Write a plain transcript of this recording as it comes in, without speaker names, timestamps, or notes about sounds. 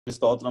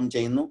സ്തോത്രം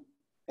ചെയ്യുന്നു.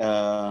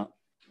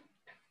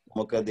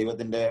 നമുക്ക്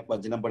ദൈവത്തിന്റെ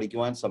വചനം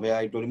പഠിക്കുവാൻ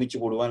സഭയായിട്ട് ഒരുമിച്ച്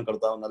കൂടുവാൻ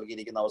കർത്താവ്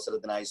നൽകിയിരിക്കുന്ന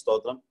അവസരത്തിനായി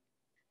സ്തോത്രം.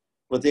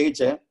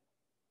 പ്രത്യേകിച്ച്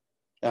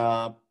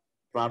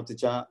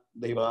പ്രാർത്ഥിച്ച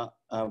ദൈവ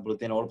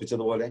വൃത്തിനെ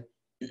ഓർപ്പിച്ചതുപോലെ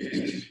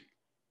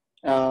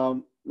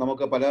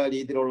നമുക്ക് പല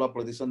രീതിയിലുള്ള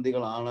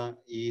പ്രതിസന്ധികളാണ്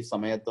ഈ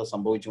സമയത്ത്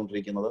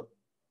സംഭവിച്ചുകൊണ്ടിരിക്കുന്നത്.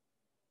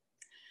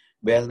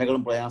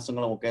 വേദനകളും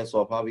പ്രയാസങ്ങളും ഒക്കെ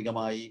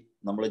സ്വാഭാവികമായി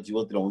നമ്മുടെ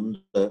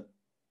ജീവിതത്തിലുണ്ട്.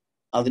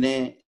 അതിനെ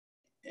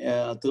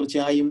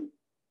തീർച്ചയായും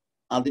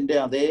അതിൻ്റെ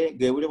അതേ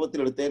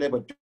ഗൗരവത്തിലെടുത്തേ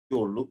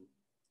പറ്റുള്ളൂ.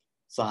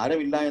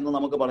 സാരമില്ല എന്ന്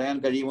നമുക്ക് പറയാൻ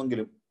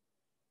കഴിയുമെങ്കിലും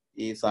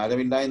ഈ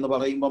സാരമില്ല എന്ന്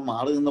പറയുമ്പോൾ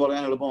മാറി നിന്ന്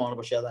പറയാൻ എളുപ്പമാണ്.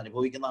 പക്ഷെ അത്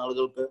അനുഭവിക്കുന്ന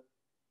ആളുകൾക്ക്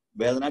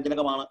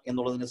വേദനാജനകമാണ്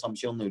എന്നുള്ളതിന്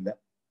സംശയമൊന്നുമില്ല.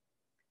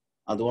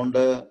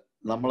 അതുകൊണ്ട്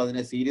നമ്മൾ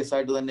അതിനെ സീരിയസ്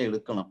ആയിട്ട് തന്നെ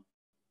എടുക്കണം.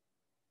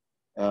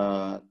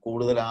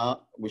 കൂടുതൽ ആ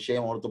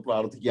വിഷയം ഓർത്ത്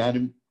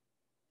പ്രാർത്ഥിക്കാനും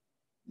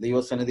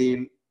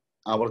ദൈവസന്നിധിയിൽ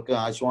അവർക്ക്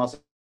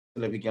ആശ്വാസം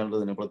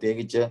ലഭിക്കേണ്ടതിന്,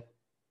 പ്രത്യേകിച്ച്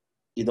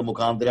ഇത്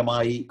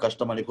മുഖാന്തരമായി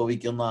കഷ്ടം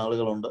അനുഭവിക്കുന്ന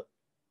ആളുകളുണ്ട്,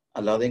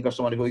 അല്ലാതെയും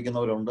കഷ്ടം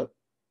അനുഭവിക്കുന്നവരുണ്ട്.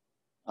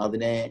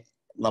 അതിനെ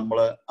നമ്മൾ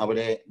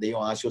അവരെ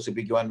ദൈവം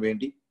ആശ്വസിപ്പിക്കുവാൻ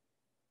വേണ്ടി,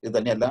 ഇത്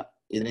തന്നെയല്ല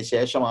ഇതിന്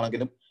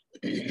ശേഷമാണെങ്കിലും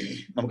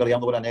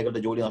നമുക്കറിയാവുന്ന പോലെ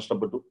അനേകരുടെ ജോലി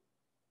നഷ്ടപ്പെട്ടു.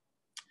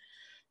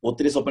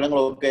 ഒത്തിരി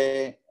സ്വപ്നങ്ങളൊക്കെ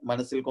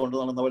മനസ്സിൽ കൊണ്ടു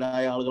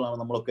നടന്നവരായ ആളുകളാണ്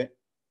നമ്മളൊക്കെ.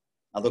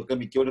 അതൊക്കെ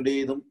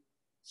മിക്കവരുടേതും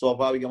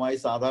സ്വാഭാവികമായി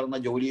സാധാരണ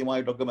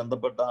ജോലിയുമായിട്ടൊക്കെ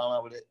ബന്ധപ്പെട്ടാണ്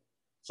അവര്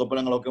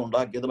സ്വപ്നങ്ങളൊക്കെ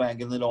ഉണ്ടാക്കിയത്.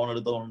 ബാങ്കിൽ നിന്ന് ലോൺ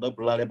എടുത്തതുകൊണ്ട്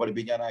പിള്ളേരെ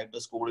പഠിപ്പിക്കാനായിട്ട്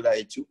സ്കൂളിൽ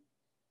അയച്ചു,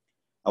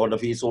 അവരുടെ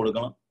ഫീസ്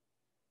കൊടുക്കണം.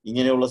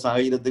 ഇങ്ങനെയുള്ള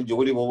സാഹചര്യത്തിൽ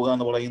ജോലി പോവുക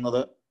എന്ന്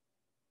പറയുന്നത്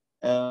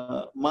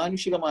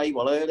മാനുഷികമായി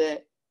വളരെ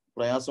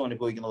പ്രയാസം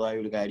അനുഭവിക്കുന്നതായ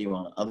ഒരു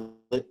കാര്യമാണ്.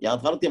 അത്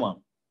യാഥാർത്ഥ്യമാണ്.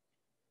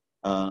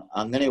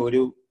 അങ്ങനെ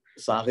ഒരു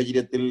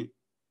സാഹചര്യത്തിൽ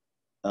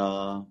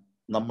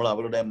നമ്മൾ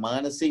അവരുടെ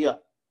മാനസിക,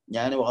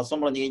 ഞാൻ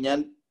വാസ്തവം പറഞ്ഞു കഴിഞ്ഞാൽ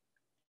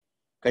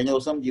കഴിഞ്ഞ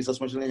ദിവസം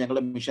ജീസസ് മിഷനിലെ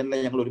ഞങ്ങളുടെ മിഷനിലെ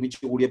ഞങ്ങൾ ഒരുമിച്ച്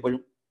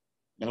കൂടിയപ്പോഴും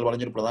ഞങ്ങൾ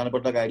പറഞ്ഞൊരു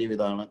പ്രധാനപ്പെട്ട കാര്യം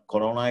ഇതാണ്.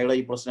 കൊറോണയുടെ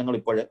ഈ പ്രശ്നങ്ങൾ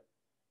ഇപ്പോഴ്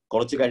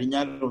കുറച്ച്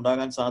കഴിഞ്ഞാൽ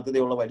ഉണ്ടാകാൻ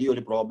സാധ്യതയുള്ള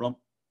വലിയൊരു പ്രോബ്ലം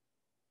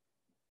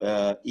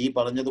ഈ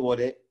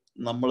പറഞ്ഞതുപോലെ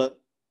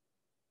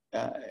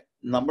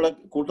നമ്മളെ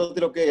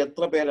കൂട്ടത്തിലൊക്കെ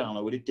എത്ര പേരാണ്,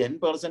 ഒരു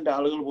 10%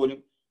 ആളുകൾ പോലും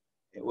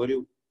ഒരു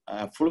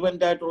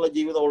അഫ്ലുവൻ്റ് ആയിട്ടുള്ള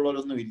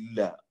ജീവിതമുള്ളവരൊന്നും ഇല്ല.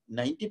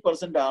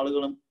 90%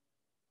 ആളുകളും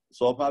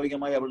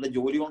സ്വാഭാവികമായി അവരുടെ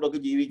ജോലി കൊണ്ടൊക്കെ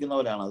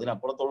ജീവിക്കുന്നവരാണ്,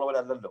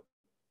 അതിനപ്പുറത്തുള്ളവരല്ലല്ലോ.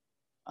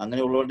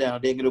 അങ്ങനെയുള്ളവരുടെ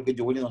ആരുടെയെങ്കിലുമൊക്കെ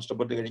ജോലി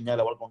നഷ്ടപ്പെട്ട് കഴിഞ്ഞാൽ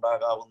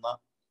അവർക്കുണ്ടാകാവുന്ന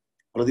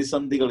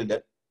പ്രതിസന്ധികളിൽ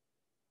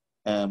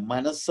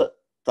മനസ്സ്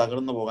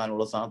തകർന്നു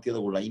പോകാനുള്ള സാധ്യത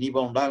കൂടുതൽ.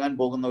 ഇനിയിപ്പോൾ ഉണ്ടാകാൻ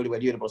പോകുന്ന ഒരു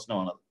വലിയൊരു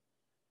പ്രശ്നമാണത്.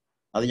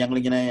 അത്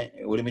ഞങ്ങളിങ്ങനെ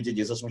ഒരുമിച്ച്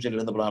ജീസസ് മിഷനിൽ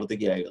ഇരുന്ന്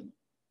പ്രാർത്ഥിക്കുകയായിരുന്നു.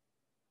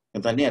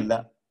 തന്നെയല്ല,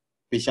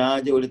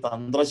 പിശാച് ഒരു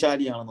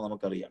തന്ത്രശാലിയാണെന്ന്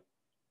നമുക്കറിയാം.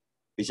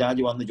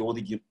 പിശാച് വന്ന്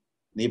ചോദിക്കും,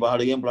 നീ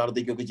പാടുകയും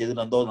പ്രാർത്ഥിക്കുകയൊക്കെ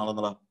ചെയ്തിട്ട് എന്തോ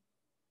നടന്നടാ,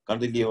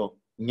 കണ്ടില്ലയോ,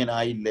 ഇങ്ങനെ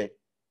ആയില്ലേ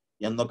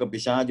എന്നൊക്കെ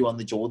പിശാച്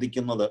വന്ന്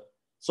ചോദിക്കുന്നത്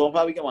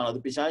സ്വാഭാവികമാണ്. അത്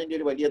പിശാചിന്റെ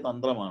ഒരു വലിയ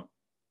തന്ത്രമാണ്.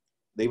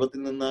 ദൈവത്തിൽ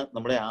നിന്ന്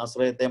നമ്മുടെ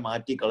ആശ്രയത്തെ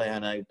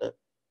മാറ്റിക്കളയാനായിട്ട്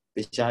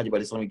പിശാച്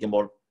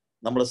പരിശ്രമിക്കുമ്പോൾ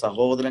നമ്മുടെ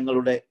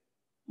സഹോദരങ്ങളുടെ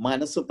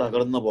മനസ്സ്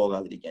തകർന്നു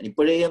പോകാതിരിക്കാൻ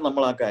ഇപ്പോഴേ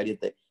നമ്മൾ ആ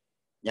കാര്യത്തെ,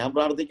 ഞാൻ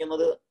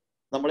പ്രാർത്ഥിക്കുന്നത്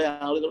നമ്മുടെ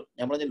ആളുകൾ,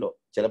 ഞാൻ പറഞ്ഞല്ലോ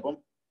ചിലപ്പം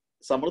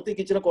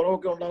സമൃദ്ധിക്ക് ഇച്ചിരി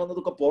കുറവൊക്കെ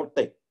ഉണ്ടാകുന്നതൊക്കെ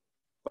പോട്ടെ,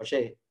 പക്ഷേ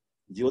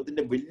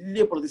ജീവിതത്തിന്റെ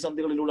വലിയ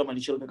പ്രതിസന്ധികളിലൂടെ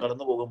മനുഷ്യർക്ക്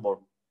കടന്നു പോകുമ്പോൾ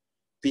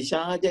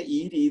പിശാച ഈ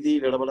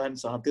രീതിയിൽ ഇടപെടാൻ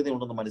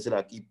സാധ്യതയുണ്ടെന്ന്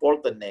മനസ്സിലാക്കി ഇപ്പോൾ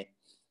തന്നെ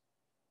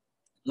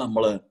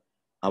നമ്മൾ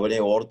അവരെ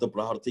ഓർത്ത്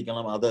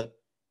പ്രാർത്ഥിക്കണം. അത്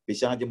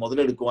പിശാച്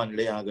മുതലെടുക്കുവാൻ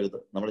ഇടയാകരുത്.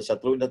 നമ്മുടെ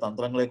ശത്രുവിന്റെ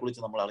തന്ത്രങ്ങളെ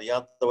കുറിച്ച് നമ്മൾ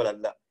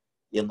അറിയാത്തവരല്ല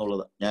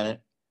എന്നുള്ളത് ഞാൻ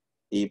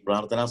ഈ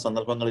പ്രാർത്ഥനാ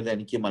സന്ദർഭങ്ങളിൽ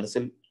എനിക്ക്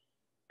മനസ്സിൽ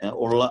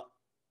ഉള്ള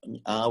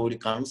ആ ഒരു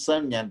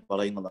കൺസേൺ ഞാൻ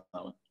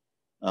പറയുന്നതാണ്.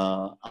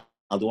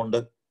 അതുകൊണ്ട്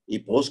ഈ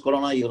പോസ്റ്റ്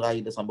കൊറോണ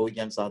ഇയറായിട്ട്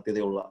സംഭവിക്കാൻ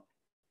സാധ്യതയുള്ള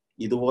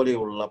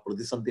ഇതുപോലെയുള്ള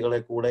പ്രതിസന്ധികളെ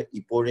കൂടെ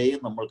ഇപ്പോഴേ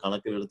നമ്മൾ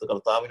കണക്കിലെടുത്ത്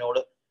കർത്താവിനോട്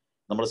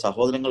നമ്മുടെ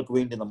സഹോദരങ്ങൾക്ക്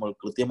വേണ്ടി നമ്മൾ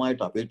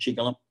കൃത്യമായിട്ട്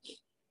അപേക്ഷിക്കണം.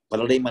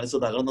 പലരുടെയും മനസ്സ്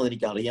തകർന്നത്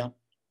എനിക്കറിയാം,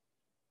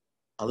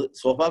 അത്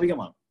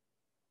സ്വാഭാവികമാണ്.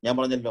 ഞാൻ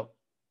പറഞ്ഞല്ലോ,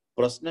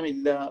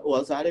 പ്രശ്നമില്ല,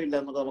 അത് സാരമില്ല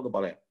എന്നൊക്കെ നമുക്ക്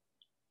പറയാം.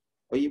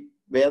 അപ്പൊ ഈ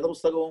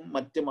വേദപുസ്തകവും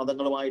മറ്റ്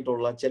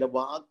മതങ്ങളുമായിട്ടുള്ള ചില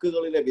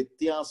വാക്കുകളിലെ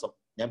വ്യത്യാസം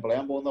ഞാൻ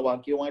പറയാൻ പോകുന്ന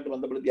വാക്യവുമായിട്ട്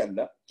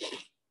ബന്ധപ്പെടുത്തിയല്ല,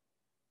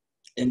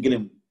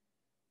 എങ്കിലും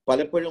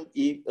പലപ്പോഴും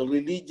ഈ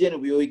റിലീജിയൻ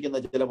ഉപയോഗിക്കുന്ന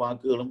ചില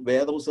വാക്കുകളും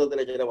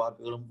വേദപുസ്തകത്തിലെ ചില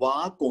വാക്കുകളും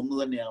വാക്കൊന്നു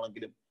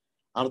തന്നെയാണെങ്കിലും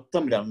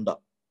അർത്ഥം രണ്ടാം.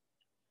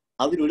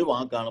 അതിലൊരു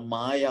വാക്കാണ്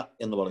മായ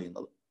എന്ന്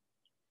പറയുന്നത്.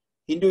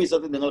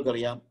 ഹിന്ദുയിസത്തിൽ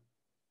നിങ്ങൾക്കറിയാം,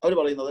 അവർ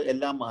പറയുന്നത്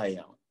എല്ലാം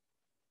മായയാണ്.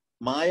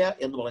 മായ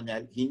എന്ന്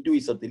പറഞ്ഞാൽ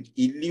ഹിന്ദുയിസത്തിൽ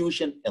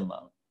ഇല്യൂഷൻ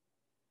എന്നാണ്.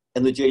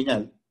 എന്ന് വെച്ച്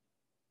കഴിഞ്ഞാൽ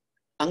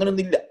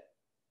അങ്ങനൊന്നില്ല.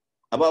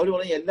 അപ്പൊ അവർ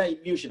പറയും എല്ലാം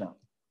ഇല്യൂഷനാണ്.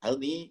 അത്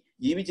നീ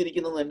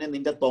ജീവിച്ചിരിക്കുന്നത് തന്നെ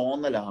നിന്റെ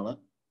തോന്നലാണ്,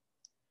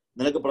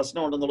 നിനക്ക്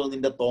പ്രശ്നമുണ്ടെന്നുള്ളത്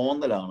നിന്റെ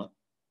തോന്നലാണ്,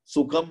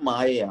 സുഖം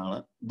മായയാണ്,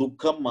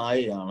 ദുഃഖം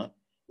മായയാണ്,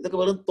 ഇതൊക്കെ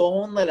വെറും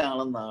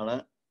തോന്നലാണെന്നാണ്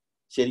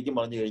ശരിക്കും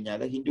പറഞ്ഞു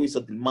കഴിഞ്ഞാൽ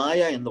ഹിന്ദുയിസത്തിൽ.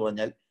 മായ എന്ന്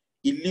പറഞ്ഞാൽ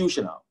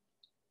ഇല്യൂഷനാണ്.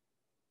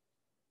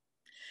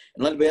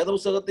 എന്നാൽ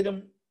വേദപുസ്തകത്തിലും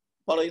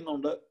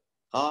പറയുന്നുണ്ട്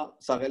ആ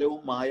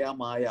സകലവും മായ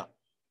മായ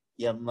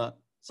എന്ന്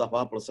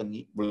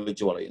സഭാപ്രസംഗി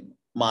വിളിച്ചു പറയുന്നു,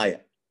 മായ.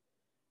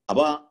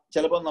 അപ്പൊ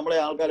ചിലപ്പോൾ നമ്മളെ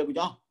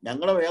ആൾക്കാരൊക്കെ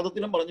ഞങ്ങളുടെ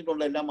വേദത്തിലും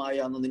പറഞ്ഞിട്ടുണ്ട് എല്ലാം മായ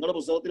എന്ന്, നിങ്ങളുടെ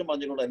പുസ്തകത്തിലും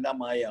പറഞ്ഞിട്ടുണ്ട് എല്ലാം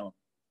മായയാണ്.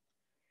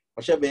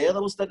 പക്ഷെ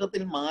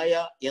വേദപുസ്തകത്തിൽ മായ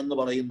എന്ന്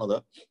പറയുന്നത്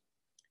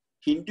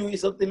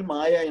ഹിന്ദുയിസത്തിൽ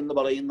മായ എന്ന്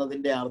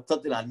പറയുന്നതിന്റെ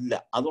അർത്ഥത്തിലല്ല.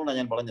 അതുകൊണ്ടാണ്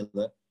ഞാൻ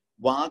പറഞ്ഞത്,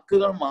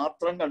 വാക്കുകൾ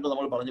മാത്രം കണ്ട്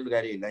നമ്മൾ പറഞ്ഞിട്ട്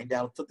കാര്യമില്ല, അതിന്റെ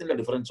അർത്ഥത്തിന്റെ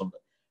ഡിഫറൻസ് ഉണ്ട്.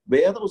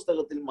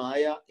 വേദപുസ്തകത്തിൽ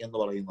മായ എന്ന്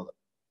പറയുന്നത്,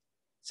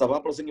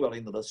 സഭാപ്രസംഗി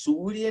പറയുന്നത്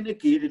സൂര്യന്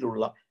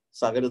കീഴിലുള്ള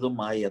സകലതും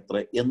മായ എത്ര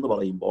എന്ന്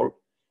പറയുമ്പോൾ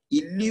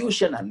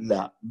ഇല്യൂഷൻ അല്ല,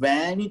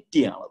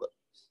 വാനിറ്റി ആണത്.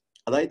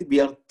 അതായത്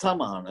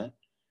വ്യർത്ഥമാണ്.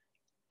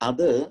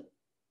 അത്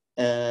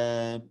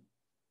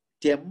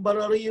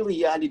ടെമ്പററി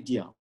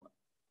റിയാലിറ്റിയാണ്.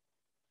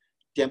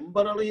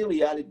 ടെമ്പററി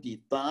റിയാലിറ്റി,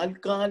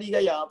 താൽക്കാലിക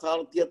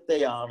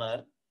യാഥാർത്ഥ്യത്തെയാണ്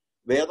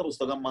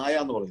വേദപുസ്തകം മായ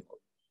എന്ന് പറയുന്നത്,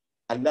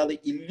 അല്ലാതെ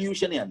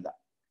ഇല്യൂഷനെ അല്ല.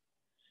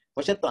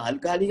 പക്ഷെ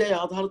താൽക്കാലിക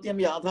യാഥാർത്ഥ്യം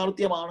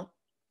യാഥാർത്ഥ്യമാണ്.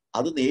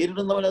 അത്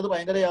നേരിടുന്നവൻ അത്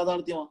ഭയങ്കര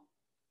യാഥാർത്ഥ്യമാണ്.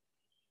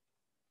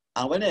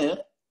 അവന്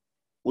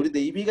ഒരു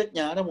ദൈവിക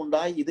ജ്ഞാനം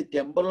ഉണ്ടായി ഇത്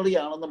ടെമ്പററി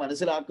ആണെന്ന്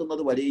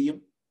മനസ്സിലാക്കുന്നത് വരെയും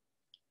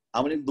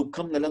അവനിൽ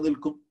ദുഃഖം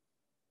നിലനിൽക്കും.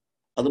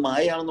 അത്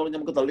മായയാണെന്ന് പറഞ്ഞ്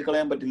നമുക്ക്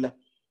തള്ളിക്കളയാൻ പറ്റില്ല.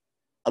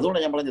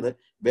 അതുകൊണ്ടാണ് ഞാൻ പറഞ്ഞത്,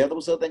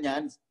 വേദപുസ്തകത്തെ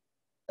ഞാൻ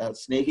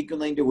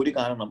സ്നേഹിക്കുന്നതിന്റെ ഒരു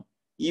കാരണം,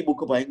 ഈ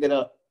ബുക്ക് ഭയങ്കര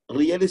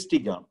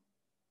റിയലിസ്റ്റിക് ആണ്.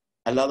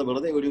 അല്ലാതെ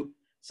വെറുതെ ഒരു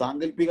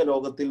സാങ്കല്പിക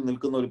ലോകത്തിൽ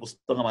നിൽക്കുന്ന ഒരു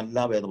പുസ്തകമല്ല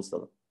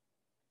വേദപുസ്തകം.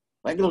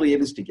 ഭയങ്കര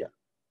റിയലിസ്റ്റിക്കാണ്.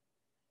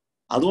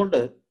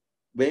 അതുകൊണ്ട്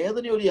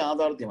വേദന ഒരു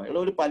യാഥാർത്ഥ്യമാണ്.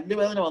 ഇവിടെ ഒരു പല്ല്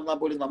വേദന വന്നാൽ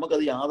പോലും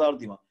നമുക്കത്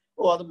യാഥാർത്ഥ്യമാണ്.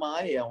 ഓ, അത്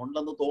മായയാ,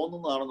 ഉണ്ടെന്ന്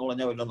തോന്നുന്നതാണെന്ന്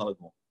പറഞ്ഞാൽ വല്ലതും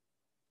നടക്കുമോ?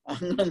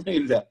 അങ്ങനൊന്നും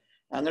ഇല്ല.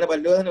 അങ്ങനെ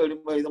പല്ലുവേദന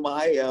വരുമ്പോൾ ഇത്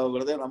മായയാ,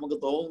 വെറുതെ നമുക്ക്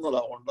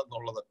തോന്നുന്നതാ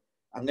ഉണ്ടെന്നുള്ളത്,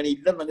 അങ്ങനെ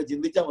ഇല്ലെന്നൊക്കെ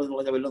ചിന്തിച്ചാൽ മതി എന്ന്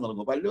പറഞ്ഞാൽ വല്ലതും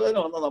നടക്കും. പല്ലുവേദന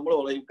വന്നാൽ നമ്മൾ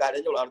പറയും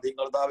കരഞ്ഞു പ്രാർത്ഥിക്കും,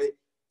 കർത്താവേ.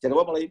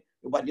 ചിലപ്പോൾ പറയും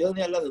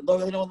പല്ലുവേദന അല്ലാതെ എന്തോ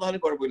വേദന വന്നാലും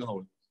കുഴപ്പമില്ലെന്ന്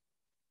പറയും.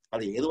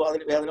 അത് ഏത്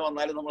വേദന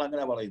വന്നാലും നമ്മൾ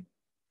അങ്ങനെ പറയുന്നു.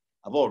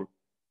 അപ്പോൾ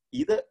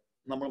ഇത്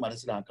നമ്മൾ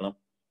മനസ്സിലാക്കണം,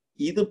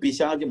 ഇത്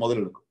പിശാച്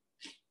മുതലെടുക്കും.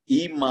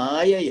 ഈ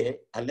മായയെ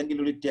അല്ലെങ്കിൽ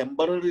ഒരു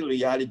ടെമ്പററി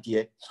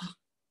റിയാലിറ്റിയെ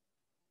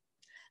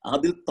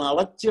അതിൽ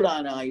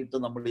തളച്ചിടാനായിട്ട്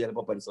നമ്മൾ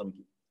ചിലപ്പോൾ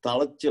പരിശ്രമിക്കും.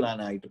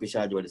 തളച്ചിടാനായിട്ട്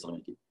പിശാച്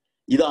പരിശ്രമിക്കും.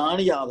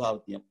 ഇതാണ്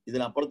യാഥാർത്ഥ്യം,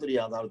 ഇതിനപ്പുറത്തൊരു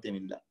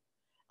യാഥാർത്ഥ്യമില്ല.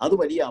 അത്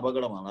വലിയ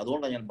അപകടമാണ്.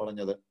 അതുകൊണ്ടാണ് ഞാൻ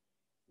പറഞ്ഞത്,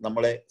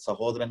 നമ്മളെ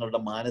സഹോദരങ്ങളുടെ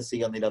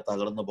മാനസിക നില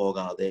തകർന്നു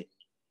പോകാതെ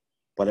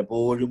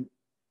പലപ്പോഴും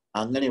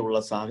അങ്ങനെയുള്ള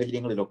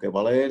സാഹചര്യങ്ങളിലൊക്കെ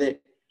വളരെ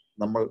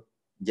നമ്മൾ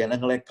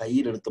ജനങ്ങളെ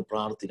കയ്യിലെടുത്ത്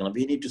പ്രാർത്ഥിക്കണം.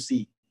 We need to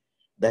see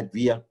that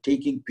we are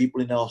taking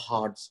people in our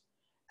hearts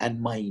and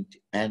mind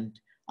and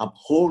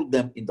uphold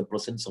them in the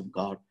presence of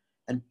God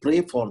and pray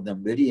for them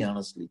very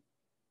earnestly.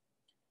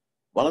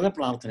 വളരെ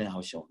പ്രാർത്ഥന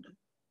ആവശ്യമുണ്ട്.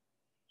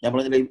 ഞാൻ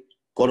പറഞ്ഞില്ലേ,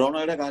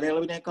 കൊറോണയുടെ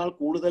കാലയളവിനേക്കാൾ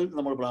കൂടുതൽ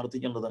നമ്മൾ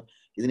പ്രാർത്ഥിക്കേണ്ടത്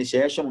ഇതിന്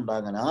ശേഷം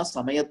ഉണ്ടാകാൻ. ആ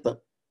സമയത്ത്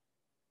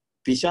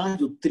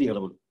പിശാച് ഒത്തിരി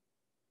ഇടപെടും.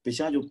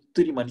 പിശാച്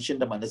ഒത്തിരി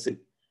മനുഷ്യന്റെ മനസ്സിൽ,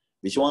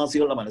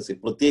 വിശ്വാസികളുടെ മനസ്സിൽ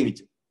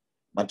പ്രത്യേകിച്ച്,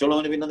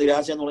 മറ്റുള്ളവന് പിന്നെ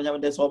നിരാശ എന്ന് പറഞ്ഞാൽ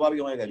അവന്റെ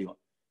സ്വാഭാവികമായ കാര്യമാണ്.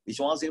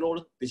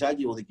 വിശ്വാസികളോട്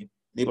പിശാച് ചോദിക്കും,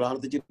 നീ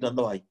പ്രാർത്ഥിച്ചിട്ട്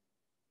എന്തായി?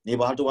 നീ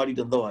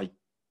പാട്ടുപാടിയിട്ട് എന്തായി?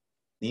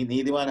 നീ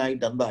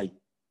നീതിമാനായിട്ട് എന്തായി?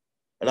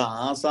 എടാ,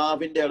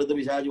 ആസാഫിന്റെ അടുത്ത്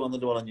പിശാച്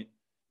വന്നിട്ട് പറഞ്ഞു,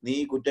 നീ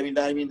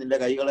കുറ്റമില്ലായ്മയും നിന്റെ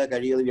കൈകളെ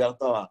കഴിയത്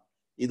വ്യർത്ഥമാ,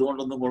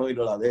 ഇതുകൊണ്ടൊന്നും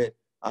ഗുണമില്ലടാ, അതെ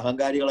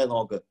അഹങ്കാരികളെ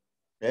നോക്ക്,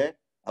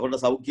 അവരുടെ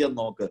സൗഖ്യം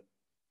നോക്ക്.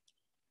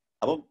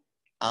 അപ്പം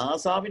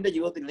ആസാഫിന്റെ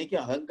ജീവിതത്തിൽ എനിക്ക്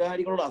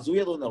അഹങ്കാരികളോട്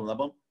അസൂയ തോന്നുന്നു.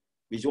 അപ്പം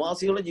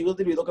വിശ്വാസികളുടെ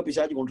ജീവിതത്തിൽ ഇതൊക്കെ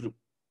പിശാച് കൊണ്ടുവരും.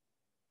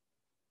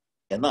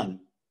 എന്നാൽ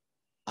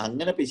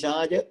അങ്ങനെ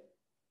പിശാച്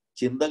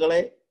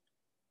ചിന്തകളെ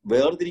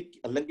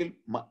അല്ലെങ്കിൽ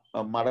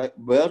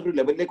വേറൊരു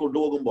ലെവലിലേക്ക്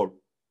കൊണ്ടുപോകുമ്പോൾ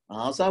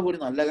ആസാഫ് ഒരു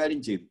നല്ല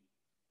കാര്യം ചെയ്തു.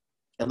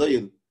 എന്തോ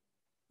ചെയ്തു?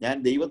 ഞാൻ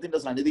ദൈവത്തിന്റെ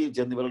സന്നിധിയിൽ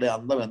ചെന്ന് ഇവരുടെ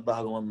അന്തം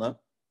എന്താകുമെന്ന്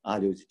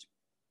ആലോചിച്ചു.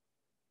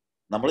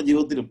 നമ്മുടെ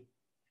ജീവിതത്തിലും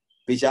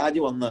പിശാച്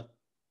വന്ന്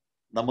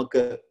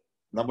നമുക്ക്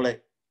നമ്മളെ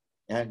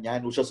ഞാൻ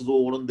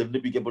ഉഷസ്സോടും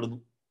ദണ്ഡിപ്പിക്കപ്പെടുന്നു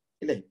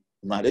ഇല്ലേ?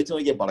 ഒന്ന് ആലോചിച്ച്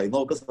നോക്കിയാൽ,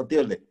 പറയുന്നതൊക്കെ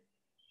സത്യമല്ലേ?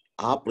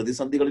 ആ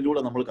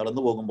പ്രതിസന്ധികളിലൂടെ നമ്മൾ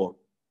കടന്നു പോകുമ്പോൾ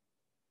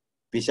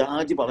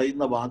പിശാച്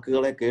പറയുന്ന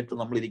വാക്കുകളെ കേട്ട്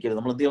നമ്മൾ ഇരിക്കരുത്.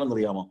 നമ്മൾ എന്ത് ചെയ്യണമെന്ന്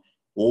അറിയാമോ?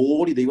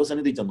 ഓടി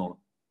ദൈവസന്നിധി ചെന്നോണം.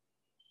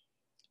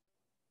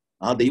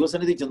 ആ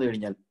ദൈവസന്നിധി ചെന്ന്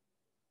കഴിഞ്ഞാൽ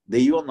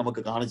ദൈവം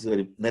നമുക്ക് കാണിച്ചു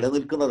തരും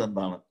നിലനിൽക്കുന്നത്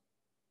എന്താണ്,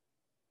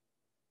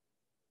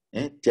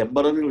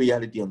 ടെമ്പററി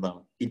റിയാലിറ്റി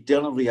എന്താണ്,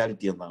 ഇറ്റേണൽ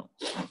റിയാലിറ്റി എന്താണ്.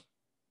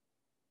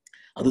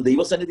 അത്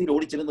ദൈവസന്നിധിയിൽ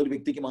ഓടിച്ചെല്ലുന്ന ഒരു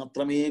വ്യക്തിക്ക്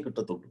മാത്രമേ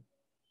കിട്ടത്തുള്ളൂ.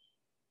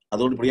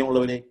 അതുകൊണ്ട്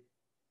പ്രിയമുള്ളവരെ,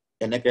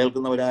 എന്നെ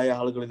കേൾക്കുന്നവരായ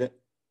ആളുകളില്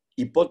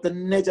ഇപ്പോൾ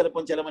തന്നെ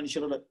ചിലപ്പം ചില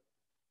മനുഷ്യരുടെ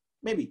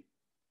മേ ബി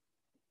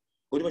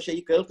ഒരുപക്ഷെ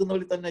ഈ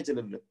കേൾക്കുന്നവരിൽ തന്നെ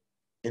ചിലരില്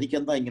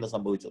എനിക്കെന്താ ഇങ്ങനെ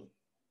സംഭവിച്ചത്,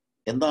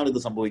 എന്താണ് ഇത്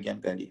സംഭവിക്കാൻ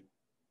കാര്യം,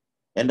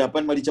 എൻ്റെ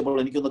അപ്പൻ മരിച്ചപ്പോൾ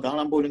എനിക്കൊന്ന്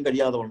കാണാൻ പോലും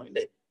കഴിയാതെ വണ്ണം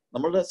ഇല്ലേ?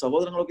 നമ്മളുടെ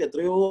സഹോദരങ്ങളൊക്കെ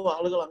എത്രയോ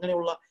ആളുകൾ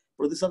അങ്ങനെയുള്ള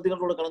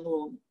പ്രതിസന്ധികളിലൂടെ കടന്നു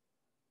പോകുന്നു.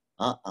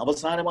 ആ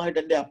അവസാനമായിട്ട്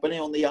എൻ്റെ അപ്പനെ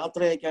ഒന്ന്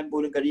യാത്ര അയക്കാൻ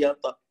പോലും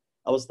കഴിയാത്ത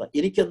അവസ്ഥ.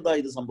 എനിക്കെന്താ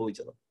ഇത്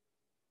സംഭവിച്ചത്?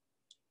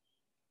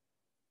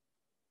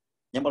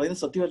 ഞാൻ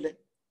പറയുന്നത് സത്യമല്ലേ?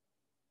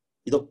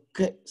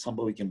 ഇതൊക്കെ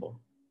സംഭവിക്കുമ്പോൾ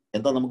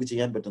എന്താ നമുക്ക്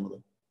ചെയ്യാൻ പറ്റുന്നത്?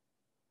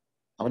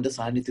 അവന്റെ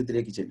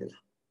സാന്നിധ്യത്തിലേക്ക് ചെല്ലുക.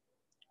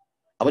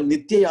 അവൻ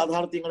നിത്യ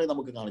യാഥാർത്ഥ്യങ്ങളെ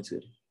നമുക്ക് കാണിച്ചു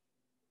തരും.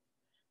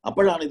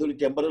 അപ്പോഴാണ് ഇതൊരു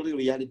ടെമ്പററി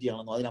റിയാലിറ്റി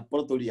ആണെന്നോ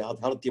അതിനപ്പുറത്തൊരു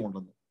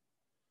യാഥാർത്ഥ്യമുണ്ടെന്നും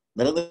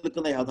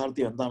നിലനിൽക്കുന്ന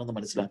യാഥാർത്ഥ്യം എന്താണെന്ന്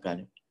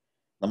മനസ്സിലാക്കാനും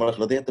നമ്മുടെ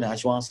ഹൃദയത്തിന്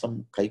ആശ്വാസം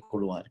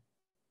കൈക്കൊള്ളുവാനും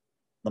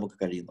നമുക്ക്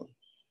കഴിയുന്നത്.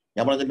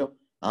 ഞാൻ പറഞ്ഞല്ലോ,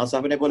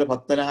 ആസാഫിനെ പോലെ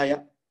ഭക്തനായ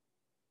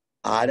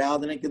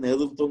ആരാധനയ്ക്ക്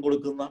നേതൃത്വം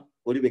കൊടുക്കുന്ന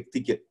ഒരു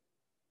വ്യക്തിക്ക്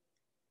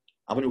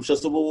അവൻ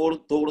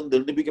ഉഷസ്സുപോളത്തോടും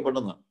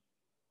ദണ്ഡിപ്പിക്കപ്പെടുന്നതാണ്.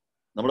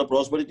 നമ്മുടെ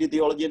പ്രോസ്പെരിറ്റി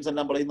തിയോളജിയൻസ്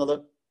എല്ലാം പറയുന്നത്,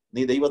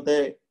 നീ ദൈവത്തെ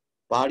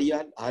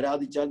പാടിയാൽ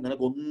ആരാധിച്ചാൽ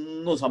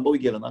നിനക്കൊന്നും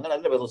സംഭവിക്കരുതെന്ന്.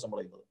 അങ്ങനല്ല വേദവസം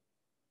പറയുന്നത്.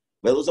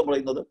 വേദോസം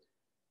പറയുന്നത്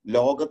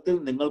ലോകത്തിൽ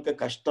നിങ്ങൾക്ക്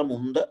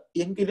കഷ്ടമുണ്ട്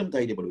എങ്കിലും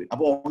ധൈര്യപ്പെടുവിൻ.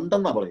 അപ്പൊ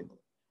ഉണ്ടെന്നാ പറയുന്നത്.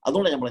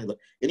 അതുകൊണ്ടാണ് ഞാൻ പറയുന്നത്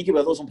എനിക്ക്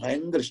വേദോസം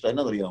ഭയങ്കര ഇഷ്ടം.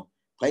 എന്നറിയാമോ?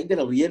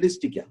 ഭയങ്കര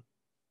റിയലിസ്റ്റിക്കാ.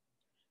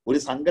 ഒരു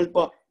സങ്കല്പ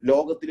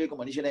ലോകത്തിലേക്ക്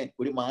മനുഷ്യനെ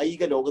ഒരു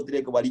മായിക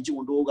ലോകത്തിലേക്ക് വലിച്ചു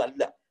കൊണ്ടുപോവുക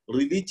അല്ല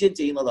റിലീജിയൻ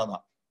ചെയ്യുന്നതാണ്.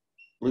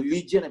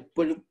 റിലീജിയൻ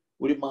എപ്പോഴും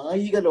ഒരു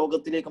മായിക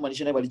ലോകത്തിലേക്ക്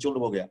മനുഷ്യനെ വലിച്ചുകൊണ്ട്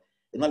പോകുക.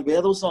 എന്നാൽ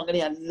വേദോസം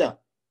അങ്ങനെയല്ല.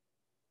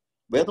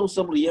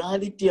 വേദോസം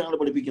റിയാലിറ്റിയാണ്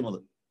പഠിപ്പിക്കുന്നത്.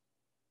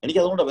 എനിക്ക്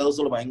അതുകൊണ്ട്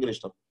വേദോസത്തോട് ഭയങ്കര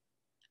ഇഷ്ടം.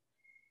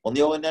 1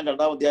 യോഹന്നാൻ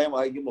 2-ാം അധ്യായം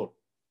വായിക്കുമ്പോൾ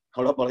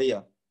അവിടെ പറയുക,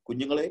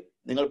 കുഞ്ഞുങ്ങളെ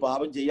നിങ്ങൾ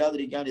പാപം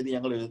ചെയ്യാതിരിക്കാൻ ഇത്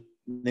ഞങ്ങൾ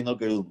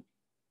നിങ്ങൾക്ക് എഴുതുന്നു.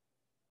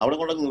 അവിടെ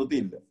കൊണ്ടങ്ങ്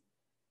നിർത്തിയില്ല.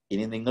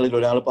 ഇനി നിങ്ങളിൽ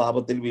ഒരാൾ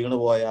പാപത്തിൽ വീണു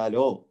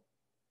പോയാലോ.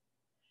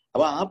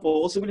 അപ്പൊ ആ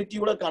പോസിബിലിറ്റി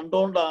കൂടെ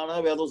കണ്ടോണ്ടാണ്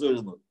വേദോസം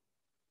എഴുതുന്നത്.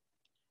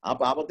 ആ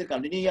പാപത്തിൽ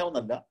കണ്ടിന്യൂ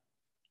ചെയ്യാവുന്നല്ല.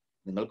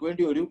 നിങ്ങൾക്ക്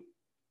വേണ്ടി ഒരു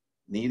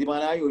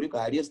നീതിമാനായ ഒരു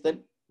കാര്യസ്ഥൻ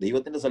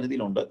ദൈവത്തിന്റെ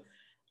സന്നിധിയിലുണ്ട്.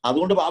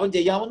 അതുകൊണ്ട് പാപം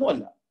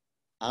ചെയ്യാമെന്നുമല്ല,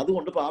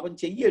 അതുകൊണ്ട് പാപം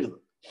ചെയ്യരുത്.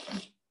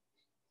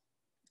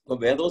 അപ്പൊ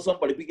വേദോസം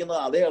പഠിപ്പിക്കുന്നത്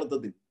അതേ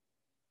അർത്ഥത്തിൽ.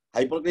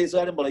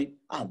 ഹൈപ്പർഗ്രേസുകാരൻ പറയും,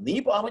 നീ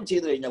പാപം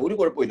ചെയ്തു കഴിഞ്ഞാൽ ഒരു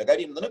കുഴപ്പമില്ല,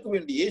 കാര്യം നിനക്ക്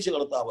വേണ്ടി യേശു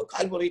കർത്താവ്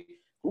കാൽവറി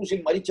ക്രൂശിൽ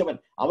മരിച്ചവൻ,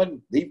 അവൻ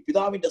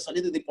പിതാവിന്റെ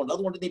സന്നിധി നിൽപ്പുണ്ട്,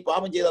 അതുകൊണ്ട് നീ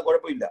പാപം ചെയ്താൽ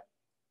കുഴപ്പമില്ല.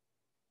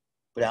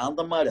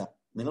 ഭ്രാന്തന്മാരാ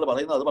നിങ്ങൾ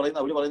പറയുന്നത്. അത്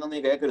പറയുന്നത് അവര് പറയുന്നത്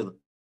നീ കേൾക്കരുത്.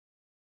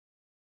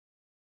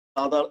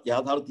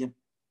 യാഥാർത്ഥ്യം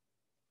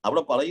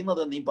അവിടെ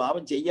പറയുന്നത് നീ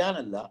പാപം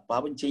ചെയ്യാനല്ല,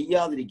 പാപം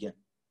ചെയ്യാതിരിക്കാൻ.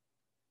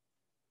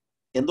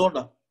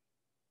 എന്തുകൊണ്ടാ?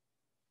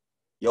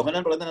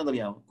 യോഹന്നാൻ പറയുന്നത്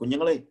എന്നറിയാമോ?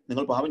 കുഞ്ഞുങ്ങളെ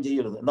നിങ്ങൾ പാപം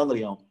ചെയ്യരുത്.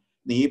 എന്താണെന്നറിയാമോ?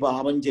 നീ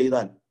പാപം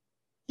ചെയ്താൽ,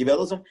 ഈ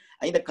വേദോസം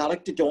അതിന്റെ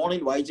കറക്റ്റ്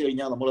ടോണിൽ വായിച്ചു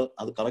കഴിഞ്ഞാൽ നമ്മൾ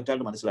അത്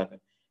കറക്റ്റായിട്ട് മനസ്സിലാക്കാൻ.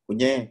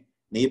 കുഞ്ഞേ,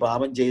 നീ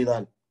പാപം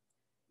ചെയ്താൽ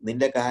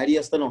നിന്റെ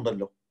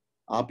കാര്യസ്ഥനുണ്ടല്ലോ,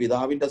 ആ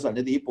പിതാവിന്റെ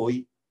സന്നിധിയിൽ പോയി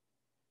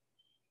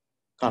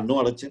കണ്ണു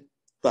അടച്ച്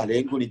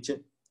തലയും കുനിച്ച്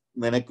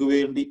നിനക്ക്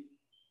വേണ്ടി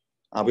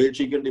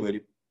അപേക്ഷിക്കേണ്ടി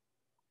വരും.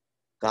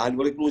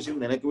 കാൽവറി ക്രൂശിൽ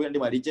നിനക്ക് വേണ്ടി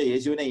മരിച്ച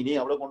യേശുവിനെ ഇനി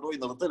അവിടെ കൊണ്ടുപോയി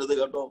നിർത്തരുത്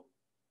കേട്ടോ.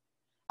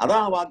 അതാ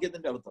ആ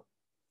വാക്യത്തിന്റെ അർത്ഥം.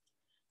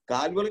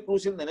 കാൽവറി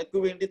ക്രൂശിൽ നിനക്ക്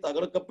വേണ്ടി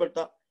തകർക്കപ്പെട്ട,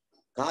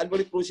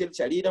 കാൽവറി ക്രൂശിൽ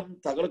ശരീരം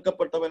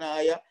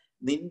തകർക്കപ്പെട്ടവനായ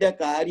നിന്റെ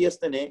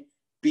കാര്യസ്ഥനെ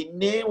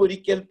പിന്നെ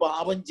ഒരിക്കൽ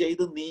പാപം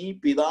ചെയ്ത് നീ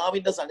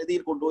പിതാവിന്റെ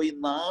സന്നിധിയിൽ കൊണ്ടുപോയി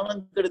നാണം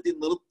കെടുത്തി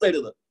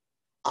നിർത്തരുത്.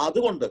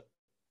 അതുകൊണ്ട്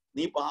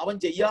നീ പാപം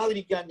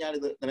ചെയ്യാതിരിക്കാൻ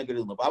ഞാനിത് നിനക്ക്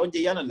എഴുതുന്നു. പാപം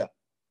ചെയ്യാനല്ല.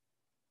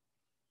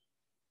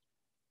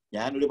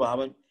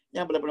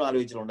 ഞാൻ പലപ്പോഴും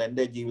ആലോചിച്ചിട്ടുണ്ട്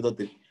എൻ്റെ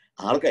ജീവിതത്തിൽ.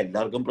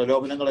 എല്ലാവർക്കും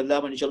പ്രലോഭനങ്ങൾ എല്ലാ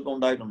മനുഷ്യർക്കും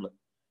ഉണ്ടായിട്ടുണ്ട്.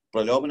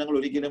 പ്രലോഭനങ്ങൾ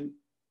ഒരിക്കലും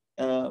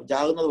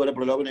ചാകുന്നത് വരെ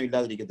പ്രലോഭനം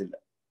ഇല്ലാതിരിക്കത്തില്ല.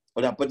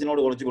 ഒരപ്പച്ചനോട്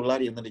കുറച്ച്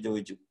പിള്ളേർ എന്നിട്ട്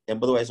ചോദിച്ചു,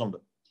 80 വയസ്സുണ്ട്.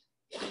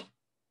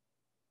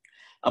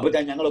 അപ്പൊ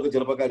ഞങ്ങളൊക്കെ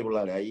ചെറുപ്പക്കാർ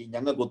പിള്ളേരായി,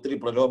 ഞങ്ങൾക്ക് ഒത്തിരി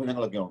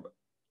പ്രലോഭനങ്ങളൊക്കെ ഉണ്ട്.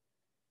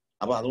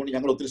 അപ്പൊ അതുകൊണ്ട്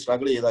ഞങ്ങൾ ഒത്തിരി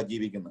സ്ട്രഗിൾ ചെയ്താ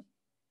ജീവിക്കുന്നത്.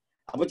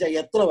 അപ്പൊ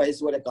എത്ര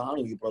വയസ്സ് വരെ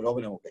കാണും ഈ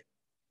പ്രലോഭനമൊക്കെ?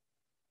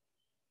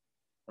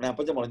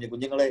 അപ്പച്ചൻ പറഞ്ഞു,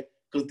 കുഞ്ഞുങ്ങളെ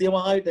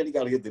കൃത്യമായിട്ട് എനിക്ക്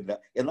അറിയത്തില്ല,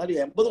 എന്നാലും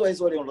 80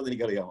 വയസ്സ് വരെ ഉണ്ടെന്ന്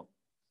എനിക്കറിയാമോ.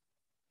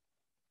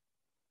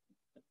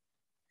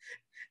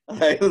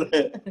 അതായത്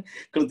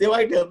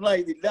കൃത്യമായിട്ട് എന്നാ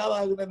ഇത്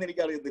ഇല്ലാതാകുന്നതെന്ന്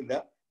എനിക്കറിയത്തില്ല,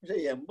 പക്ഷെ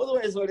 80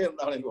 വയസ്സ് വരെ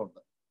എന്താണെങ്കിലും ഉണ്ട്.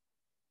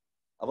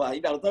 അപ്പൊ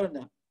അതിന്റെ അർത്ഥം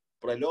എന്നാ?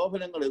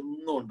 പ്രലോഭനങ്ങൾ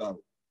എന്നും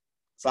ഉണ്ടാകും.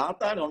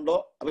 സാത്താനുണ്ടോ?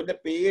 അവന്റെ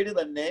പേര്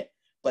തന്നെ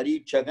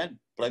പരീക്ഷകൻ,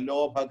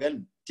 പ്രലോഭകൻ,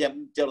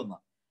 ടെംപ്റ്റർ എന്ന.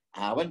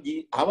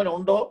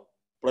 അവനുണ്ടോ?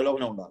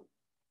 പ്രലോഭനം ഉണ്ടാകും.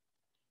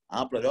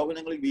 ആ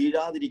പ്രലോഭനങ്ങളിൽ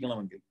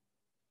വീഴാതിരിക്കണമെങ്കിൽ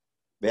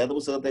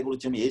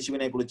വേദപുസ്തകത്തെക്കുറിച്ചും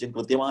യേശുവിനെ കുറിച്ചും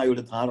കൃത്യമായ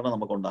ഒരു ധാരണ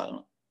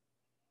നമുക്കുണ്ടാകണം.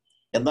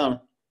 എന്താണ്?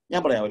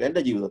 ഞാൻ പറയാമല്ലോ,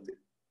 എൻ്റെ ജീവിതത്തിൽ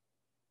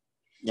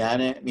ഞാൻ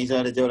മീശ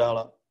വരച്ച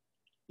ഒരാളാണ്.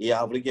 ഈ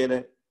ആഫ്രിക്കയിലെ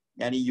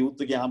ഞാൻ ഈ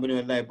യൂത്ത് ക്യാമ്പിനും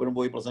എല്ലാം എപ്പോഴും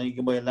പോയി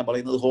പ്രസംഗിക്കുമ്പോൾ എല്ലാം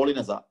പറയുന്നത്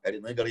ഹോളിനെസ്സാ.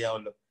 കാര്യം നിങ്ങൾക്ക്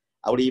അറിയാമല്ലോ,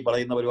 അവിടെ ഈ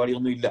പറയുന്ന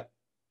പരിപാടിയൊന്നും ഇല്ല.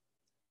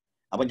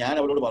 അപ്പൊ ഞാൻ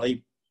അവരോട് പറയും,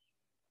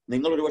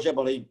 നിങ്ങൾ ഒരു പക്ഷേ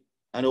പറയും,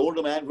 an old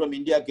man from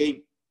India came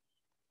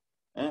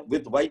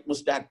with white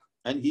mustache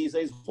and he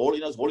says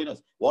holiness, holiness,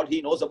 what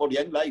he knows about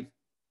young life.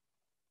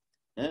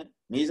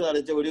 മീശ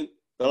അരച്ച ഒരു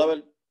കിളവൻ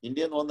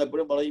ഇന്ത്യയിൽ നിന്ന് വന്ന്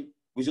എപ്പോഴും പറയും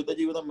വിശുദ്ധ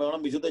ജീവിതം വേണം,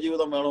 വിശുദ്ധ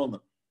ജീവിതം വേണമെന്ന്.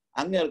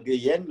 അങ്ങേർക്ക്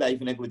യങ്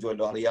ലൈഫിനെ കുറിച്ച്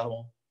വല്ലതും അറിയാമോ?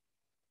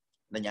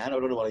 ഞാൻ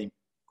അവരോട് പറയും,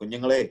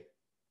 കുഞ്ഞുങ്ങളെ,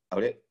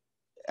 അവര്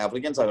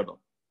ആഫ്രിക്കൻസാ കേട്ടോ,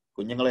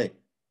 കുഞ്ഞുങ്ങളെ,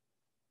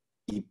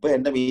 ഇപ്പൊ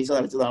എന്റെ മീശ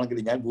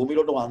നരച്ചതാണെങ്കിൽ ഞാൻ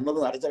ഭൂമിയിലോട്ട് വന്നത്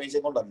നരച്ച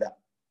മീശയും കൊണ്ടല്ല.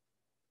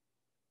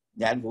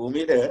 ഞാൻ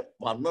ഭൂമിയില്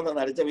വന്നത്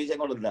നരച്ച മീശയും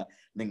കൊണ്ടല്ല.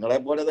 നിങ്ങളെ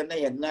പോലെ തന്നെ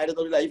എന്നായിരുന്ന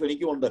ഒരു ലൈഫ്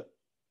എനിക്കുമുണ്ട്.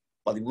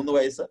 13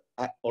 വയസ്സ്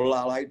ഉള്ള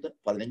ആളായിട്ട്,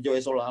 15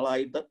 വയസ്സുള്ള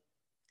ആളായിട്ട്,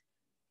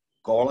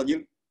 കോളേജിൽ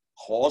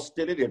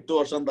ഹോസ്റ്റലിൽ 8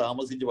 വർഷം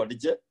താമസിച്ച്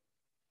പഠിച്ച്,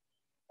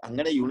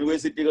 അങ്ങനെ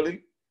യൂണിവേഴ്സിറ്റികളിൽ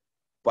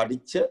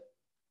പഠിച്ച്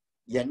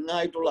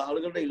യങ്ങായിട്ടുള്ള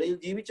ആളുകളുടെ ഇടയിൽ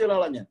ജീവിച്ച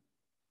ഒരാളാണ് ഞാൻ.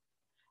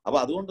 അപ്പൊ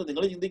അതുകൊണ്ട്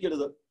നിങ്ങൾ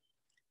ചിന്തിക്കരുത്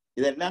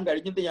ഇതെല്ലാം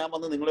കഴിഞ്ഞിട്ട് ഞാൻ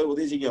വന്ന് നിങ്ങളെ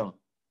ഉപദേശിക്കുകയാണ്.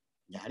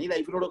 ഞാൻ ഈ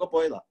ലൈഫിലൂടെയൊക്കെ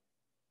പോയതാ,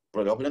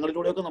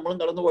 പ്രലോഭനങ്ങളിലൂടെയൊക്കെ നമ്മളും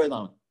കടന്നു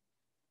പോയതാണ്.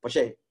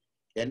 പക്ഷേ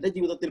എൻ്റെ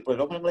ജീവിതത്തിൽ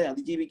പ്രലോഭനങ്ങളെ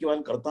അതിജീവിക്കുവാൻ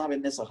കർത്താവ്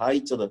എന്നെ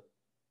സഹായിച്ചത്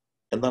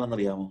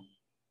എന്താണെന്നറിയാമോ?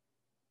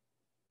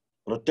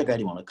 ഒരൊറ്റ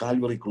കാര്യമാണ്,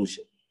 കാൽവറി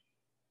ക്രൂശ്.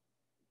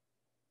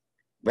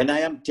 When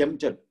I am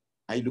tempted,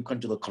 I look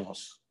unto the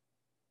cross.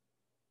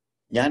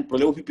 ഞാൻ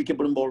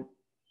പ്രലോഭിപ്പിക്കപ്പെടുമ്പോൾ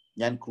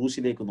ഞാൻ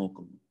ക്രൂശിലേക്ക്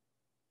നോക്കുന്നു.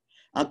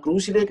 ആ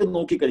ക്രൂശിലേക്ക്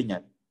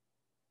നോക്കിക്കഴിഞ്ഞാൽ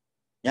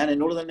ഞാൻ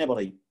എന്നോട് തന്നെ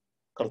പറയും,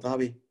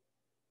 കർത്താവേ,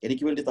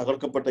 എനിക്ക് വേണ്ടി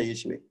തകർക്കപ്പെട്ട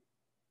യേശുവേ,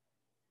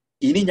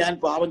 ഇനി ഞാൻ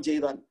പാപം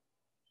ചെയ്താൽ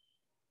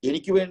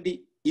എനിക്ക് വേണ്ടി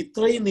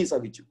ഇത്രയും നീ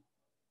സഹിച്ചു,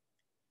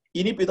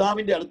 ഇനി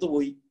പിതാവിന്റെ അടുത്ത്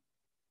പോയി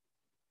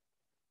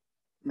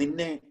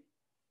നിന്നെ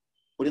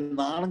ഒരു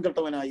നാണം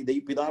കെട്ടവനായി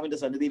പിതാവിന്റെ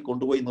സന്നിധിയിൽ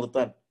കൊണ്ടുപോയി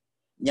നിർത്താൻ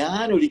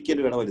ഞാൻ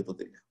ഒരിക്കലും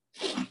ഇടവരുത്തത്തില്ല.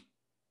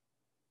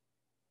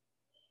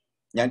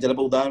 ഞാൻ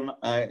ചിലപ്പോൾ ഉദാഹരണം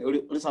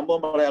ഒരു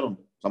സംഭവം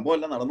പറയാറുണ്ട്.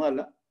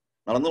 സംഭവമല്ല,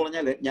 നടന്നു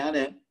പറഞ്ഞാല്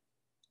ഞാന്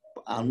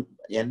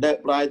എന്റെ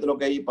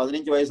പ്രായത്തിലൊക്കെ ഈ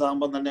 15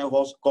 വയസ്സാകുമ്പോൾ തന്നെ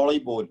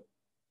കോളേജിൽ പോകുമല്ലോ.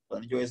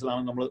 15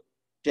 വയസ്സിലാണ് നമ്മൾ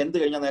 10th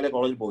കഴിഞ്ഞാൽ നേരെ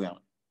കോളേജിൽ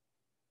പോവുകയാണ്.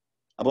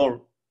 അപ്പോൾ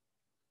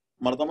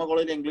മർത്തമ്മ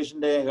കോളേജിൽ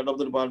ഇംഗ്ലീഷിന്റെ ഹെഡ് ഓഫ്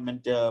ദി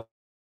ഡിപ്പാർട്ട്മെന്റ്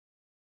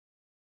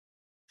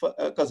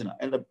കസിനാ,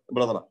 എന്റെ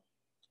ബ്രദറാ.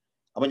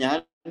 അപ്പൊ ഞാൻ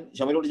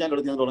ഷമലോട് ഞാൻ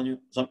എടുത്ത് പറഞ്ഞു,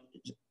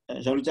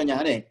 ഷമലിച്ച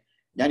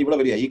ഞാൻ ഇവിടെ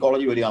വരിക, ഈ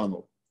കോളേജിൽ വരികയാണെന്ന്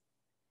പറഞ്ഞു.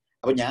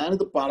 അപ്പൊ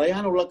ഞാനിത്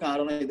പറയാനുള്ള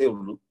കാരണം ഇതേ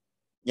ഉള്ളൂ.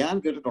 ഞാൻ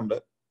കേട്ടിട്ടുണ്ട്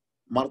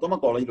മർത്തമ്മ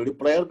കോളേജിൽ ഒരു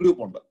പ്രയർ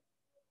ഗ്രൂപ്പ് ഉണ്ട്.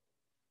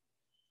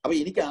 അപ്പൊ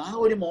എനിക്ക് ആ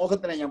ഒരു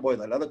മോഹത്തിനെ ഞാൻ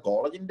പോയത്, അല്ലാതെ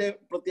കോളേജിന്റെ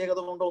പ്രത്യേകത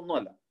കൊണ്ടോ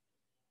ഒന്നുമല്ല.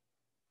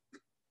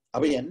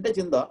 അപ്പൊ എന്റെ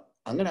ചിന്ത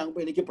അങ്ങനെ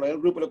ആകുമ്പോൾ എനിക്ക് പ്രയർ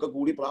ഗ്രൂപ്പിലൊക്കെ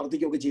കൂടി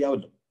പ്രാർത്ഥിക്കുകയൊക്കെ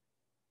ചെയ്യാമല്ലോ.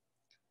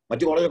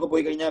 മറ്റു കോളേജൊക്കെ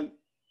പോയി കഴിഞ്ഞാൽ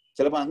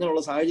ചിലപ്പോൾ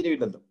അങ്ങനെയുള്ള സാഹചര്യം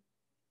ഇല്ലല്ലോ.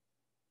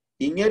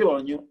 ഇങ്ങേര്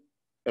പറഞ്ഞു,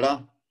 എടാ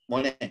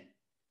മോനെ,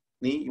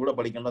 നീ ഇവിടെ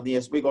പഠിക്കണ്ട, നീ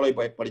SB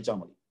കോളേജിൽ പഠിച്ചാൽ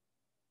മതി,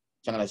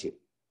 ചങ്ങനാശ്ശേരി.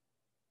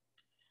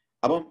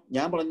 അപ്പം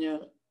ഞാൻ പറഞ്ഞു,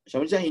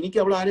 ക്ഷമിച്ചാ എനിക്ക്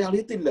അവിടെ ആരെയും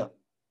അറിയത്തില്ല.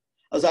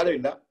 അത്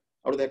സാരമില്ല,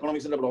 അവിടുത്തെ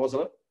എക്കണോമിക്സിന്റെ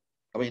പ്രൊഫസർ,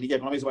 അപ്പൊ എനിക്ക്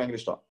എക്കണോമിക്സ് ഭയങ്കര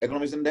ഇഷ്ടമാണ്.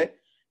 എക്കണോമിക്സിന്റെ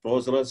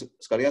പ്രൊഫസർ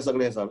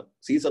സക്രിയാസ് ആള്,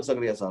 സീസർ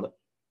സക്രിയാസ് ആള്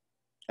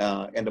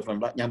എന്റെ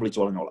ഫ്രണ്ടാ, ഞാൻ വിളിച്ചു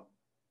പറഞ്ഞോളാം.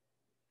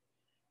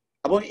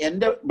 അപ്പോൾ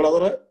എന്റെ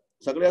ബ്രദർ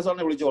സക്രിയാസ്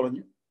ആളിനെ വിളിച്ചു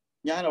പറഞ്ഞു.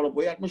 ഞാൻ അവിടെ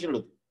പോയി അഡ്മിഷൻ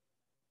എടുത്തു.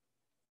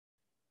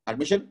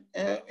 അഡ്മിഷൻ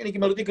എനിക്ക്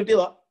മെറിറ്റ്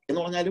കിട്ടിയതാ എന്ന്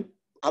പറഞ്ഞാലും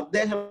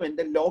അദ്ദേഹം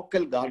എന്റെ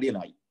ലോക്കൽ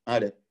ഗാർഡിയനായി.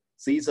 ആര്?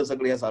 സീസർ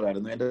സക്രിയാസ്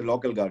ആളായിരുന്നു എന്റെ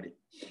ലോക്കൽ ഗാർഡിയൻ.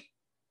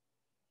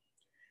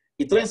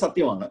 ഇത്രയും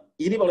സത്യമാണ്.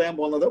 ഇനി പറയാൻ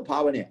പോകുന്നത്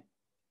ഭാവനയാണ്.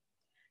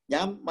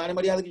 ഞാൻ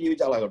മാനമര്യാദയ്ക്ക്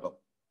ജീവിച്ച ആളാ കേട്ടോ.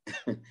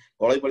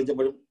 കോളേജ്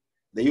പഠിച്ചപ്പോഴും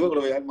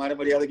ദൈവകൃപയാൽ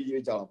മാനമര്യാദയ്ക്ക്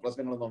ജീവിച്ച ആളാണ്,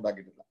 പ്രശ്നങ്ങളൊന്നും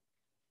ഉണ്ടാക്കിയിട്ടില്ല.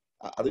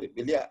 അത്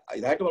വലിയ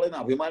ഇതായിട്ട് പറയുന്ന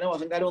അഭിമാനവും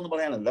അഹങ്കാരവും ഒന്നും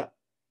പറയാനല്ല.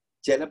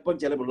 ചിലപ്പം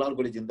ചില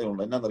പിള്ളേർക്കൊരു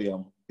ചിന്തയുണ്ട്,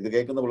 എന്നാന്നറിയാമോ? ഇത്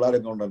കേൾക്കുന്ന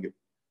പിള്ളേരൊക്കെ ഉണ്ടെങ്കിൽ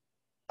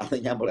അത്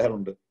ഞാൻ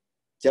പറയാറുണ്ട്.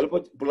 ചിലപ്പോൾ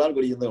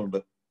പിള്ളേർക്കൊരു ചിന്തയുണ്ട്,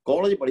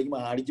 കോളേജ്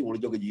പഠിക്കുമ്പോൾ അടിച്ചു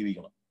പൊളിച്ചൊക്കെ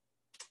ജീവിക്കണം.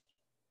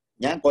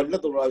 ഞാൻ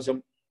കൊല്ലത്ത് പ്രാവശ്യം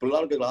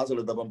പിള്ളേർക്ക് ക്ലാസ്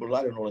എടുത്തപ്പം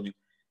പിള്ളേർ എന്നോട് പറഞ്ഞു,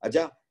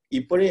 അച്ഛാ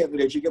ഇപ്പോഴേ അങ്ങ്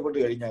രക്ഷിക്കപ്പെട്ട്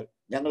കഴിഞ്ഞാൽ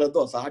ഞങ്ങൾ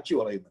എന്തോ സാക്ഷി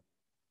പറയുന്നത്.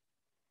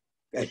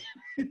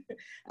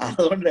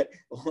 അതുകൊണ്ട്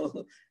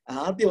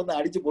ആദ്യം ഒന്ന്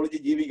അടിച്ചു പൊളിച്ച്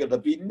ജീവിക്കട്ടെ,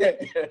 പിന്നെ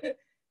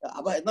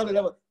അപ്പൊ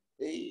എന്നാലല്ല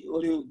ഈ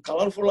ഒരു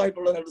കളർഫുൾ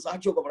ആയിട്ടുള്ള രണ്ട്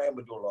സാക്ഷിയൊക്കെ പറയാൻ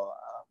പറ്റുള്ളൂ.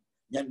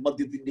 ഞാൻ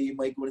മദ്യത്തിന്റെയും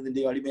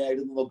മയക്കുമരുന്നിന്റെയും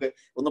അടിമയായിരുന്നു എന്നൊക്കെ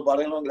ഒന്ന്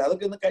പറയണമെങ്കിൽ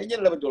അതൊക്കെ ഒന്ന്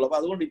കഴിഞ്ഞല്ലേ പറ്റുള്ളൂ. അപ്പൊ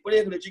അതുകൊണ്ട് ഇപ്പോഴേ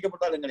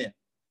രക്ഷിക്കപ്പെട്ടാൽ എങ്ങനെയാ?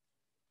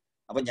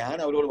 അപ്പൊ ഞാൻ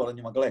അവരോട്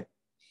പറഞ്ഞു, മക്കളെ,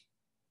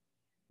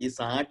 ഈ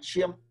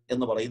സാക്ഷ്യം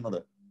എന്ന് പറയുന്നത്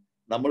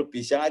നമ്മൾ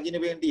പിശാചിന്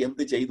വേണ്ടി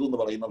എന്ത് ചെയ്തു എന്ന്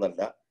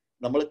പറയുന്നതല്ല,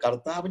 നമ്മൾ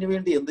കർത്താവിന്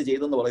വേണ്ടി എന്ത്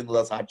ചെയ്തു എന്ന്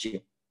പറയുന്നതാ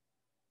സാക്ഷ്യം.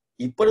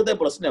 ഇപ്പോഴത്തെ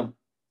പ്രശ്നം,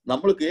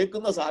 നമ്മൾ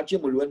കേൾക്കുന്ന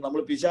സാക്ഷ്യം മുഴുവൻ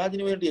നമ്മൾ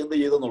പിശാചിന് വേണ്ടി എന്ത്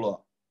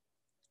ചെയ്തെന്നുള്ളതാണ്.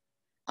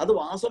 അത്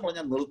വാസം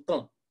പറഞ്ഞാൽ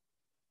നിർത്തണം.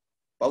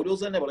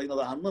 പൗലോസ് തന്നെ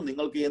പറയുന്നത്, അന്ന്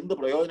നിങ്ങൾക്ക് എന്ത്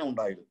പ്രയോജനം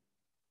ഉണ്ടായിരുന്നു,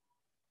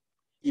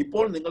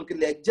 ഇപ്പോൾ നിങ്ങൾക്ക്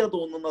ലജ്ജ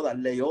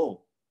തോന്നുന്നതല്ലയോ?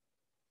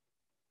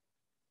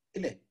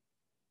 ഇല്ലേ?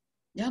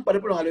 ഞാൻ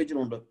പലപ്പോഴും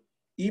ആലോചിച്ചിട്ടുണ്ട്,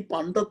 ഈ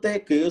പണ്ടത്തെ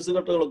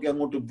കേസുകെട്ടുകളൊക്കെ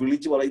അങ്ങോട്ട്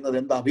വിളിച്ചു പറയുന്നത്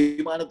എന്ത്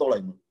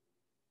അഭിമാനത്തോളായിരുന്നു,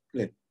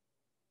 അല്ലേ?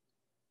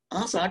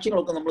 ആ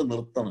സാക്ഷ്യങ്ങളൊക്കെ നമ്മൾ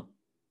നിർത്തണം.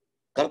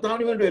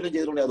 കർത്താവിന് വേണ്ടി വല്ലതും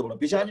ചെയ്തിട്ടുണ്ടെങ്കിൽ അത്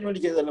പറയാം. പിശാചിന്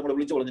വേണ്ടി ചെയ്തതല്ല നമ്മൾ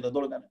വിളിച്ചു പറഞ്ഞിട്ട്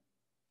എന്തോ ഞാൻ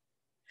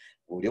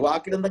ഒരു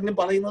വാക്കിൽ എന്തെങ്കിലും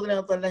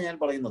പറയുന്നതിനകത്തല്ല ഞാൻ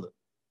പറയുന്നത്.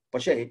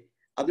 പക്ഷേ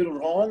അതൊരു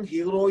റോങ്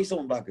ഹീറോയിസം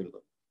ഉണ്ടാക്കരുത്,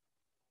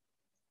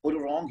 ഒരു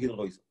റോങ്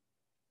ഹീറോയിസം.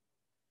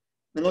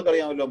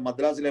 നിങ്ങൾക്കറിയാമല്ലോ,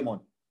 മദ്രാസിലെ മോൻ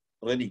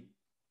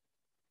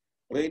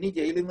റെനി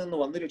ജയിലിൽ നിന്ന്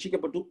വന്ന്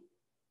രക്ഷിക്കപ്പെട്ടു.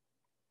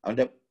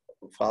 അവന്റെ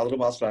ഫാദർ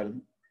പാസ്റ്റർ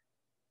ആയിരുന്നു.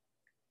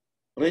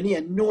 റെനി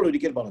എന്നോട്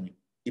ഒരിക്കൽ പറഞ്ഞു,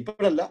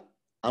 ഇപ്പോഴല്ല,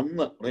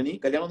 അന്ന് റെനി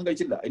കല്യാണമൊന്നും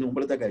കഴിച്ചില്ല, അതിന്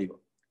മുമ്പത്തെ കാര്യം.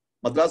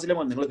 മദ്രാസിലെ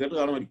മോൻ, നിങ്ങൾ കേട്ട്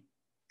കാണുമായിരിക്കും.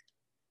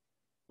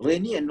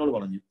 റെനി എന്നോട്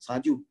പറഞ്ഞു,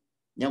 സാജു,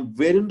 ഞാൻ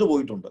വെരുണ്ടു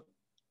പോയിട്ടുണ്ട്.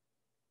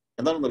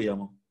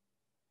 എന്താണെന്നറിയാമോ?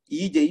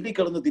 ഈ ജയിലിൽ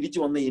കിടന്ന് തിരിച്ചു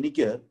വന്ന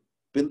എനിക്ക്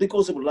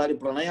പെന്തിക്കോസ് പിള്ളേർ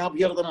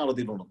പ്രണയാഭ്യർത്ഥന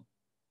നടത്തിയിട്ടുണ്ടെന്ന്.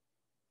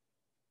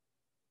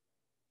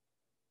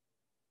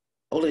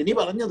 അപ്പോൾ റെനി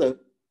പറഞ്ഞത്,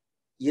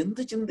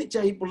 എന്ത്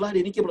ചിന്തിച്ചാ ഈ പിള്ളേർ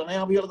എനിക്ക്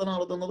പ്രണയാഭ്യർത്ഥന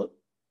നടത്തുന്നത്?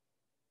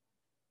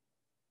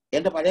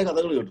 എന്റെ പഴയ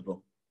കഥകൾ കേട്ടിട്ടോ?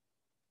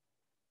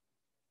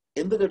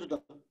 എന്ത് കേട്ടിട്ടോ?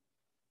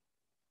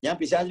 ഞാൻ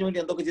പിശാചിന്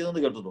വേണ്ടി എന്തൊക്കെ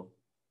ചെയ്തെന്ന് കേട്ടിട്ടോ?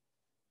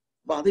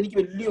 അപ്പൊ അതെനിക്ക്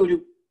വലിയൊരു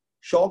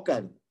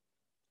ഷോക്കായിരുന്നു.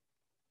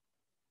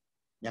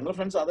 ഞങ്ങളുടെ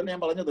ഫ്രണ്ട്സ്, അതല്ല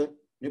ഞാൻ പറഞ്ഞത്,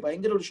 എനിക്ക്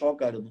ഭയങ്കര ഒരു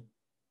ഷോക്കായിരുന്നു.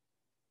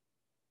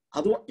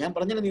 അത് ഞാൻ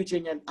പറഞ്ഞതെന്ന് ചോദിച്ചു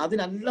കഴിഞ്ഞാൽ,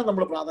 അതിനല്ല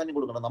നമ്മൾ പ്രാധാന്യം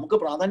കൊടുക്കണം. നമുക്ക്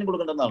പ്രാധാന്യം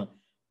കൊടുക്കേണ്ടതാണ്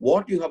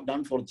what you have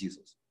done for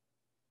Jesus.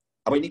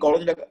 അപ്പൊ ഇനി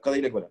കോളേജിന്റെ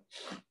കഥയിലേക്ക് വരാം.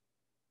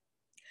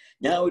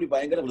 ഞാൻ ഒരു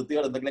ഭയങ്കര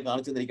വൃത്തികേട് എന്തെങ്കിലും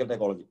കാണിച്ചു തന്നിരിക്കട്ടെ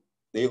കോളേജിൽ.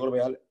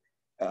 ദൈവകൃപയാൽ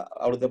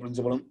അവിടുത്തെ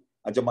പ്രിൻസിപ്പളും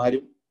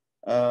അച്ഛന്മാരും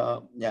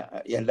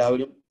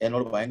എല്ലാവരും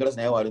എന്നോട് ഭയങ്കര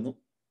സ്നേഹമായിരുന്നു.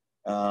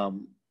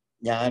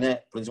 ഞാൻ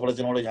പ്രിൻസിപ്പൾ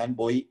അച്ഛനോട് ഞാൻ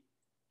പോയി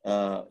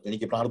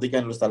എനിക്ക്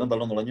പ്രാർത്ഥിക്കാനൊരു സ്ഥലം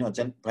തരണം പറഞ്ഞു.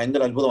 അച്ഛൻ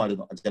ഭയങ്കര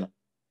അത്ഭുതമായിരുന്നു അച്ഛന്.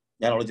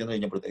 ഞാൻ അവിടെ ചെന്ന്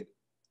കഴിഞ്ഞപ്പോഴത്തേക്ക്,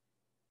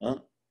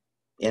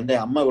 എന്റെ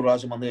അമ്മ ഒരു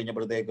പ്രാവശ്യം വന്നു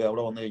കഴിഞ്ഞപ്പോഴത്തേക്ക്,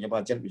 അവിടെ വന്നു കഴിഞ്ഞപ്പോൾ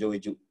അച്ഛൻ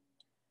ചോദിച്ചു,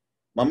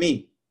 മമ്മി,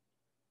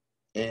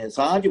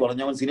 സാജു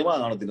പറഞ്ഞ അവൻ സിനിമ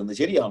കാണത്തില്ലെന്ന്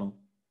ശരിയാണോ?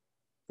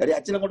 കാര്യം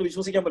അച്ഛനങ്ങോട്ട്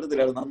വിശ്വസിക്കാൻ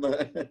പറ്റത്തില്ലായിരുന്നു അന്ന്.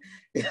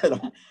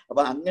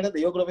 അപ്പൊ അങ്ങനെ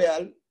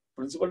ദൈവകൃപയാൽ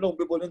പ്രിൻസിപ്പളിന്റെ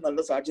മുമ്പിൽ പോലും നല്ല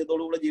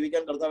സാക്ഷ്യത്തോടുകൂടെ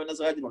ജീവിക്കാൻ കർത്താവിനെ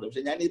സഹായിച്ചിട്ടുണ്ട്.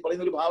 പക്ഷെ ഞാൻ ഈ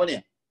പറയുന്ന ഒരു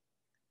ഭാവനയാണ്.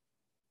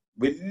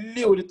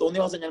 വലിയ ഒരു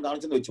തോന്നിവാസം ഞാൻ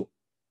കാണിച്ചെന്ന് വെച്ചു.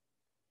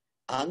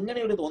 അങ്ങനെ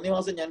ഒരു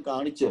തോന്നിവാസം ഞാൻ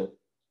കാണിച്ച്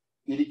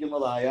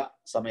ഇരിക്കുന്നതായ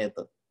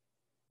സമയത്ത്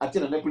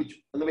അച്ഛൻ എന്നെ വിളിച്ചു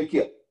എന്ന്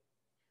വെക്കുക.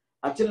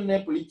 അച്ഛൻ എന്നെ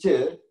വിളിച്ച്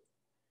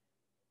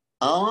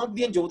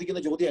ആദ്യം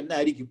ചോദിക്കുന്ന ചോദ്യം എന്നെ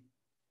ആയിരിക്കും,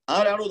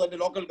 ആരാണോ തന്റെ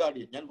ലോക്കൽ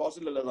ഗാർഡിയൻ? ഞാൻ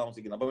ഹോസ്റ്റലിലല്ല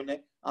താമസിക്കുന്നത്. അപ്പൊ പിന്നെ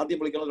ആദ്യം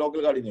വിളിക്കുന്ന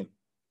ലോക്കൽ ഗാർഡിയൻ.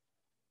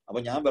 അപ്പൊ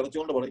ഞാൻ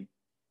വിറച്ചുകൊണ്ട് പറയും,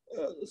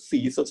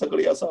 Caesar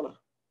Zacharia Sarah.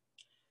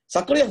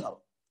 Zacharia sir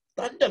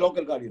തന്റെ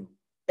ലോക്കൽ ഗാർഡിയൻ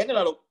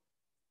എങ്ങനെയാണോ?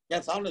 ഞാൻ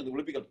സാറിനെ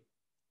വിളിപ്പിക്കട്ടെ.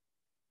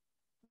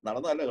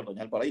 നടന്നതല്ല കേട്ടോ,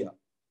 ഞാൻ പറയുക.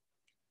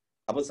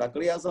 അപ്പൊ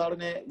സക്കറിയ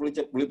സാറിനെ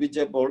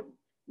വിളിപ്പിച്ചപ്പോൾ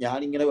ഞാൻ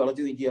ഇങ്ങനെ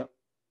വിളച്ചു നിൽക്കുക.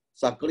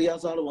 സക്കറിയ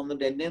സാർ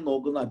വന്നിട്ട് എന്നെ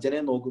നോക്കുന്നു, അച്ഛനെ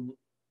നോക്കുന്നു.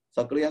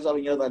 സക്കറിയ സാർ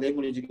ഇങ്ങനെ തലയും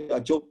കുനിച്ചിരിക്കുക.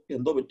 അച്ചോ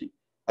എന്തോ പറ്റി?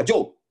 അച്ചോ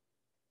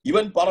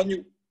ഇവൻ പറഞ്ഞു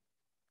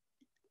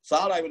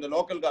സാറാ ഇവന്റെ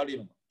ലോക്കൽ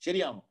ഗാർഡിയൻ.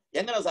 ശരിയാണോ?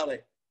 എങ്ങനെ സാറേ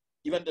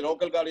ഇവന്റെ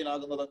ലോക്കൽ ഗാർഡിയൻ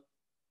ആകുന്നത്?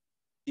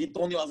 ഈ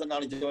തോന്നിവാസം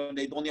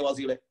കാണിച്ചവന്റെ, ഈ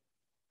തോന്നിയവാസിയുടെ.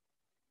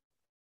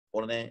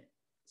 ഉടനെ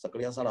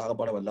സക്കറിയ സാർ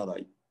ആകപ്പാടെ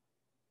വല്ലാതായി.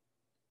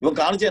 ഇവൻ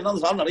കാണിച്ച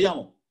എന്നാന്ന് സാറിന്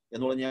അറിയാമോ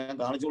എന്നുള്ള ഞാൻ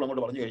കാണിച്ചോളൂ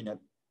അങ്ങോട്ട് പറഞ്ഞു കഴിഞ്ഞാൽ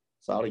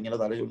സാർ ഇങ്ങനെ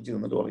തല ചൊലിച്ച്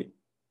നിന്നിട്ട് പറയും,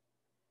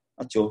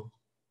 അച്ചോ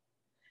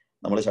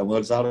നമ്മുടെ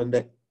ശമുവേൽ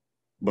സാറിന്റെ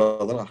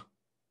ബ്രദറാ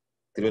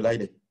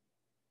തിരുവല്ലായിലെ.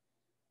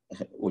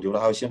 ഒരു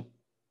പ്രാവശ്യം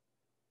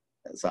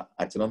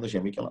അച്ഛനൊന്ന്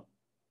ക്ഷമിക്കണം.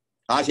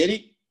 ആ ശരി,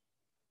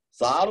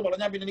 സാറ്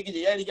പറഞ്ഞാൽ പിന്നെ എനിക്ക്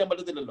ചെയ്യാതിരിക്കാൻ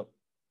പറ്റത്തില്ലല്ലോ,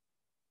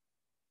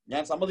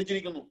 ഞാൻ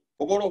സമ്മതിച്ചിരിക്കുന്നു,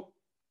 പൊക്കോടോ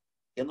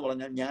എന്ന്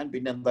പറഞ്ഞാൽ ഞാൻ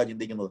പിന്നെ എന്താ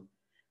ചിന്തിക്കുന്നത്?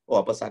 ഓ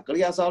അപ്പൊ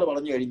സക്കറിയ സാറ്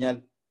പറഞ്ഞു കഴിഞ്ഞാൽ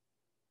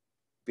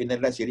പിന്നെ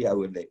എല്ലാം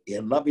ശരിയാവുമല്ലേ,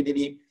 എന്നാ പിന്നെ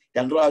ഇനി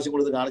 2 പ്രാവശ്യം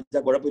കൊടുത്ത്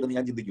കാണിച്ചാൽ കുഴപ്പമില്ലെന്ന്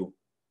ഞാൻ ചിന്തിക്കുമോ?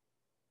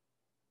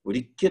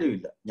 ഒരിക്കലും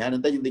ഇല്ല. ഞാൻ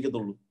എന്താ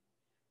ചിന്തിക്കത്തുള്ളൂ?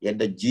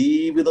 എന്റെ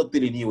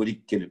ജീവിതത്തിൽ ഇനി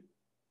ഒരിക്കലും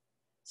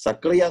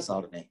സക്കറിയ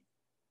സാറിനെ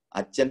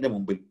അച്ഛന്റെ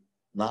മുമ്പിൽ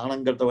നാണം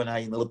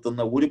കെട്ടവനായി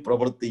നിർത്തുന്ന ഒരു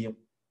പ്രവൃത്തിയും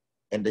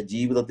എന്റെ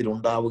ജീവിതത്തിൽ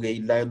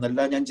ഉണ്ടാവുകയില്ല എന്നല്ല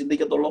ഞാൻ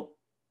ചിന്തിക്കത്തുള്ളൂ.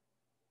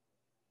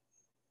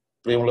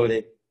 പ്രിയമുള്ളവരെ,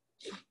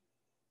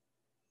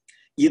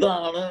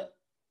 ഇതാണ്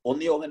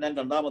 1 യോഹന്നാൻ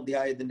 2-ാം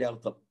അധ്യായത്തിന്റെ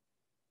അർത്ഥം.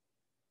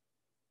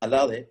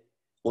 അല്ലാതെ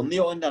 1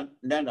 യോഹന്നാൻ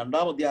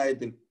 2-ാം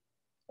അധ്യായത്തിൽ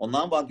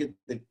 1-ാം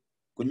വാക്യത്തിൽ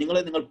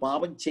കുഞ്ഞുങ്ങളെ നിങ്ങൾ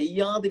പാപം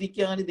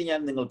ചെയ്യാതിരിക്കാൻ ഇത് ഞാൻ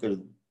നിങ്ങൾക്ക്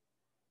എഴുതുന്നു.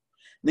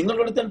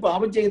 നിങ്ങളുടെ അടുത്ത്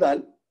പാപം ചെയ്താൽ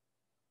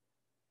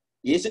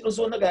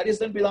യേശുക്രിസ്തു എന്ന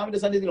കാര്യസ്ഥൻ പിതാവിന്റെ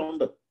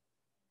സന്നിധിയിലുണ്ട്.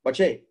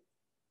 പക്ഷേ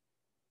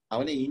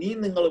അവനെ ഇനിയും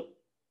നിങ്ങൾ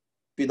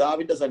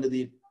പിതാവിന്റെ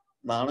സന്നിധിയിൽ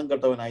നാണം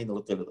കെട്ടവനായി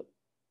നിർത്തരുത്.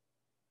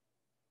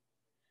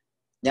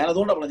 ഞാൻ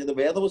അതുകൊണ്ടാണ് പറഞ്ഞത്,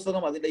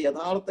 വേദപുസ്തകം അതിന്റെ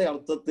യഥാർത്ഥ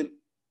അർത്ഥത്തിൽ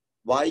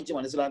വായിച്ച്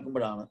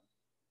മനസ്സിലാക്കുമ്പോഴാണ്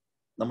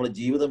നമ്മുടെ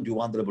ജീവിതം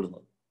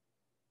രൂപാന്തരപ്പെടുന്നത്.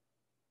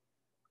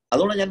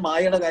 അതുകൊണ്ട് ഞാൻ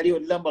മായയുടെ കാര്യം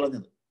എല്ലാം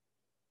പറഞ്ഞത്.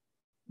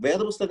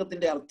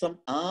 വേദപുസ്തകത്തിന്റെ അർത്ഥം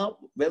ആ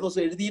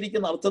വേദപുസ്തകം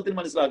എഴുതിയിരിക്കുന്ന അർത്ഥത്തിൽ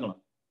മനസ്സിലാക്കണം.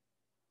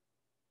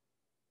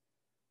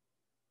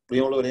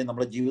 പ്രിയമുള്ളവരെ,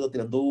 നമ്മുടെ ജീവിതത്തിൽ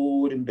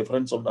എന്തോരം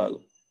ഡിഫറൻസ്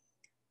ഉണ്ടാകും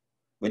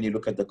when you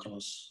look at the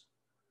cross.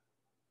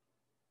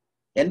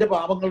 എന്റെ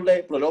പാപങ്ങളുടെ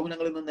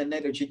പ്രലോഭനങ്ങളിൽ നിന്ന് എന്നെ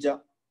രക്ഷിച്ച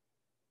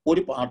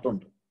ഒരു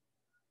പാട്ടുണ്ട്.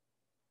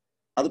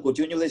 അത്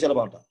കൊച്ചുകുഞ്ഞു ഉപദേശിച്ച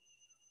പാട്ടാണ്.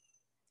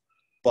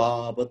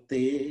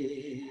 പാപത്തെ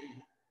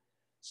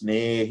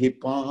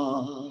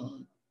സ്നേഹിപ്പാൻ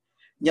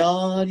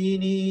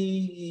ഞാനിനി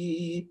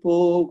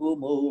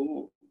പോകുമോ?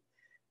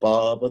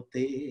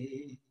 പാപത്തെ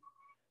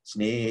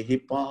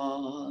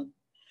സ്നേഹിപ്പാൻ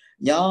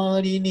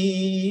ഞാനിനി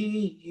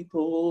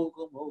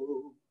പോകുമോ?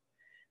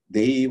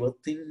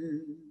 ദൈവത്തിൻ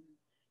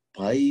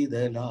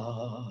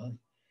പൈതലായി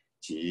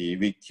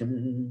ജീവിക്കും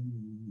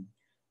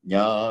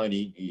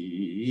ഞാനിനി,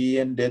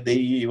 എന്റെ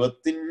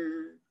ദൈവത്തിൻ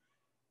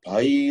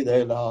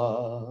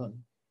പൈതലായി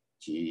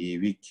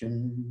ജീവിക്കും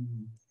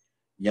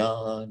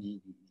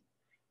ഞാനിനി.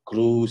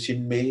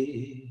 ക്രൂശിന്മേൽ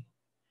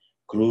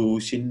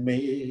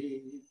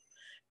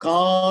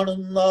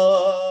കാണുന്ന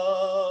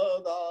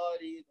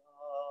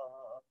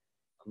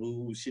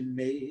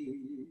ക്രൂശിന്മേൽ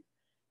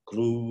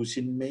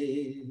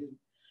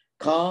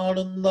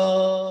കാണുന്ന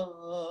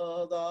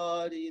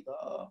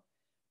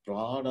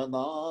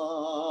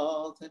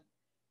പ്രാണനാഥൻ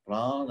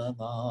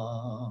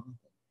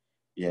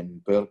എൻ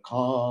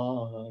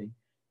പേർക്കായി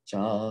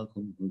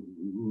ചാകുന്നു.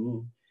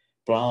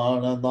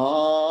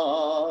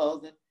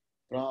 പ്രാണനാഥൻ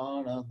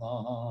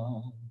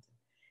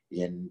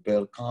എൻ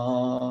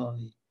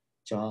പേർക്കായി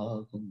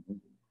ചാകുന്നു.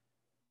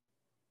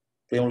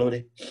 പ്രിയമുള്ളവരെ,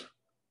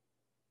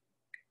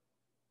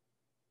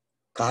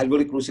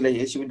 കാൽവറി ക്രൂശിലെ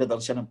യേശുവിന്റെ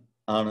ദർശനം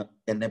ആണ്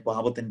എന്നെ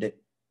പാപത്തിന്റെ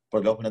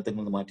പ്രലോഭനത്തിൽ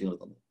നിന്ന് മാറ്റി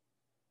നിർത്തുന്നത്.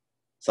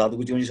 സാധു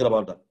കുഞ്ഞിശ്വര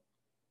പാട്ടാണ്.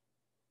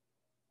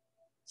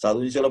 സാധു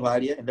കുഞ്ഞിശ്വര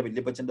ഭാര്യ എന്റെ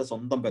വല്യപ്പച്ചന്റെ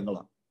സ്വന്തം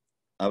പെങ്ങളാണ്.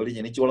 അവര്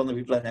ജനിച്ചു വളർന്ന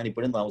വീട്ടിലാണ് ഞാൻ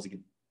ഇപ്പോഴും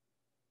താമസിക്കുന്നത്.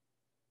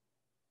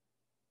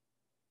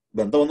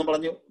 ബന്ധം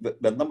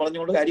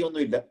പറഞ്ഞുകൊണ്ട്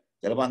കാര്യമൊന്നുമില്ല.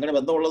 ചിലപ്പോൾ അങ്ങനെ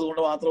ബന്ധമുള്ളത്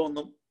കൊണ്ട്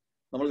മാത്രമൊന്നും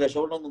നമ്മൾ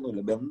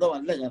രക്ഷപ്പെടണമെന്നൊന്നുമില്ല.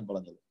 ബന്ധമല്ല ഞാൻ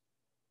പറഞ്ഞത്.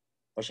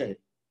 പക്ഷേ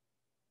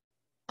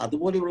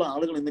അതുപോലെയുള്ള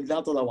ആളുകൾ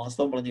ഇന്നില്ലാത്തതാ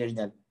വാസ്തവം പറഞ്ഞു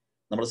കഴിഞ്ഞാൽ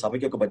നമ്മുടെ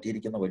സഭയ്ക്കൊക്കെ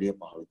പറ്റിയിരിക്കുന്ന വലിയ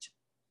പാളിച്ച.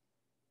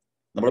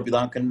 നമ്മുടെ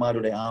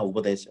പിതാക്കന്മാരുടെ ആ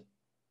ഉപദേശം,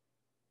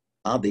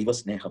 ആ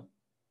ദൈവസ്നേഹം,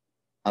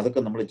 അതൊക്കെ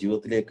നമ്മുടെ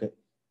ജീവിതത്തിലേക്ക്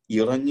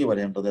ഇറങ്ങി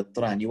വരേണ്ടത്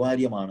എത്ര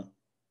അനിവാര്യമാണ്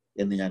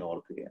എന്ന് ഞാൻ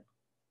ഓർക്കുകയാണ്.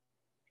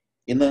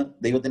 ഇന്ന്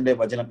ദൈവത്തിന്റെ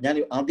വചനം, ഞാൻ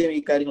ആദ്യം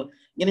ഈ കാര്യങ്ങൾ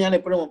ഇങ്ങനെ ഞാൻ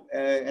എപ്പോഴും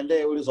എൻ്റെ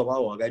ഒരു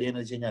സ്വഭാവമാണ്. കാര്യം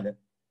എന്ന് വെച്ച് കഴിഞ്ഞാൽ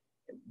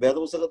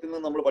വേദപുസ്തകത്തിൽ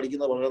നിന്ന് നമ്മൾ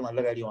പഠിക്കുന്നത് വളരെ നല്ല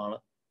കാര്യമാണ്.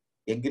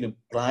 എങ്കിലും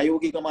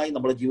പ്രായോഗികമായി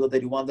നമ്മുടെ ജീവിതത്തെ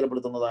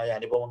രൂപാന്തരപ്പെടുത്തുന്നതായ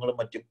അനുഭവങ്ങളും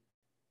മറ്റും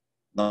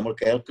നമ്മൾ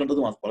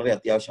കേൾക്കേണ്ടതും വളരെ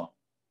അത്യാവശ്യമാണ്.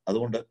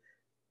 അതുകൊണ്ട്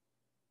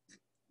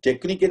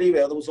ടെക്നിക്കലി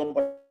വേദപുസ്തകം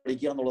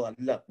പഠിക്കുക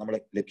എന്നുള്ളതല്ല നമ്മുടെ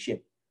ലക്ഷ്യം.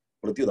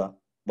 പ്രത്യുത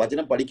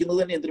വചനം പഠിക്കുന്നത്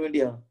തന്നെ എന്തിനു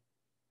വേണ്ടിയാണ്?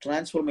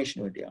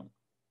 ട്രാൻസ്ഫോർമേഷന് വേണ്ടിയാണ്,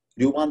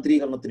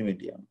 രൂപാന്തരീകരണത്തിന്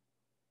വേണ്ടിയാണ്.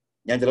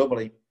 ഞാൻ ചിലപ്പോൾ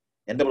പറയും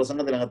എൻ്റെ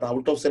പ്രസംഗത്തിനകത്ത്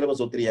ഔട്ട് ഓഫ്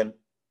സിലബസ് ഒത്തിരി ഞാൻ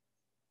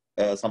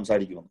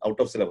സംസാരിക്കുന്നു,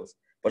 ഔട്ട് ഓഫ് സിലബസ്.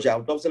 പക്ഷെ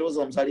ഔട്ട് ഓഫ് സിലബസ്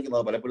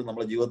സംസാരിക്കുന്നത് പലപ്പോഴും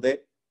നമ്മുടെ ജീവിതത്തെ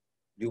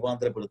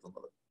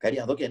രൂപാന്തരപ്പെടുത്തുന്നത്.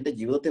 കാര്യം അതൊക്കെ എൻ്റെ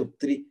ജീവിതത്തെ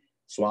ഒത്തിരി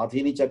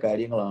സ്വാധീനിച്ച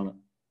കാര്യങ്ങളാണ്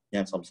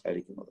ഞാൻ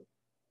സംസാരിക്കുന്നത്.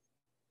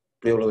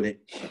 പ്രിയമുള്ളവരെ,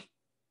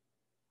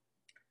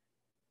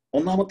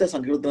 ഒന്നാമത്തെ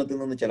സങ്കീർത്തനത്തിൽ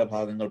നിന്ന് ചില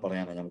ഭാഗങ്ങൾ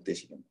പറയാനാണ് ഞാൻ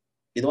ഉദ്ദേശിക്കുന്നത്.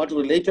 ഇതുമായിട്ട്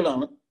റിലേറ്റഡ്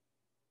ആണ്,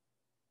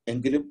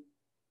 എങ്കിലും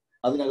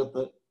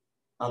അതിനകത്ത്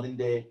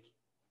അതിൻ്റെ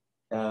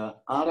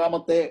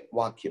 6-ാമത്തെ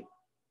വാക്യം,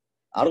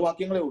 6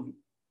 വാക്യങ്ങളേ ഉള്ളൂ.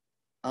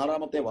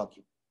 6-ാമത്തെ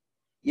വാക്യം,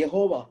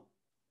 യഹോവ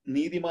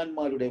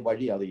നീതിമാന്മാരുടെ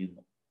വഴി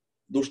അറിയുന്നു,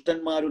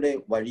 ദുഷ്ടന്മാരുടെ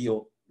വഴിയോ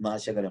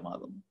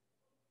നാശകരമാകുന്നു.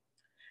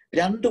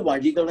 2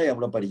 വഴികളെ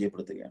അവിടെ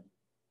പരിചയപ്പെടുത്തുകയാണ്.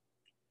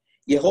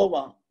 യഹോവ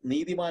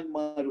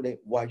നീതിമാന്മാരുടെ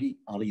വഴി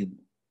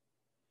അറിയുന്നു,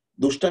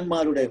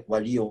 ദുഷ്ടന്മാരുടെ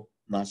വഴിയോ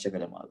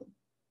നാശകരമാകുന്നു.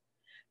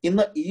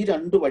 ഇന്ന് ഈ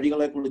 2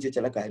 വഴികളെ കുറിച്ച്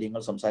ചില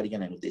കാര്യങ്ങൾ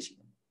സംസാരിക്കാനാണ്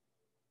ഉദ്ദേശിക്കുന്നത്.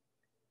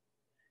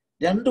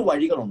 2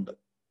 വഴികളുണ്ട്.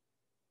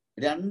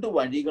 2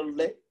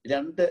 വഴികളുടെ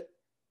 2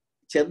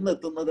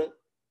 ചെന്നെത്തുന്നത്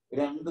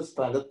 2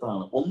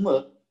 സ്ഥലത്താണ്. ഒന്ന്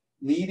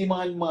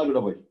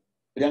നീതിമാന്മാരുടെ വഴി,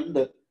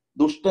 2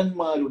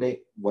 ദുഷ്ടന്മാരുടെ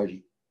വഴി.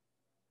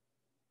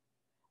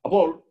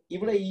 അപ്പോൾ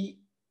ഇവിടെ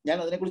ഞാൻ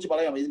അതിനെക്കുറിച്ച്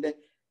പറയാം. ഇതിന്റെ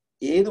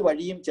ഏത്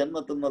വഴിയും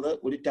ചെന്നെത്തുന്നത്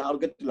ഒരു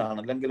ടാർഗറ്റിലാണ്,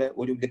 അല്ലെങ്കിൽ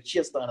ഒരു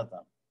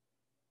ലക്ഷ്യസ്ഥാനത്താണ്.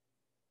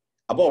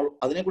 അപ്പോൾ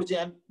അതിനെക്കുറിച്ച്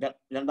ഞാൻ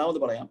രണ്ടാമത്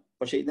പറയാം.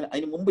 പക്ഷെ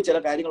അതിന് മുമ്പ് ചില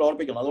കാര്യങ്ങൾ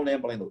ഓർപ്പിക്കണം, അതുകൊണ്ട്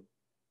ഞാൻ പറയുന്നത്.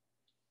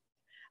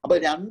 അപ്പൊ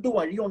 2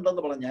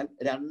 വഴിയുണ്ടെന്ന് പറഞ്ഞാൽ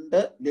 2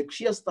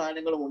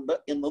 ലക്ഷ്യസ്ഥാനങ്ങളും ഉണ്ട്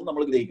എന്നും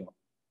നമ്മൾ ഗ്രഹിക്കണം.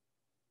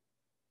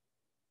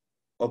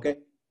 ഓക്കെ,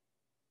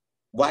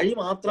 വഴി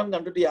മാത്രം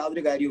കണ്ടിട്ട്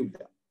യാതൊരു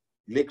കാര്യവുമില്ല.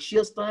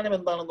 ലക്ഷ്യസ്ഥാനം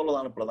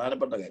എന്താണെന്നുള്ളതാണ്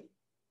പ്രധാനപ്പെട്ട കാര്യം.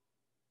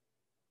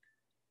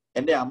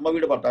 എൻ്റെ അമ്മ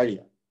വീട്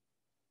പട്ടാഴിയാണ്.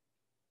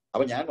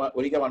 അപ്പൊ ഞാൻ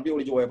ഒരിക്കൽ വണ്ടി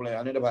ഓടിച്ചു പോയപ്പോൾ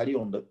ഞാൻ എൻ്റെ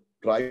ഭാര്യയുണ്ട്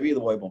ഡ്രൈവ്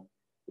ചെയ്ത് പോയപ്പോൾ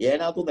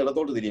ഏനാത്തുനിന്ന്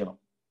ഇടത്തോട്ട് തിരിയണം.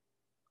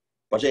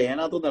 പക്ഷെ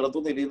ഏനാത്തുനിന്ന്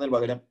ഇടത്തുനിന്ന് തിരിയുന്നതിന്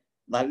പകരം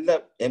നല്ല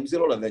MC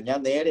റോഡല്ലേ, ഞാൻ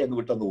നേരെ അങ്ങ്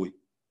വിട്ടെന്ന് പോയി.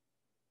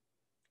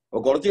 അപ്പൊ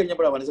കുറച്ച്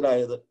കഴിഞ്ഞപ്പോഴാണ്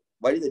മനസ്സിലായത്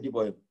വഴി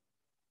തെറ്റിപ്പോയത്.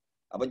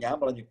 അപ്പൊ ഞാൻ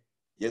പറഞ്ഞു,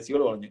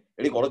 ജെസ്സിയോട് പറഞ്ഞു,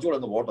 എടി കുറച്ചുകൂടെ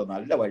ഒന്ന് പോട്ടെ,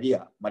 നല്ല വഴിയാ,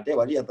 മറ്റേ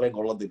വഴി അത്രയും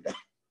കൊള്ളത്തില്ല.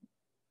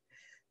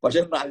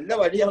 പക്ഷെ നല്ല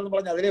വഴിയാണെന്ന്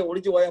പറഞ്ഞ് അതിലെ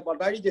ഓടിച്ചു പോയാൽ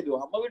പട്ടാഴി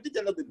ചെല്ലും, അമ്മ വീട്ടിൽ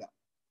ചെല്ലത്തില്ല.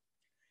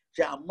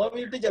 പക്ഷെ അമ്മ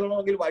വീട്ടിൽ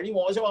ചെല്ലണമെങ്കിൽ വഴി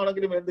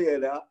മോശമാണെങ്കിലും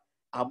വേണ്ടിയല്ല,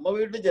 അമ്മ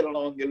വീട്ടിൽ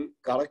ചെല്ലണമെങ്കിൽ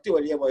കറക്റ്റ്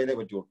വഴിയെ പോയാലേ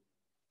പറ്റുള്ളൂ.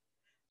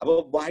 അപ്പൊ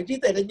വഴി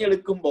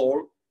തിരഞ്ഞെടുക്കുമ്പോൾ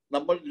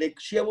നമ്മൾ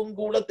ലക്ഷ്യവും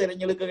കൂടെ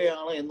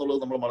തിരഞ്ഞെടുക്കുകയാണ് എന്നുള്ളത്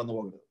നമ്മൾ മറന്നു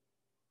പോകരുത്.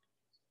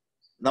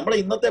 നമ്മുടെ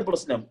ഇന്നത്തെ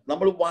പ്രശ്നം,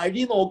 നമ്മൾ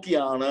വഴി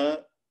നോക്കിയാണ്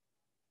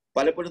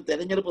പലപ്പോഴും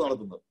തെരഞ്ഞെടുപ്പ്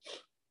നടത്തുന്നത്.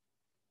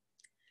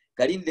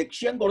 കാര്യം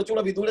ലക്ഷ്യം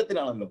കുറച്ചുകൂടെ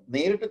വിദൂരത്തിലാണല്ലോ,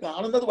 നേരിട്ട്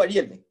കാണുന്നത്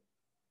വഴിയല്ലേ.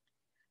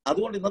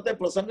 അതുകൊണ്ട് ഇന്നത്തെ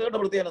പ്രസംഗങ്ങളുടെ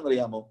പ്രത്യേകത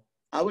എന്നറിയാമോ?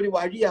 അവർ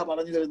വഴിയാ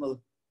പറഞ്ഞു തരുന്നത്,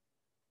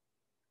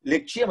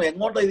 ലക്ഷ്യം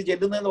എങ്ങോട്ടാ ഇത്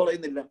ചെല്ലുന്നതെന്ന്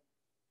പറയുന്നില്ല.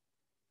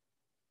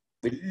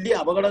 വലിയ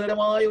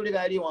അപകടകരമായ ഒരു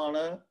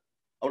കാര്യമാണ്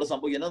അവിടെ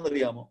സംഭവിക്കുന്നത്.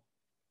 എന്നറിയാമോ?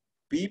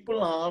 People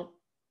are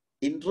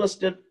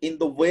interested in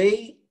the way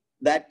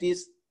that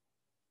is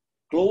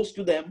close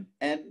to them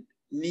and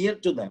near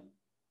to them.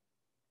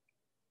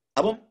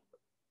 അപ്പം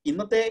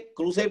ഇന്നത്തെ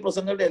ക്രൂസൈഡ്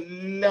പ്രസംഗങ്ങളുടെ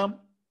എല്ലാം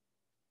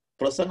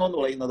പ്രസംഗം എന്ന്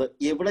പറയുന്നത്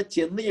എവിടെ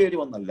ചെന്ന്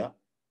ചേരുമെന്നല്ല,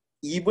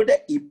 ഇവിടെ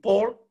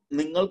ഇപ്പോൾ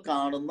നിങ്ങൾ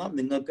കാണുന്ന,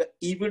 നിങ്ങൾക്ക്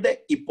ഇവിടെ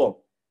ഇപ്പോൾ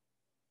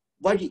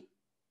വഴി.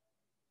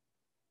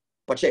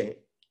 പക്ഷേ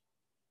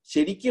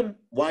ശരിക്കും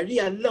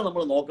വഴിയല്ല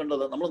നമ്മൾ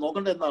നോക്കേണ്ടത്. നമ്മൾ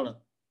നോക്കേണ്ടത് എന്താണ്?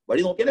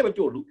 വഴി നോക്കിയാലേ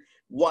പറ്റുള്ളൂ.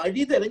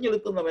 വഴി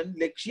തിരഞ്ഞെടുക്കുന്നവൻ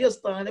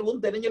ലക്ഷ്യസ്ഥാനവും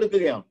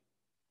തിരഞ്ഞെടുക്കുകയാണ്.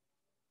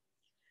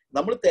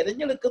 നമ്മൾ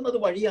തിരഞ്ഞെടുക്കുന്നത്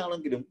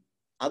വഴിയാണെങ്കിലും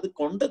അത്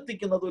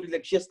കൊണ്ടെത്തിക്കുന്നത് ഒരു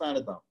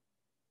ലക്ഷ്യസ്ഥാനത്താണ്.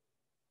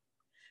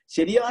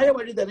 ശരിയായ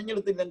വഴി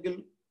തിരഞ്ഞെടുത്തില്ലെങ്കിൽ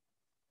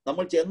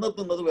നമ്മൾ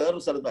ചെന്നെത്തുന്നത്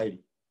വേറൊരു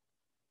സ്ഥലത്തായിരിക്കും.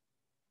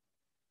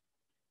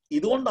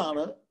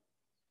 ഇതുകൊണ്ടാണ്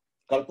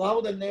കർത്താവ്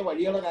തന്നെ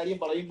വഴിയുടെ കാര്യം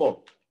പറയുമ്പോൾ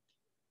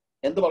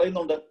എന്ത്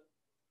പറയുന്നുണ്ട്?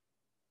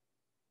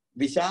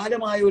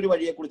 വിശാലമായ ഒരു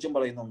വഴിയെക്കുറിച്ചും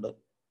പറയുന്നുണ്ട്,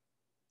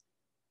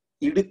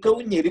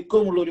 ഇടുക്കവും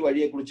ഞെരുക്കവുമുള്ള ഒരു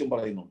വഴിയെക്കുറിച്ചും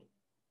പറയുന്നുണ്ട്.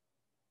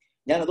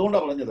 ഞാൻ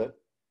അതുകൊണ്ടാണ് പറഞ്ഞത്,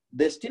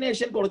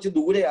 ഡെസ്റ്റിനേഷൻ കുറച്ച്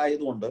ദൂരെ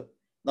ആയതുകൊണ്ട്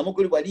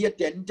നമുക്കൊരു വലിയ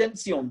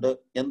ടെൻഡൻസി ഉണ്ട്,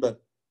 എന്ത്?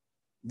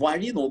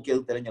 വഴി നോക്കി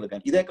അത്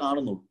തിരഞ്ഞെടുക്കാൻ. ഇതേ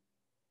കാണുന്നുള്ളൂ.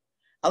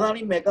 അതാണ്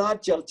ഈ മെഗാ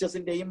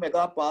ചർച്ചസിന്റെയും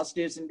മെഗാ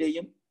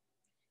പാസ്റ്റേഴ്സിന്റെയും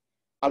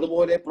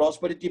അതുപോലെ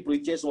പ്രോസ്പെരിറ്റി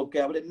പ്രീച്ചേഴ്സും ഒക്കെ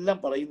അവരെല്ലാം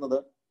പറയുന്നത്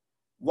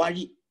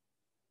വഴി.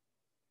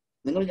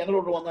 നിങ്ങൾ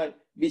ഞങ്ങളോട് വന്നാൽ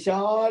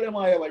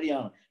വിശാലമായ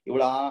വഴിയാണ്.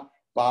 ഇവിടെ ആ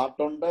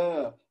പാട്ടുണ്ട്,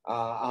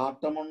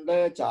 ആട്ടമുണ്ട്,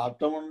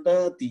 ചാട്ടമുണ്ട്,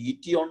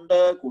 തീറ്റിയുണ്ട്,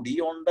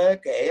 കുടിയുണ്ട്,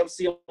 KFC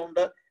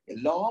ഉണ്ട്,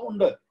 എല്ലാം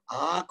ഉണ്ട്.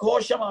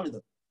 ആഘോഷമാണിത്.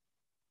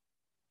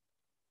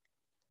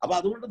 അപ്പൊ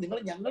അതുകൊണ്ട് നിങ്ങൾ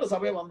ഞങ്ങളുടെ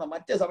സഭയിൽ വന്ന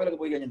മറ്റേ സഭയിലൊക്കെ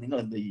പോയി കഴിഞ്ഞാൽ നിങ്ങൾ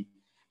എന്ത് ചെയ്യും?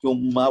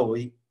 ചുമ്മാ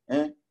പോയി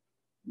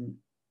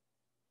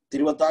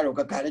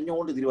തിരുവത്താഴമൊക്കെ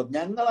കരഞ്ഞുകൊണ്ട്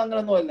ഞങ്ങൾ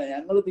അങ്ങനൊന്നും അല്ല.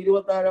 ഞങ്ങൾ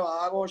തിരുവത്താഴം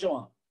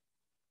ആഘോഷമാണ്.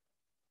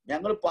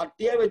 ഞങ്ങൾ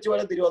പട്ടിയെ വെച്ച്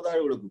വരെ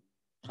തിരുവത്താഴം കൊടുക്കും.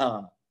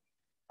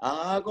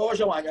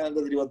 ആഘോഷമാണ്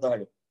ഞങ്ങൾക്ക്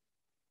തിരുവത്താഴം.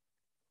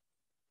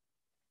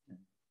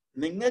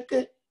 നിങ്ങൾക്ക്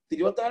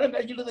തിരുവത്താഴം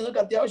കഴിഞ്ഞിട്ട്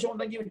നിങ്ങൾക്ക് അത്യാവശ്യം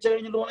ഉണ്ടെങ്കിൽ ഉച്ച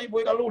കഴിഞ്ഞിട്ട് വേണമെങ്കിൽ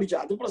പോയി കള്ളു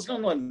കുടിച്ചാൽ അത്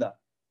പ്രശ്നമൊന്നുമല്ല,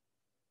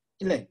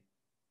 ഇല്ലേ?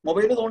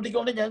 മൊബൈൽ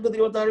തോണ്ടിക്കൊണ്ട് ഞങ്ങൾക്ക്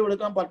തിരുവത്താഴം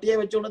എടുക്കാം, പട്ടിയെ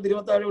വെച്ചുകൊണ്ട്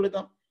തിരുവത്താഴം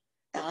എടുക്കാം.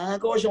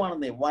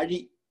 ആഘോഷമാണെന്നേ, വഴി,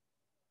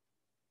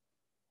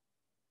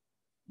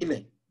 ഇല്ലേ?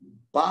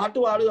 പാട്ട്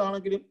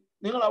പാടുകയാണെങ്കിലും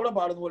നിങ്ങൾ അവിടെ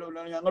പാടുന്ന പോലെ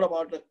ഞങ്ങളുടെ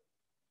പാട്ട്.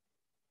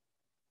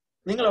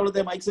 നിങ്ങൾ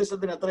അവിടുത്തെ മൈക്ക്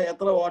സിസ്റ്റത്തിന്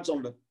എത്ര വാട്ട്സ്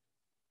ഉണ്ട്?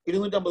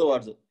 250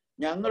 വാട്ട്സ്.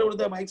 ഞങ്ങളുടെ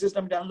ഇവിടുത്തെ മൈക്ക്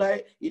സിസ്റ്റം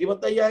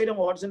 25,000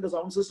 വാട്ട്സിന്റെ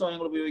സൗണ്ട് സിസ്റ്റമാണ്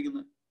ഞങ്ങൾ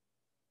ഉപയോഗിക്കുന്നത്.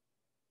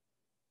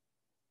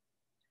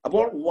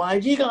 അപ്പോൾ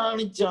വഴി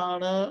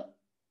കാണിച്ചാണ്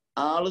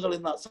ആളുകൾ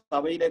ഇന്ന്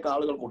സഭയിലേക്ക്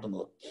ആളുകൾ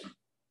കൂട്ടുന്നത്.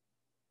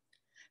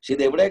 പക്ഷെ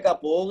ഇത് എവിടേക്കാ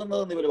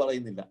പോകുന്നതെന്ന് ഇവർ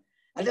പറയുന്നില്ല.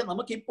 അല്ല,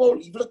 നമുക്കിപ്പോൾ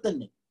ഇവിടെ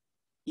തന്നെ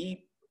ഈ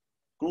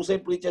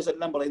ക്രൂസൈഡ് പ്രീച്ചേഴ്സ്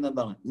എല്ലാം പറയുന്നത്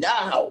എന്താണ്?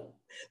 Now,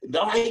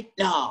 right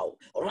now,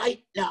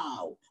 right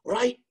now,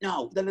 right now.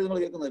 ഇതല്ലേ നിങ്ങൾ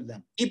കേൾക്കുന്നതല്ല?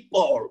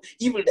 ഇപ്പോൾ,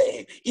 ഇവിടെ,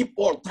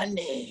 ഇപ്പോൾ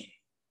തന്നെ.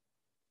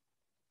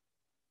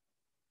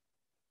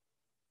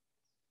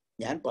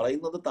 ഞാൻ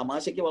പറയുന്നത്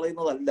തമാശയ്ക്ക്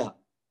പറയുന്നതല്ല.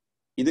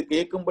 ഇത്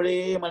കേൾക്കുമ്പോഴേ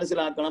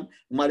മനസ്സിലാക്കണം,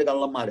 ഇമാര്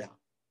കള്ളന്മാരാ.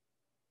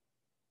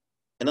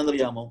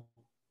 എന്നറിയാമോ?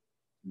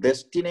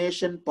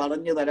 ഡെസ്റ്റിനേഷൻ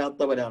പറഞ്ഞു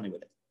തരാത്തവരാണ്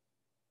ഇവര്.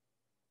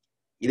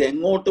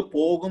 ഇതെങ്ങോട്ട്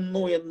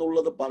പോകുന്നു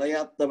എന്നുള്ളത്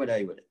പറയാത്തവരാ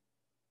ഇവര്.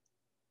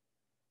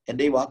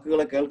 എന്റെ ഈ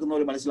വാക്കുകളെ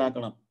കേൾക്കുന്നവർ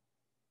മനസ്സിലാക്കണം.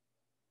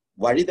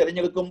 വഴി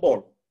തിരഞ്ഞെടുക്കുമ്പോൾ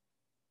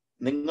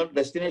നിങ്ങൾ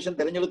ഡെസ്റ്റിനേഷൻ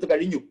തിരഞ്ഞെടുത്ത്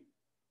കഴിഞ്ഞു,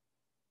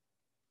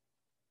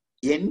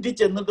 എൻഡ്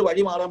ചെന്നിട്ട്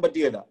വഴി മാറാൻ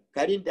പറ്റുകയില്ല.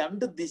 കാര്യം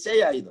 2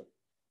 ദിശയായത്.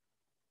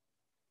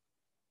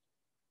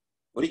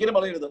 ഒരിക്കലും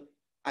പറയരുത്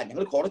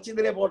ഞങ്ങൾ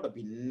കുറച്ചിതിലേ പോട്ടെ,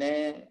 പിന്നെ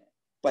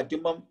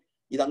പറ്റുമ്പം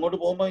ഇതങ്ങോട്ട്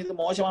പോകുമ്പോൾ ഇത്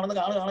മോശമാണെന്ന്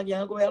കാണുകയാണെങ്കിൽ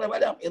ഞങ്ങൾക്ക് വേറെ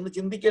വരാം എന്ന്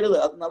ചിന്തിക്കരുത്.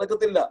 അത്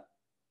നടക്കത്തില്ല.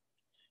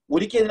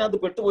 ഒരിക്കൽ ഇതിനകത്ത്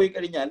പെട്ടുപോയി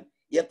കഴിഞ്ഞാൽ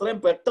എത്രയും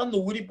പെട്ടെന്ന്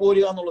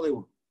ഊരിപ്പോരുക എന്നുള്ളതേ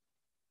ഉള്ളൂ.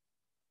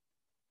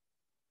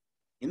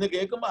 ഇന്ന്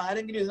കേൾക്കുമ്പോൾ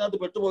ആരെങ്കിലും ഇതിനകത്ത്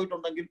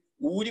പെട്ടുപോയിട്ടുണ്ടെങ്കിൽ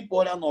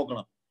ഊരിപ്പോരാൻ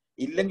നോക്കണം.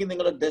 ഇല്ലെങ്കിൽ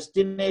നിങ്ങളുടെ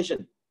ഡെസ്റ്റിനേഷൻ,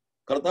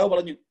 കർത്താവ്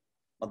പറഞ്ഞു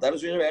മത്തായി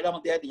സുവിശേഷം 7-ാം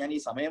അധ്യായത്തിൽ, ഞാൻ ഈ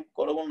സമയം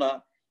കുറവുകൊണ്ടാ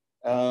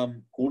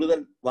കൂടുതൽ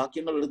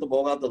വാക്യങ്ങൾ എടുത്ത്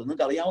പോകാത്തത്,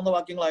 നിങ്ങൾക്ക് അറിയാവുന്ന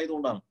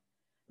വാക്യങ്ങളായതുകൊണ്ടാണ്.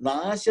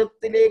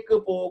 നാശത്തിലേക്ക്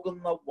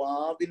പോകുന്ന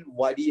വാതിൽ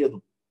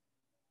വലിയതും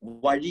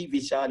വഴി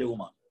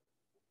വിശാലവുമാണ്,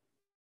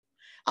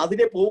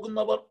 അതിലെ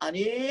പോകുന്നവർ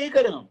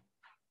അനേകരാണ്.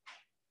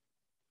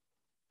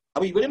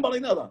 അപ്പൊ ഇവരും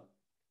പറയുന്നത് അതാണ്.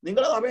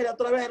 നിങ്ങളുടെ സഭയിൽ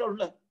എത്ര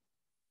പേരുണ്ട്?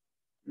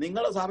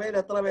 നിങ്ങളുടെ സഭയിൽ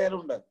എത്ര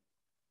പേരുണ്ട്?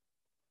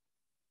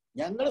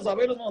 ഞങ്ങളുടെ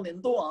സഭയിലൊന്നും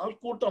എന്തോ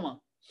ആൾക്കൂട്ടമാണ്.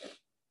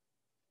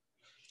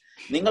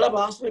 നിങ്ങളുടെ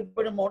പാസ്റ്റർ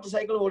ഇപ്പോഴും മോട്ടോർ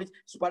സൈക്കിൾ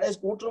പഴയ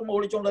സ്കൂട്ടറും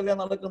ഓടിച്ചോണ്ടല്ലേ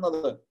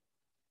നടക്കുന്നത്.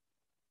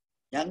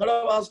 ഞങ്ങളുടെ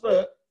പാസ്റ്റർ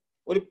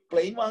ഒരു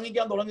പ്ലെയിൻ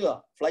വാങ്ങിക്കാൻ തുടങ്ങുക,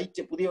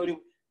 ഫ്ലൈറ്റ്, പുതിയ ഒരു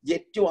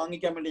ജെറ്റ്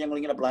വാങ്ങിക്കാൻ വേണ്ടി ഞങ്ങൾ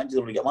ഇങ്ങനെ പ്ലാൻ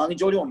ചെയ്തുകൊണ്ടിരിക്കുക.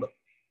 വാങ്ങിച്ചോലും ഉണ്ട്.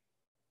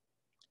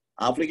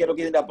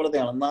 ആഫ്രിക്കയിലൊക്കെ ഇതിന്റെ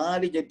അപ്പുറത്തെയാണ്.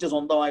 4 ജെറ്റ്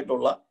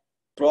സ്വന്തമായിട്ടുള്ള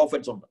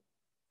പ്രോഫിറ്റ്സ് ഉണ്ട്.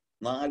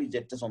 4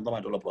 ജെറ്റ്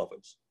സ്വന്തമായിട്ടുള്ള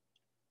പ്രോഫിറ്റ്സ്.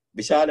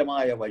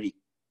 വിശാലമായ വഴി.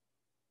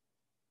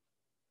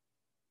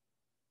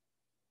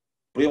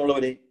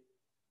 പ്രിയമുള്ളവരെ,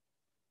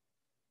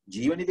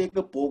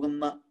 ജീവനിലേക്ക്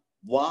പോകുന്ന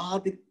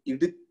വാതിൽ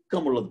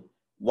ഇടുക്കമുള്ളതും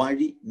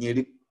വഴി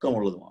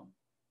ഞെരുക്കമുള്ളതുമാണ്.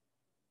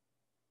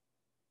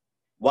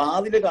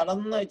 വാതില്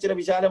കടന്ന് ഇച്ചിരി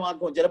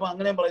വിശാലമാക്കും, ചിലപ്പോൾ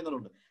അങ്ങനെ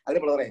പറയുന്നുണ്ട്.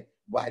 അതിന് വളരെ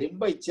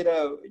വരുമ്പോ ഇച്ചിരി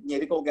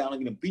ഞെരുക്കമൊക്കെ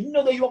ആണെങ്കിലും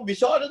പിന്നെ ദൈവം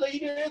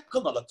വിശാലതയിലേക്ക്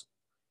നടത്തും.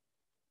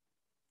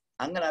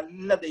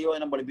 അങ്ങനല്ല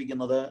ദൈവജനം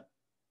പഠിപ്പിക്കുന്നത്.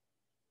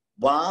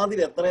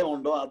 വാതിൽ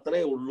എത്രയുണ്ടോ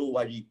അത്രേ ഉള്ളൂ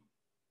വഴി.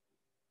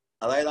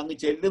 അതായത് അങ്ങ്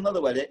ചെല്ലുന്നത്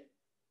വരെ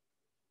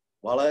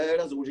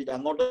വളരെ സൂക്ഷിച്ച്,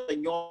 അങ്ങോട്ടോ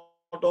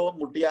ഇങ്ങോട്ടോ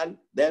മുട്ടിയാൽ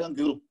ദേഹം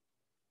കീറും.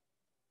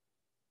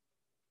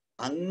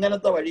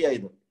 അങ്ങനത്തെ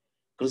വഴിയായത്.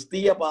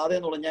 ക്രിസ്തീയ പാത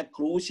എന്ന് പറഞ്ഞാൽ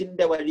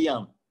ക്രൂശിന്റെ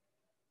വഴിയാണ്.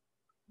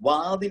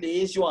 വാതിൽ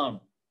യേശുവാണ്.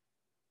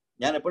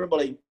 ഞാൻ എപ്പോഴും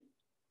പറയും,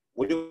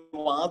 ഒരു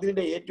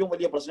വാതിലിന്റെ ഏറ്റവും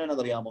വലിയ പ്രശ്നം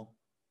എന്നറിയാമോ?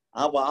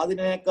 ആ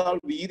വാതിലിനേക്കാൾ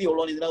വീതി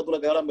ഉള്ളവന് ഇതിനകത്തൂടെ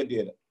കയറാൻ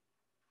പറ്റുകയില്ല.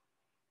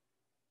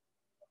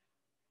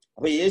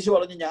 അപ്പൊ യേശു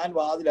പറഞ്ഞു ഞാൻ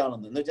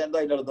വാതിലാണെന്ന്. എന്ന് വെച്ചാൽ എന്താ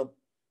അതിന്റെ അർത്ഥം?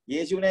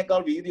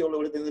 യേശുവിനേക്കാൾ വീതിയുള്ള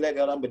ഇവിടുത്തെ ഇതിലേ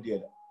കയറാൻ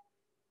പറ്റുകയില്ല.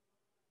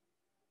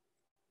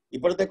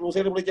 ഇപ്പോഴത്തെ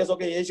ക്രൂസൈഡ്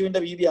പ്രീച്ചേഴ്സ്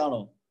യേശുവിന്റെ വീതിയാണോ?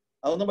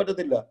 അതൊന്നും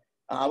പറ്റത്തില്ല.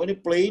 അവന്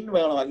പ്ലെയിൻ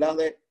വേണം,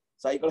 അല്ലാതെ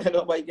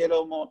സൈക്കിളിലോ ബൈക്കിലോ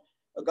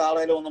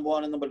കാറയിലോ ഒന്നും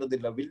പോകാനൊന്നും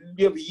പറ്റത്തില്ല.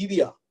 വലിയ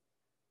വീതിയാ.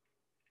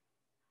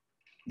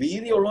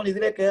 വീതിയുള്ളവൻ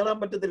ഇതിലെ കയറാൻ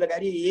പറ്റത്തില്ല.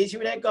 കാര്യം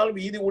യേശുവിനേക്കാൾ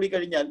വീതി കൂടി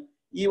കഴിഞ്ഞാൽ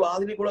ഈ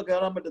വാതിലിൽ കൂടെ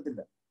കയറാൻ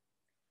പറ്റത്തില്ല.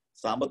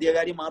 സാമ്പത്തിക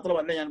കാര്യം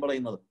മാത്രമല്ല ഞാൻ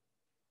പറയുന്നത്,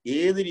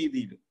 ഏത്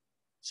രീതിയിലും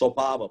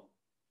സ്വഭാവം,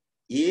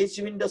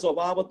 യേശുവിന്റെ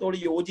സ്വഭാവത്തോട്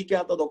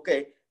യോജിക്കാത്തതൊക്കെ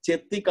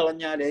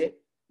ചെത്തിക്കളഞ്ഞാലേ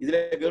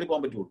ഇതിലെ കയറി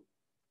പോകാൻ പറ്റുള്ളൂ.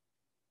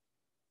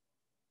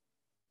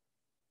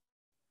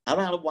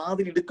 അതാണ്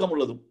വാതിൽ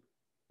ഇടുക്കമുള്ളതും.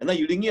 എന്നാൽ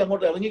ഇടുങ്ങി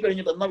അങ്ങോട്ട്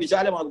ഇറങ്ങിക്കഴിഞ്ഞിട്ട് എന്നാൽ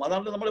വിശാലമാകും.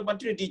 അതാണ് നമ്മുടെ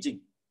മറ്റൊരു ടീച്ചിങ്,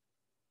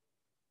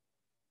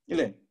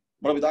 ഇല്ലേ?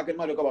 നമ്മുടെ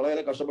പിതാക്കന്മാരൊക്കെ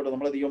വളരെ കഷ്ടപ്പെട്ട്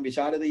നമ്മളെ ദൈവം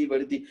വിശാലതയിൽ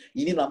വരുത്തി.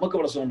 ഇനി നമുക്ക്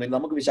പ്രശ്നമൊന്നുമില്ല,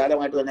 നമുക്ക്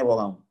വിശാലമായിട്ട് തന്നെ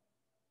പോകാം.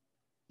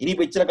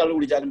 ഇനിയിപ്പോ ഇച്ചിരി കള്ളു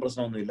കുടിച്ചാലും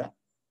പ്രശ്നമൊന്നുമില്ല,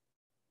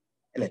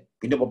 അല്ലെ?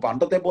 പിന്നെ ഇപ്പൊ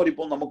പണ്ടത്തെ പോലെ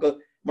ഇപ്പൊ നമുക്ക്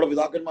നമ്മുടെ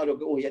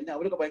പിതാക്കന്മാരൊക്കെ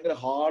അവരൊക്കെ ഭയങ്കര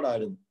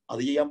ഹാർഡായിരുന്നു.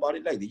 അത് ചെയ്യാൻ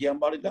പാടില്ല, ഇത് ചെയ്യാൻ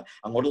പാടില്ല,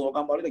 അങ്ങോട്ട്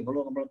നോക്കാൻ പാടില്ല,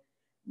 ഇങ്ങോട്ട് നമ്മൾ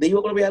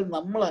ദൈവകൃപയാൽ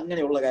നമ്മൾ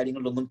അങ്ങനെയുള്ള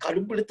കാര്യങ്ങളിലൊന്നും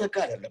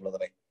കടുംപിടുത്തക്കാരല്ല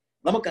ബ്രദറെ.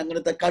 നമുക്ക്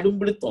അങ്ങനത്തെ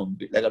കടുംപിടുത്തം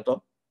ഒന്നുമില്ല കേട്ടോ.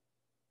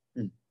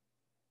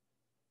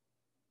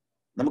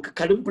 നമുക്ക്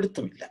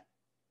കടുംപിടുത്തമില്ല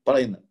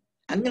പറയുന്നത്.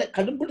 അങ്ങനെ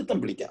കടുംപിടുത്തം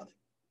പിടിക്കാതെ,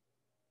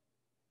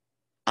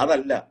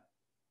 അതല്ല,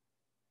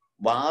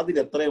 വാതിൽ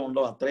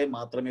എത്രയുണ്ടോ അത്രയും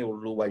മാത്രമേ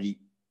ഉള്ളൂ വഴി.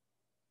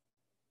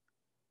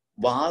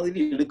 വാതിൽ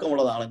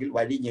ഇടുക്കമുള്ളതാണെങ്കിൽ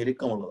വഴി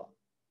ഞെരുക്കമുള്ളതാണ്.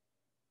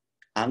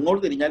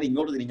 അങ്ങോട്ട് തിരിഞ്ഞാലും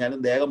ഇങ്ങോട്ട്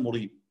തിരിഞ്ഞാലും ദേഹം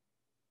മുറിയും.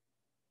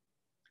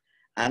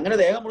 അങ്ങനെ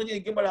ദേഹം മുറിഞ്ഞ്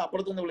നിൽക്കുമ്പോഴാണ്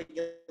അപ്പുറത്തുനിന്ന്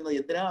വിളിക്കുന്നത്,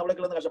 എന്തിനാ അവിടെ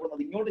കിടന്ന്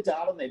കഷ്ടപ്പെടുന്നത്, ഇങ്ങോട്ട്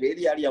ചാടുന്നേ,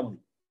 വേലി ചാടിയാൽ മതി,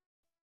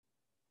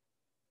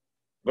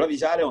 ഇവിടെ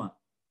വിശാലമാണ്.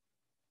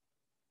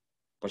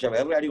 പക്ഷെ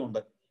വേറൊരു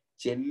കാര്യമുണ്ട്,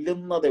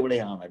 ചെല്ലുന്നത്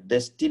എവിടെയാണ്,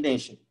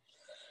 destination,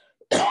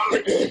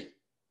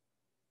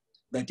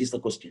 that is the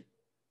question.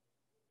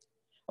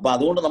 അപ്പൊ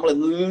അതുകൊണ്ട് നമ്മൾ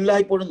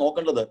എല്ലായ്പ്പോഴും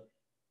നോക്കേണ്ടത്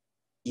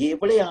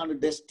എവിടെയാണ്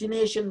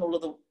ഡെസ്റ്റിനേഷൻ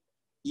എന്നുള്ളത്.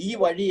 ഈ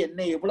വഴി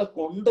എന്നെ എവിടെ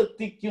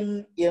കൊണ്ടെത്തിക്കും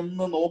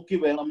എന്ന് നോക്കി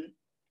വേണം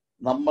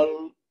നമ്മൾ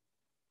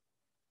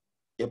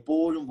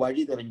എപ്പോഴും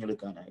വഴി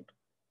തിരഞ്ഞെടുക്കാനായിട്ട്.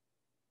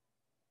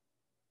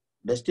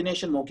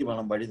 ഡെസ്റ്റിനേഷൻ നോക്കി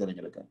വേണം വഴി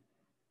തിരഞ്ഞെടുക്കാൻ.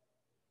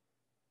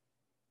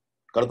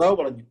 കർത്താവ്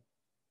പറഞ്ഞു,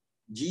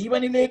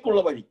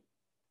 ജീവനിലേക്കുള്ള വഴി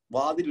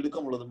വാതിൽ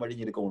ഇടുക്കമുള്ളതും വഴി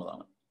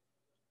ഞെരുക്കമുള്ളതാണ്.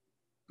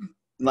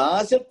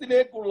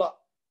 നാശത്തിലേക്കുള്ള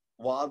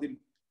വാതിൽ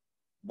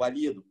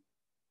വലിയതും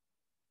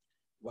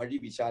വഴി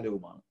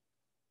വിശാലവുമാണ്.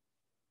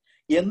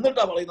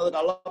 എന്നിട്ടാ പറയുന്നത്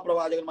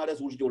കള്ളപ്രവാചകന്മാരെ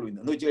സൂക്ഷിച്ചോളൂ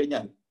എന്ന് വെച്ച്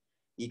കഴിഞ്ഞാൽ,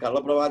 ഈ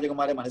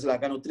കള്ളപ്രവാചകന്മാരെ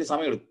മനസ്സിലാക്കാൻ ഒത്തിരി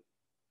സമയമെടുക്കും.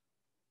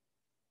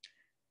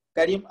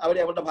 കാര്യം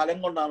അവരുടെ ഫലം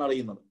കൊണ്ടാണ്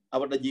അറിയുന്നത്,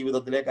 അവരുടെ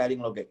ജീവിതത്തിലെ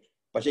കാര്യങ്ങളൊക്കെ.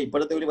 പക്ഷെ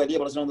ഇപ്പോഴത്തെ ഒരു വലിയ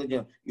പ്രശ്നം എന്ന്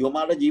വെച്ചാൽ,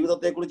 യുവമാരുടെ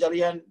ജീവിതത്തെ കുറിച്ച്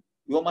അറിയാൻ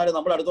യുവമാര്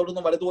നമ്മുടെ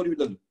അടുത്തോട്ടൊന്നും വലത്തു പോലും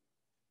ഇല്ലല്ലോ.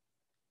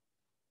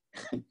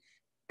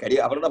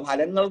 കാര്യം അവരുടെ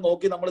ഫലങ്ങൾ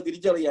നോക്കി നമ്മൾ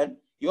തിരിച്ചറിയാൻ,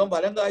 ഇവൻ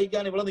ഫലം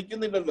കായ്ക്കാൻ ഇവിടെ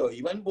നിൽക്കുന്നില്ലല്ലോ,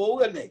 ഇവൻ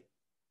പോവുകല്ലേ,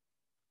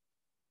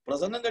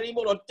 പ്രസംഗം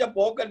കഴിയുമ്പോൾ ഒറ്റ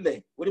പോക്കല്ലേ,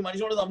 ഒരു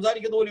മനുഷ്യനോട്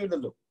സംസാരിക്കുന്ന പോലും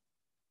ഇല്ലല്ലോ,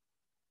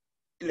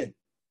 ഇല്ലേ?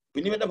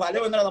 പിന്നെ ഇവന്റെ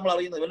ഫലം എങ്ങനെ നമ്മൾ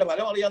അറിയുന്നത്? ഇവന്റെ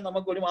ഫലം അറിയാൻ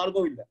നമുക്ക് ഒരു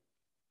മാർഗവും ഇല്ല.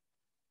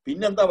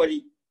 പിന്നെന്താ വഴി?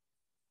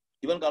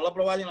 ഇവൻ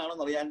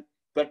കള്ളപ്രവാചകനാണെന്ന് അറിയാൻ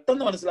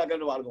പെട്ടെന്ന് മനസ്സിലാക്കാൻ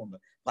ഒരു മാർഗമുണ്ട്.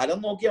 ഫലം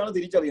നോക്കിയാണ്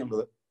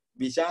തിരിച്ചറിയേണ്ടത്.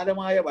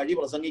 വിശാലമായ വഴി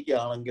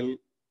പ്രസംഗിക്കുകയാണെങ്കിൽ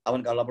അവൻ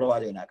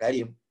കള്ളപ്രവാചകനാ.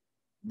 കാര്യം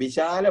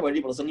വിശാല വഴി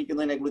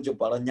പ്രസംഗിക്കുന്നതിനെ കുറിച്ച്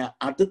പറഞ്ഞ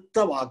അടുത്ത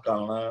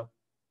വാക്കാണ്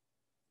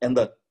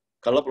എന്ത്?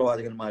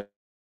 കള്ളപ്രവാചകന്മാർ.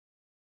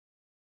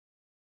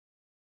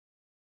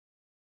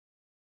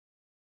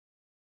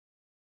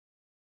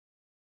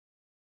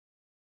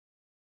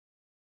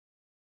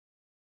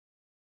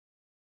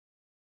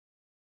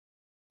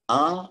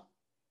 ആ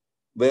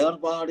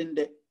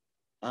വേർപാടിന്റെ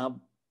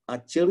ആ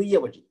ചെറിയ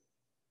വഴി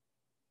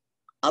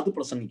അത്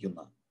പ്രസംഗിക്കുന്ന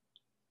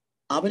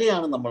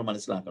അവരെയാണ് നമ്മൾ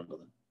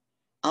മനസ്സിലാക്കേണ്ടത്.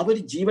 അവർ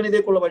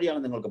ജീവനിലേക്കുള്ള വഴിയാണ്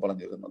നിങ്ങൾക്ക്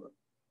പറഞ്ഞു തരുന്നത്.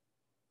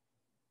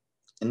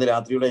 ഇന്ന്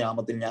രാത്രിയുടെ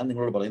യാമത്തിൽ ഞാൻ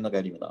നിങ്ങളോട് പറയുന്ന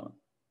കാര്യം ഇതാണ്.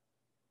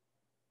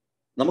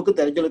 നമുക്ക്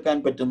തിരഞ്ഞെടുക്കാൻ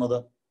പറ്റുന്നത്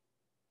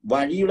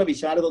വഴിയുടെ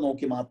വിശാലത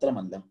നോക്കി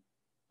മാത്രമല്ല,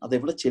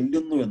 അതെവിടെ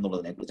ചെല്ലുന്നു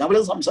എന്നുള്ളതിനെ കുറിച്ച്.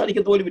 അവരത്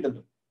സംസാരിക്കത്ത് പോലും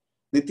ഇല്ലല്ലോ.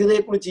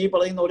 നിത്യതയെക്കുറിച്ച് ഈ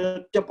പറയുന്ന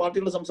ഒരൊറ്റ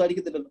പാർട്ടികൾ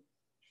സംസാരിക്കത്തില്ലല്ലോ.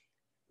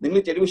 നിങ്ങൾ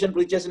ടെലിവിഷൻ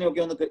പ്രീച്ചേഴ്സിനെ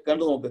ഒക്കെ ഒന്ന്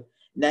കണ്ടു നോക്ക്.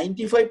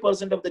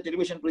 95% of the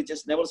television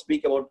preachers never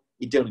speak about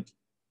eternity.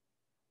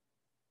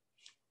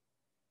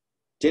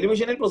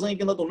 ടെലിവിഷനിൽ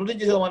പ്രസംഗിക്കുന്ന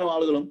 95%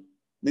 ആളുകളും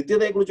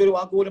നിത്യതയെക്കുറിച്ച് ഒരു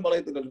വാക്കുപോലും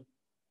പറയത്തില്ലല്ലോ.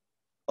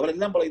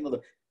 അവരെല്ലാം പറയുന്നത്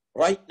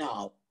റൈറ്റ്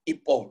നൗ,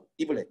 ഇപ്പോൾ,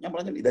 ഇവിടെ. ഞാൻ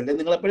പറഞ്ഞില്ല, ഇതല്ലേ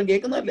നിങ്ങൾ എപ്പോഴും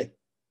കേൾക്കുന്നതല്ലേ?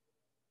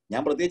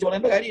 ഞാൻ പ്രത്യേകിച്ച്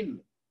പറയേണ്ട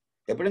കാര്യമില്ലല്ലോ,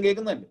 എപ്പോഴും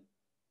കേൾക്കുന്നതല്ലേ.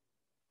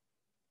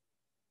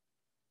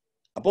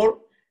 അപ്പോൾ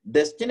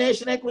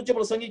ഡെസ്റ്റിനേഷനെ കുറിച്ച്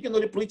പ്രസംഗിക്കുന്ന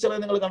ഒരു പ്രീച്ചറെ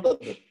നിങ്ങൾ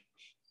കണ്ടത്,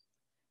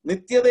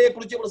 നിത്യതയെ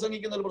കുറിച്ച്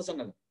പ്രസംഗിക്കുന്ന ഒരു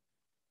പ്രസംഗം,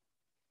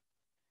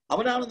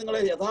 അവനാണ്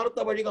നിങ്ങളെ യഥാർത്ഥ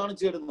വഴി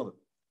കാണിച്ചു തരുന്നത്.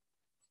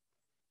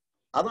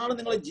 അതാണ്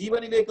നിങ്ങളെ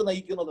ജീവനിലേക്ക്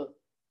നയിക്കുന്നത്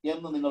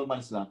എന്ന് നിങ്ങൾ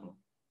മനസ്സിലാക്കണം.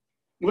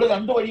 ഇവിടെ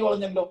രണ്ടു വഴി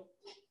പറഞ്ഞല്ലോ,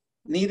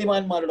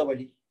 നീതിമാന്മാരുടെ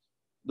വഴി,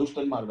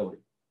 ദുഷ്ടന്മാരുടെ വഴി.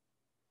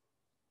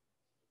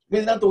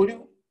 ഇതിനകത്ത് ഒരു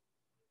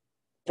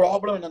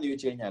പ്രോബ്ലം എന്നാന്ന്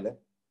ചോദിച്ചു കഴിഞ്ഞാല്,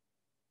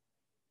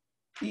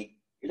 ഈ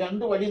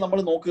രണ്ടു വഴി നമ്മൾ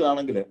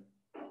നോക്കുകയാണെങ്കിൽ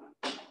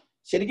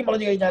ശരിക്കും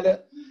പറഞ്ഞു കഴിഞ്ഞാല്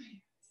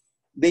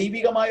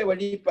ദൈവികമായ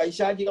വഴി,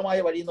 പൈശാചികമായ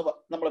വഴി എന്ന്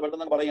നമ്മൾ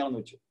പെട്ടെന്ന്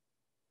പറയുകയാണെന്ന് വെച്ചു.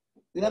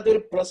 ഇതിനകത്ത്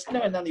ഒരു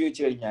പ്രശ്നം എന്നാന്ന്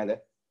ചോദിച്ചു കഴിഞ്ഞാല്,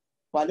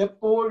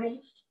 പലപ്പോഴും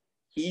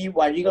ഈ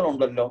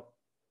വഴികളുണ്ടല്ലോ,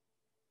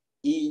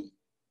 ഈ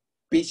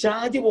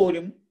പിശാച്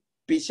പോലും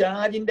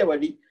പിശാചിന്റെ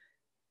വഴി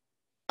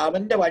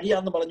അവന്റെ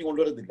വഴിയാന്ന് പറഞ്ഞു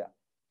കൊണ്ടുവരത്തില്ല.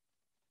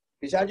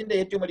 പിശാചിന്റെ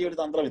ഏറ്റവും വലിയൊരു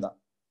തന്ത്രം ഇതാ.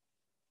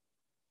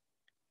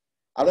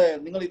 അത്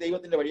നിങ്ങൾ ഈ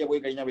ദൈവത്തിന്റെ വഴിയെ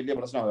പോയി കഴിഞ്ഞാൽ വലിയ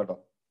പ്രശ്നമാണ് കേട്ടോ,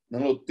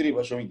 നിങ്ങൾ ഒത്തിരി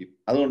വിഷമിക്കും.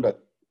 അതുകൊണ്ട്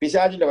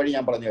പിശാചിന്റെ വഴി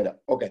ഞാൻ പറഞ്ഞു തരാം.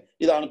 ഓക്കെ,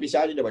 ഇതാണ്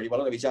പിശാചിന്റെ വഴി,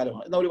 വളരെ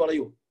വിശാലമാണ് എന്നവർ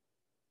പറയൂ?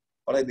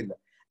 പറയത്തില്ല.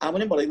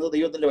 അവനും പറയുന്നത്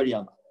ദൈവത്തിന്റെ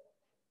വഴിയാണ്.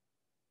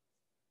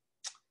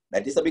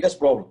 That is the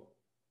biggest problem.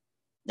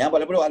 ഞാൻ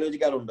പലപ്പോഴും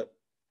ആലോചിക്കാറുണ്ട്,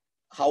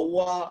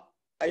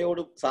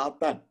 ഹവ്വായോട്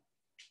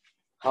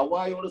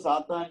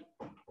സാത്താൻ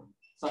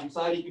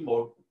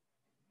സംസാരിക്കുമ്പോൾ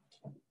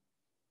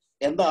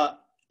എന്താ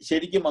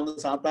ശരിക്കും വന്ന്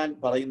സാത്താൻ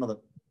പറയുന്നത്?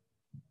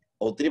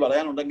 ഒത്തിരി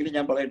പറയാനുണ്ടെങ്കിലും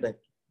ഞാൻ പറയട്ടെ.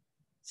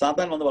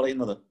 സാത്താൻ വന്ന്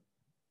പറയുന്നത്,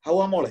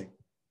 ഹവ്വാ മോളെ,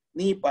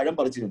 നീ പഴം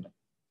പറിച്ചു തിന്ന.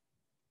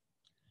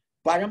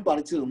 പഴം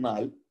പറിച്ചു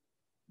തിന്നാൽ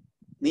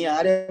നീ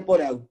ആരെ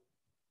പോലാകും?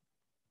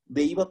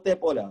 ദൈവത്തെ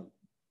പോലാകും.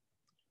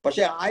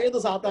 പക്ഷെ ആയത്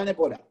സാത്താനെ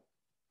പോലാ.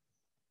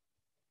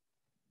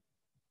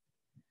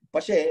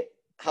 പക്ഷേ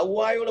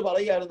ഹവ്വായോട്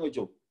പറയുകയാണെന്ന്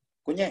വെച്ചോ,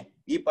 കുഞ്ഞെ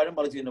ഈ പഴം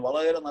പറിച്ചു തിന്നു,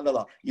 വളരെ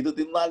നല്ലതാ, ഇത്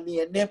തിന്നാൽ നീ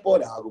എന്നെ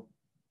പോലാകും.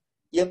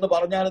 എന്ന്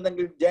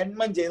പറഞ്ഞാലെന്നെങ്കിൽ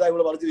ജന്മം ചെയ്താൽ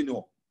ഇവിടെ പറിച്ചു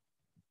തിന്നുമോ?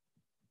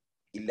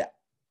 ഇല്ല.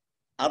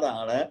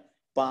 അതാണ്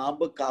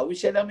പാമ്പ്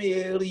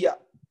കൗശലമേറിയ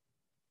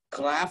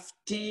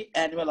ക്രാഫ്റ്റി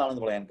ആനിമൽ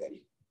ആണെന്ന് പറയാൻ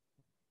കാര്യം.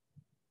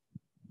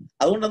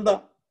 അതുകൊണ്ട് എന്താ,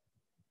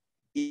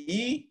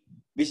 ഈ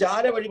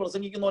വിശാല വഴി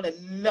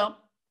പ്രസംഗിക്കുന്നവനെല്ലാം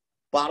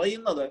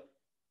പറയുന്നത്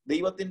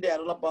ദൈവത്തിന്റെ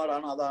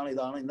അരുളപ്പാടാണ്, അതാണ്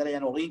ഇതാണ്. ഇന്നലെ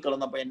ഞാൻ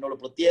ഉറങ്ങിക്കിടന്നപ്പോ എന്നോട്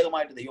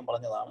പ്രത്യേകമായിട്ട് ദൈവം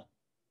പറഞ്ഞതാണ്,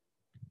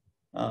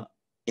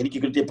 എനിക്ക്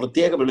കിട്ടിയ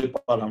പ്രത്യേക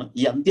വെളിപ്പാടാണ്,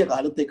 ഈ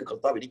അന്ത്യകാലത്തേക്ക്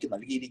കർത്താവ് എനിക്ക്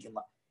നൽകിയിരിക്കുന്ന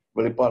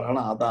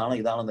വെളിപ്പാടാണ്, അതാണ്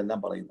ഇതാണെന്നെല്ലാം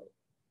പറയുന്നത്.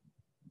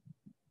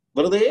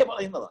 വെറുതെ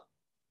പറയുന്നതാണ്.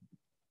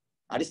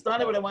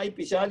 അടിസ്ഥാനപരമായി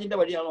പിശാചിന്റെ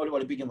വഴിയാണ് അവർ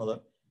പഠിപ്പിക്കുന്നത്.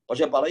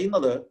 പക്ഷെ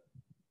പറയുന്നത്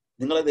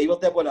നിങ്ങളെ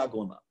ദൈവത്തെ പോലെ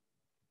ആക്കുമെന്ന.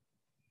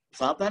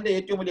 സാത്താന്റെ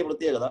ഏറ്റവും വലിയ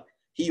പ്രത്യേകത,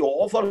 he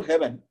offer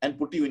heaven and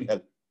put you in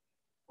hell.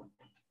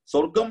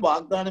 സ്വർഗം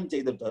വാഗ്ദാനം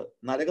ചെയ്തിട്ട്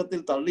നരകത്തിൽ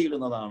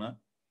തള്ളിയിടുന്നതാണ്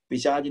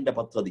പിശാചിന്റെ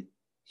പദ്ധതി.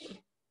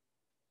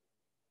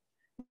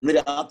 ഇന്ന്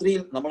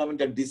രാത്രിയിൽ നമ്മൾ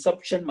അവന്റെ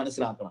ഡിസപ്ഷൻ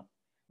മനസ്സിലാക്കണം.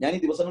 ഞാൻ ഈ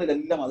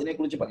ദിവസങ്ങളിലെല്ലാം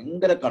അതിനെക്കുറിച്ച്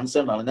ഭയങ്കര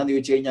കൺസേൺ ആണ്. എന്താന്ന്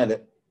ചോദിച്ചു കഴിഞ്ഞാൽ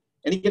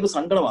എനിക്കൊരു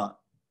സങ്കടമാണ്.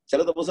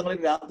 ചില ദിവസങ്ങളിൽ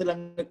രാത്രി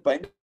അങ്ങ്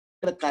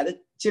ഭയങ്കര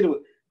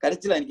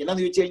കരച്ചിലായിരിക്കും.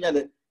 എന്നാന്ന് ചോദിച്ചു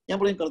കഴിഞ്ഞാല് ഞാൻ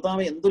പറയും,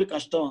 കർത്താവേ എന്തൊരു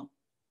കഷ്ടമാണ്.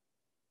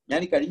 ഞാൻ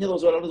ഈ കഴിഞ്ഞ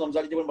ദിവസം ഒരാളോട്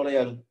സംസാരിച്ചപ്പോൾ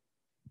പറയാറ്,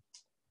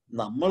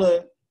 നമ്മള്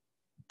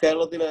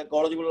കേരളത്തിലെ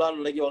കോളേജ്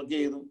പിള്ളേരുടെ വർക്ക്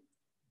ചെയ്തു,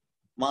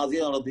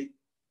 മാസിക നടത്തി.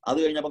 അത്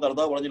കഴിഞ്ഞപ്പോൾ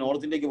കർത്താവ് പറഞ്ഞു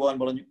നോർത്ത് ഇന്ത്യക്ക് പോകാൻ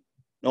പറഞ്ഞു.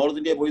 നോർത്ത്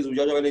ഇന്ത്യയിൽ പോയി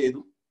സുവിശേഷ വേല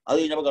ചെയ്തു. അത്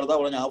കഴിഞ്ഞപ്പോൾ കർത്താവ്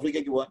പറഞ്ഞു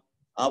ആഫ്രിക്കയ്ക്ക് പോകാൻ.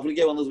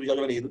 ആഫ്രിക്കയിൽ വന്ന് സുവിശേഷ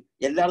വേല ചെയ്തു.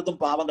 എല്ലായിടത്തും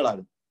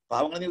പാവങ്ങളാകും.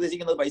 പാവങ്ങളെന്ന്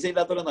ഉദ്ദേശിക്കുന്നത് പൈസ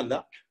ഇല്ലാത്തവരെന്നല്ല,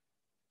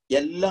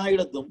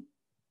 എല്ലായിടത്തും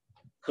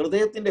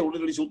ഹൃദയത്തിന്റെ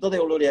ഉള്ളിൽ ഒരു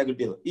ശുദ്ധതയുള്ളവരെയാണ്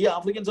കിട്ടിയത്. ഈ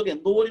ആഫ്രിക്കൻസ് ഒക്കെ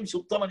എന്തോരം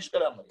ശുദ്ധ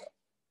മനുഷ്യരാണെന്നറിയാം.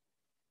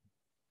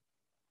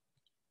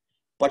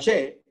 പക്ഷേ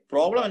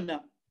പ്രോബ്ലം എന്നാ,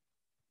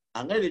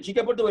 അങ്ങനെ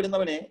രക്ഷിക്കപ്പെട്ടു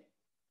വരുന്നവനെ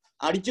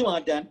അടിച്ചു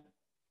മാറ്റാൻ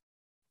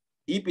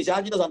ഈ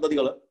പിശാചിന്റെ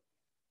സന്തതികള്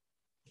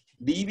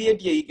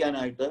ഡീവിയേറ്റ്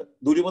ചെയ്യിക്കാനായിട്ട്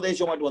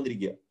ദുരുപദേശവുമായിട്ട്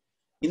വന്നിരിക്കുക.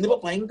 ഇന്നിപ്പോ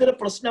ഭയങ്കര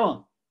പ്രശ്നമാണ്.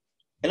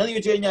 എന്നാന്ന്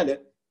ചോദിച്ചു കഴിഞ്ഞാല്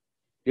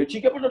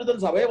രക്ഷിക്കപ്പെട്ടെടുത്ത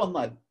സഭയെ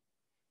വന്നാൽ,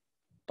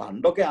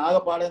 പണ്ടൊക്കെ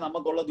ആകെപ്പാടെ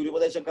നമുക്കുള്ള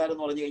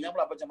ദുരുപദേശക്കാരെന്ന് പറഞ്ഞു കഴിഞ്ഞാൽ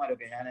നമ്മൾ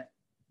അപ്പച്ചന്മാരൊക്കെ,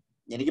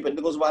 എനിക്ക്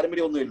പെന്തിക്കോസ്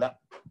പാരമ്പര്യമൊന്നുമില്ല,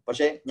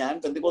 പക്ഷെ ഞാൻ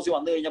പെന്തിക്കോസ്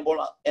വന്നു കഴിഞ്ഞപ്പോൾ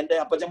എന്റെ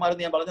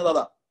അപ്പച്ചന്മാരെന്ന് ഞാൻ പറഞ്ഞത്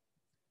അതാ.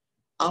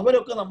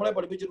 അവരൊക്കെ നമ്മളെ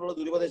പഠിപ്പിച്ചിട്ടുള്ള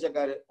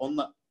ദുരുപദേശക്കാര്,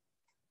 ഒന്ന്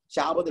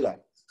ശാബതുകാർ,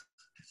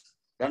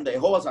 രണ്ട്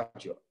യഹോവ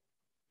സാക്ഷികൾ,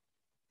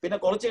 പിന്നെ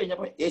കുറച്ച്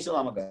കഴിഞ്ഞപ്പോ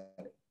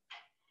യേശുനാമക്കാര്.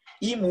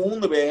 ഈ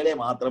 3 പേരെ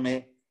മാത്രമേ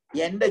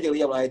എന്റെ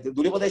ചെറിയ പ്രായത്തിൽ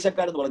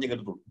ദുരുപദേശക്കാരെന്ന് പറഞ്ഞ്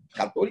കേട്ടിട്ടുള്ളൂ.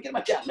 കത്തോലിക്കൽ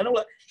മറ്റേ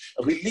അങ്ങനെയുള്ള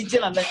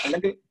റിലിജ്യൻ അല്ല,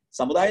 അല്ലെങ്കിൽ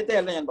സമുദായത്തെ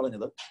അല്ല ഞാൻ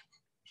പറഞ്ഞത്.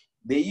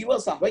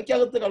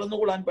 ദൈവസഭയ്ക്കകത്ത്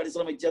കടന്നുകൂടാൻ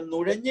പരിശ്രമിച്ച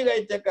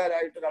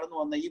നുഴഞ്ഞുകയറ്റക്കാരായിട്ട് കടന്നു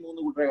വന്ന ഈ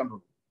 3 കൂട്ടരെ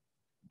കണ്ടുള്ളൂ.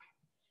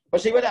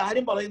 പക്ഷെ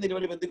ഇവരാരും പറയുന്നില്ല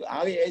ഇവര്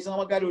ആകെ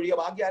യേശുനാമക്കാർ ഒഴികെ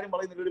ബാക്കി ആരും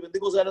പറയുന്നില്ല ഒരു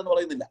പെന്തിക്കോസുകാരെന്ന്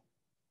പറയുന്നില്ല.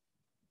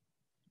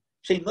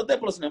 പക്ഷെ ഇന്നത്തെ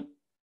പ്രശ്നം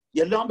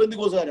എല്ലാം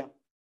പെന്തിക്കോസുകാരാ.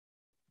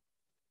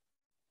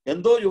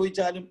 എന്തോ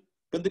ചോദിച്ചാലും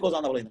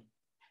പെന്തിക്കോസാണ് പറയുന്നത്.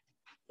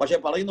 പക്ഷെ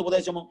പറയുന്ന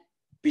ഉപദേശമോ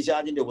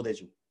പിശാചിന്റെ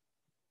ഉപദേശവും.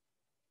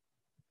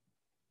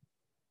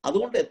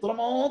 അതുകൊണ്ട്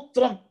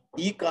എത്രമാത്രം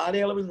ഈ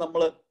കാലയളവിൽ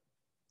നമ്മൾ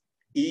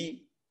ഈ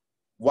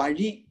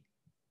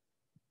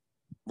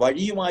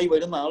വഴിയുമായി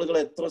വരുന്ന ആളുകളെ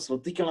എത്ര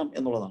ശ്രദ്ധിക്കണം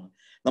എന്നുള്ളതാണ്.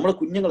 നമ്മുടെ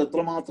കുഞ്ഞുങ്ങൾ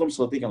എത്രമാത്രം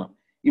ശ്രദ്ധിക്കണം.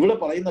 ഇവിടെ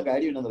പറയുന്ന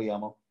കാര്യം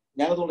എന്നറിയാമോ?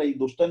 ഞാനതുകൊണ്ട് ഈ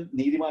ദുഷ്ടൻ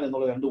നീതിമാൻ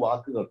എന്നുള്ള 2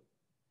 വാക്കുകൾ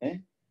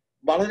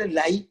വളരെ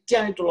ലൈറ്റ്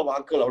ആയിട്ടുള്ള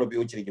വാക്കുകൾ അവിടെ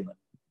ഉപയോഗിച്ചിരിക്കുന്നത്.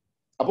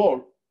 അപ്പോൾ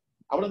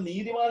അവിടെ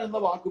നീതിമാൻ എന്ന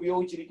വാക്ക്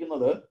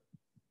ഉപയോഗിച്ചിരിക്കുന്നത്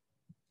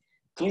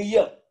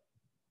ക്ലിയർ,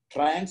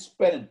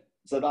 ട്രാൻസ്പെറന്റ്,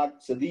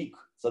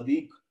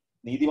 സദീഖ്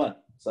നീതിമാൻ,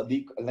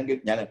 സദീഖ്, അല്ലെങ്കിൽ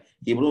ഞാൻ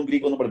ഹീബ്രുവും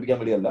ഗ്രീക്കും ഒന്നും പഠിപ്പിക്കാൻ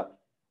വേണ്ടിയല്ല,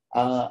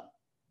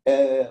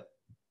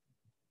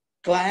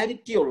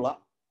 ക്ലാരിറ്റി ഉള്ള,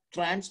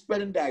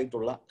 ട്രാൻസ്പെറന്റ്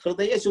ആയിട്ടുള്ള,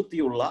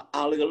 ഹൃദയശുദ്ധിയുള്ള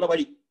ആളുകളുടെ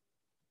വഴി.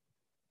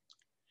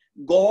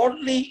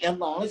 ഗോഡ്ലി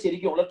എന്നാണ്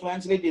ശരിക്കും അവിടെ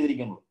ട്രാൻസ്ലേറ്റ്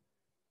ചെയ്തിരിക്കുന്നത്.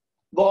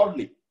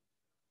 ഗോഡ്ലി,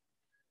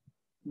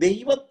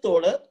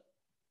 ദൈവത്തോട്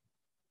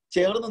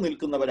ചേർന്ന്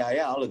നിൽക്കുന്നവരായ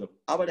ആളുകൾ,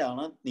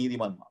 അവരാണ്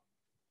നീതിമാന്മാർ.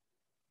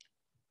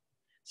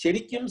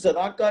 ശരിക്കും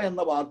സദാക്ക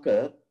എന്ന വാക്ക്,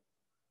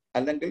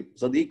 അല്ലെങ്കിൽ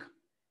സദീഖ്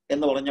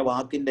എന്ന് പറഞ്ഞ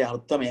വാക്കിന്റെ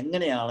അർത്ഥം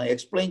എങ്ങനെയാണ്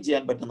എക്സ്പ്ലെയിൻ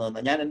ചെയ്യാൻ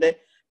പറ്റുന്നതെന്ന് ഞാൻ എൻ്റെ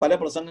പല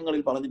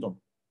പ്രസംഗങ്ങളിൽ പറഞ്ഞിട്ടുണ്ട്.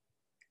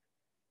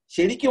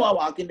 ശരിക്കും ആ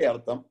വാക്കിന്റെ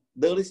അർത്ഥം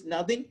there is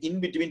nothing in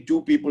between 2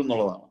 people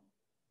എന്നുള്ളതാണ്.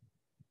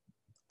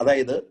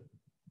 അതായത്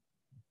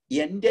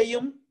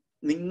എന്റെയും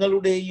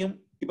നിങ്ങളുടെയും,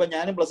 ഇപ്പൊ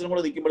ഞാനും പ്ലസിനും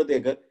കൂടെ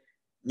നിൽക്കുമ്പോഴത്തേക്ക്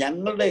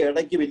ഞങ്ങളുടെ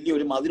ഇടയ്ക്ക്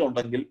വലിയൊരു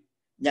മതിലുണ്ടെങ്കിൽ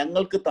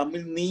ഞങ്ങൾക്ക്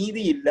തമ്മിൽ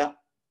നീതിയില്ല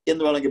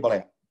എന്ന് വേണമെങ്കിൽ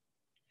പറയാം.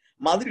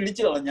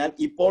 മതിലിടിച്ചു കളഞ്ഞാൽ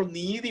ഇപ്പോൾ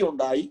നീതി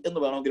ഉണ്ടായി എന്ന്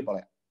വേണമെങ്കിൽ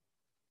പറയാം.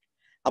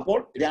 അപ്പോൾ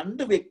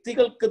 2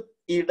 വ്യക്തികൾക്ക്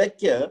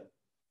ഇടയ്ക്ക്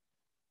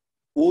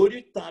ഒരു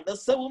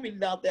തടസ്സവും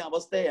ഇല്ലാത്ത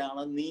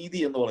അവസ്ഥയാണ്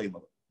നീതി എന്ന്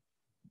പറയുന്നത്.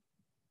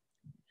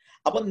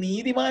 അപ്പൊ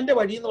നീതിമാന്റെ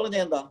വഴി എന്ന്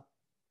പറഞ്ഞാൽ എന്താ?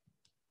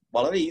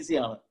 വളരെ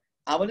ഈസിയാണ്.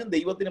 അവനും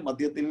ദൈവത്തിനും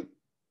മധ്യത്തിൽ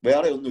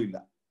വേറെ ഒന്നുമില്ല.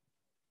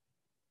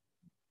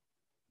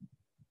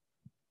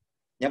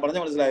 ഞാൻ പറഞ്ഞ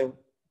മനസ്സിലായോ?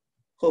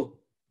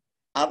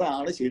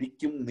 അതാണ്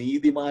ശരിക്കും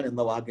നീതിമാൻ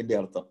എന്ന വാക്കിന്റെ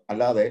അർത്ഥം.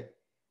 അല്ലാതെ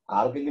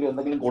ആർക്കെങ്കിലും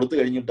എന്തെങ്കിലും കൊടുത്തു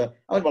കഴിഞ്ഞിട്ട്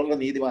അവൻ വളരെ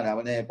നീതിമാൻ,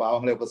 അവനെ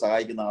പാവങ്ങളെയൊക്കെ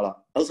സഹായിക്കുന്ന ആളാ,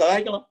 അത്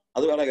സഹായിക്കണം,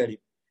 അത് വേറെ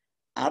കാര്യം.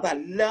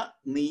 അതല്ല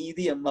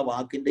നീതി എന്ന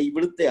വാക്കിന്റെ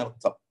ഇവിടുത്തെ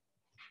അർത്ഥം.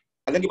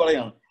 അല്ലെങ്കിൽ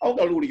പറയാണ് അവൻ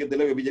കള്ളു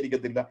കുടിക്കത്തില്ല,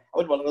 വ്യഭിചരിക്കത്തില്ല,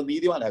 അവൻ വളരെ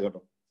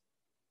നീതിമാനാകട്ടോ.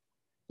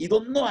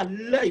 ഇതൊന്നും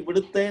അല്ല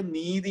ഇവിടുത്തെ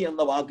നീതി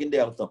എന്ന വാക്കിന്റെ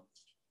അർത്ഥം.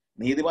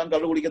 നീതിമാൻ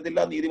കള്ളു കുടിക്കത്തില്ല,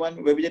 നീതിമാൻ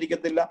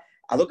വ്യഭിചരിക്കത്തില്ല,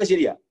 അതൊക്കെ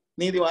ശരിയാ.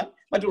 നീതിമാൻ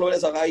മറ്റുള്ളവരെ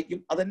സഹായിക്കും,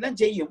 അതെല്ലാം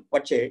ചെയ്യും.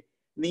 പക്ഷേ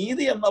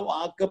നീതി എന്ന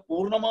വാക്ക്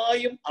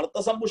പൂർണ്ണമായും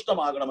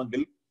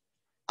അർത്ഥസമ്പുഷ്ടമാകണമെങ്കിൽ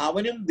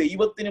അവനും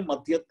ദൈവത്തിനും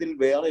മധ്യത്തിൽ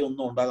വേറെ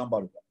ഒന്നും ഉണ്ടാകാൻ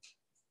പാടില്ല.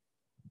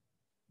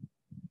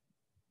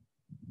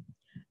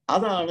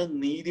 അതാണ്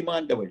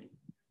നീതിമാന്റെ വഴി.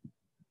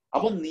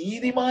 അപ്പൊ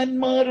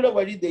നീതിമാന്മാരുടെ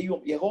വഴി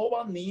ദൈവം, യഹോവ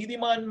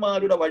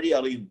നീതിമാന്മാരുടെ വഴി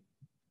അറിയുന്നു.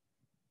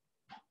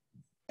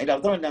 അതിന്റെ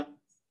അർത്ഥം എന്നാ?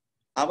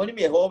 അവനും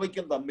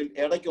യഹോവയ്ക്കും തമ്മിൽ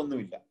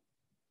ഇടയ്ക്കൊന്നുമില്ല.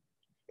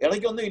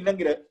 ഇടയ്ക്കൊന്നും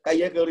ഇല്ലെങ്കിൽ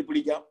കയ്യെ കയറി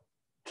പിടിക്കാം,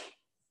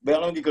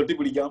 വേണമെങ്കിൽ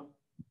കെട്ടിപ്പിടിക്കാം.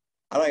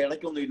 അതാ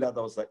ഇടയ്ക്കൊന്നും ഇല്ലാത്ത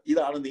അവസ്ഥ.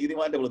 ഇതാണ്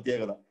നീതിമാന്റെ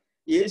പ്രത്യേകത.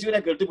 യേശുവിനെ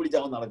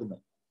കെട്ടിപ്പിടിച്ചാണ്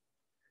നടക്കുന്നത്.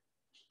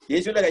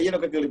 യേശുവിന്റെ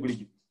കയ്യിലൊക്കെ കയറി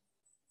പിടിക്കും,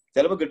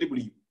 ചിലപ്പോൾ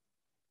കെട്ടിപ്പിടിക്കും.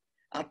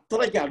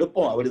 അത്രയ്ക്ക്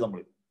അടുപ്പമാണ് അവര്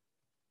തമ്മിൽ.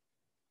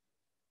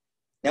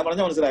 ഞാൻ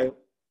പറഞ്ഞ മനസ്സിലായോ?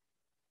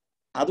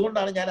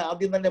 അതുകൊണ്ടാണ് ഞാൻ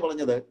ആദ്യം തന്നെ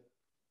പറഞ്ഞത്,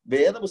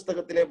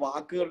 വേദപുസ്തകത്തിലെ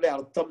വാക്കുകളുടെ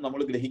അർത്ഥം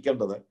നമ്മൾ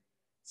ഗ്രഹിക്കേണ്ടത്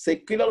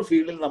സെക്യുലർ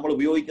ഫീൽഡിൽ നമ്മൾ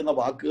ഉപയോഗിക്കുന്ന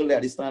വാക്കുകളുടെ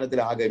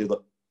അടിസ്ഥാനത്തിലാകരുത്.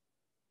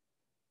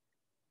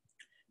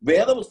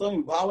 വേദപുസ്തകം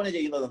വിഭാവന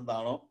ചെയ്യുന്നത്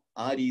എന്താണോ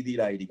ആ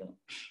രീതിയിലായിരിക്കണം.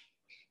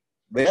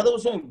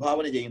 വേദപുസ്തകം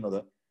വിഭാവന ചെയ്യുന്നത്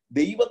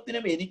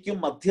ദൈവത്തിനും എനിക്കും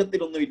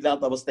മധ്യത്തിലൊന്നും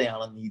ഇല്ലാത്ത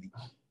അവസ്ഥയാണ് നീതി.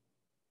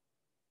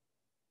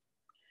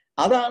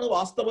 അതാണ്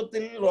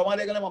വാസ്തവത്തിൽ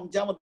റോമാലേഖനം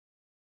 5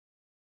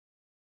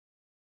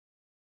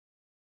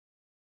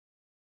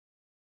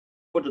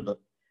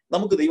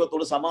 നമുക്ക്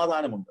ദൈവത്തോട്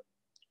സമാധാനമുണ്ട്.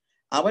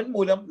 അവൻ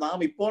മൂലം നാം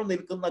ഇപ്പോൾ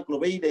നിൽക്കുന്ന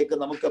കൃപയിലേക്ക്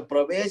നമുക്ക്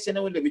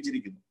പ്രവേശനവും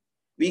ലഭിച്ചിരിക്കുന്നു.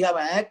 We have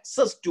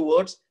access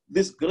towards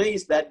this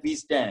grace that we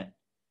stand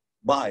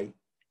by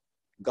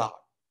God,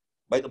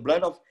 by the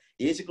blood of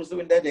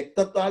യേശുക്രിസ്തുവിന്റെ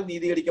രക്തത്താൽ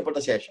നീതീകരിക്കപ്പെട്ട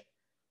ശേഷം.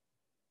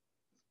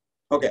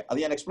 ഓക്കെ, അത്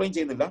ഞാൻ എക്സ്പ്ലെയിൻ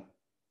ചെയ്യുന്നില്ല.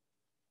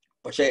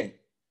 പക്ഷേ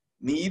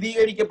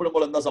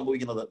നീതീകരിക്കപ്പെടുമ്പോൾ എന്താ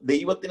സംഭവിക്കുന്നത്?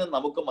 ദൈവത്തിന്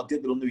നമുക്ക്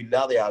മധ്യത്തിലൊന്നും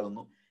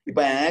ഇല്ലാതെയാകുന്നു.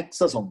 ഇപ്പൊ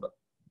ആക്സസ് ഉണ്ട്.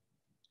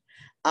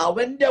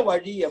 അവന്റെ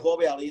വഴി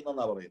യഹോവ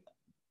അറിയുന്നെന്നാ പറയുന്നത്.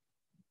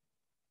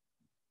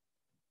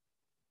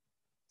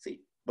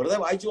 വെറുതെ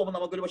വായിച്ചു പോകുമ്പോൾ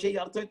നമുക്കൊരു പക്ഷേ ഈ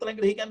അർത്ഥം ഇത്രയും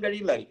ഗ്രഹിക്കാൻ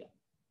കഴിയില്ലായിരിക്കാം.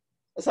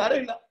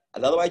 സാരമില്ല,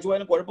 അല്ലാതെ വായിച്ചു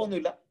പോയാലും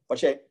കുഴപ്പമൊന്നുമില്ല.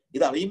 പക്ഷെ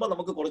ഇത് അറിയുമ്പോൾ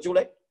നമുക്ക്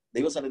കുറച്ചുകൂടെ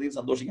ദൈവസന്നിധിയിൽ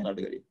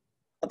സന്തോഷിക്കാനായിട്ട് കഴിയും.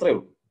 അത്രയേ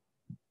ഉള്ളൂ.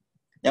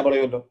 ഞാൻ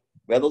പറയുമല്ലോ,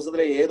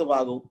 വേദപുസ്തകത്തിലെ ഏത്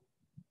ഭാഗവും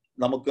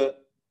നമുക്ക്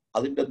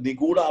അതിന്റെ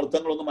നിഗൂഢ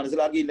അർത്ഥങ്ങളൊന്നും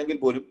മനസ്സിലാക്കിയില്ലെങ്കിൽ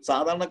പോലും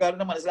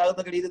സാധാരണക്കാരന്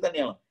മനസ്സിലാകുന്ന രീതി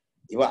തന്നെയാണ്.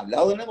 ഇവ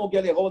അല്ലാതെ തന്നെ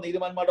നോക്കിയാൽ യഹോവ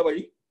നീതിമാന്മാരുടെ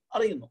വഴി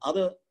അറിയുന്നു.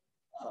 അത്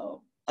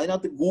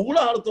അതിനകത്ത് ഗൂഢ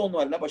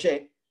അർത്ഥമൊന്നുമല്ല. പക്ഷെ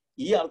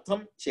ഈ അർത്ഥം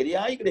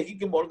ശരിയായി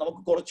ഗ്രഹിക്കുമ്പോൾ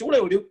നമുക്ക് കുറച്ചുകൂടെ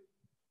ഒരു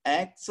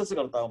ആക്സസ്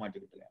കർത്താവുമായിട്ട്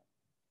കിട്ടുകയാണ്.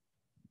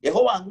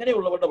 യഹോവ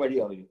അങ്ങനെയുള്ളവരുടെ വഴി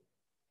അറിയും.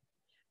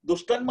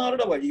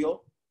 ദുഷ്ടന്മാരുടെ വഴിയോ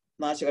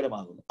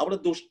നാശകരമാകുന്നു. അവിടെ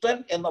ദുഷ്ടൻ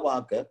എന്ന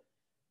വാക്ക്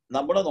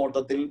നമ്മുടെ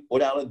നോട്ടത്തിൽ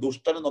ഒരാളെ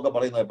ദുഷ്ടൻ എന്നൊക്കെ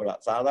പറയുന്നത്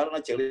എപ്പോഴാണ്? സാധാരണ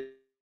ചെറിയ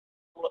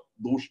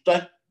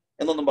ദുഷ്ടൻ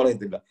എന്നൊന്നും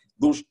പറയത്തില്ല.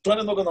 ദുഷ്ടൻ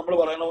എന്നൊക്കെ നമ്മൾ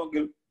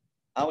പറയണമെങ്കിൽ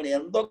അവൻ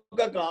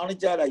എന്തൊക്കെ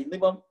കാണിച്ചാലാ,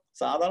 ഇന്നിപ്പം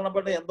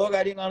സാധാരണപ്പെട്ട എന്തോ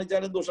കാര്യം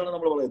കാണിച്ചാലും ദുഷ്ടൻ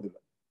നമ്മൾ പറയത്തില്ല.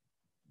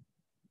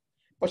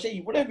 പക്ഷെ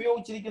ഇവിടെ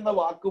ഉപയോഗിച്ചിരിക്കുന്ന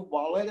വാക്ക്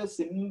വളരെ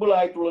സിമ്പിൾ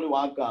ആയിട്ടുള്ള ഒരു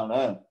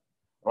വാക്കാണ്.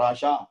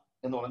 റാഷ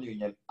എന്ന് പറഞ്ഞു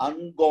കഴിഞ്ഞാൽ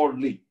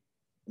അൺഗോഡ്ലി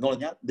എന്ന്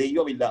പറഞ്ഞാൽ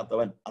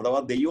ദൈവമില്ലാത്തവൻ, അഥവാ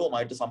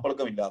ദൈവവുമായിട്ട്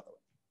സമ്പർക്കമില്ലാത്തവൻ.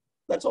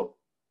 That's all.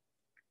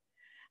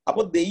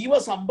 അപ്പൊ ദൈവ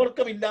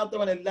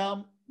സമ്പർക്കമില്ലാത്തവനെല്ലാം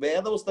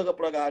വേദപുസ്തക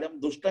പ്രകാരം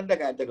ദുഷ്ടന്റെ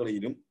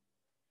കാറ്റഗറിയിലും,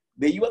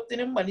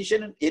 ദൈവത്തിനും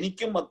മനുഷ്യനും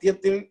എനിക്കും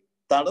മധ്യത്തിൽ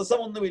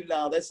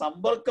തടസ്സമൊന്നുമില്ലാതെ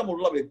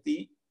സമ്പർക്കമുള്ള വ്യക്തി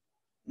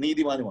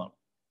നീതിമാനുമാണ്.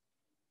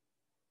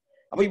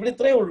 അപ്പൊ ഇവിടെ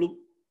ഇത്രയേ ഉള്ളൂ.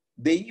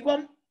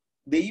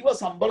 ദൈവ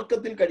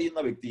സമ്പർക്കത്തിൽ കഴിയുന്ന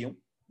വ്യക്തിയും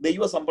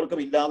ദൈവ സമ്പർക്കം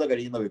ഇല്ലാതെ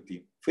കഴിയുന്ന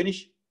വ്യക്തിയും.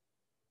 ഫിനിഷ്.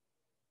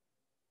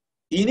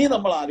 ഇനി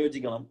നമ്മൾ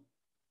ആലോചിക്കണം,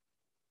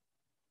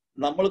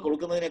 നമ്മൾ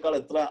കൊടുക്കുന്നതിനേക്കാൾ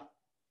എത്ര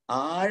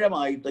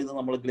ആഴമായിട്ട് ഇത്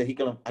നമ്മൾ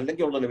ഗ്രഹിക്കണം.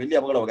 അല്ലെങ്കിൽ ഉള്ളല്ലോ വലിയ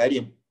അപകടം.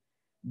 കാര്യം,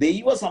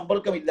 ദൈവ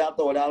സമ്പർക്കമില്ലാത്ത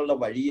ഒരാളുടെ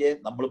വഴിയെ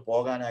നമ്മൾ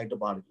പോകാനായിട്ട്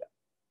പാടില്ല.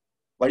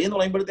 വഴി എന്ന്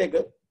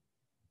പറയുമ്പോഴത്തേക്ക്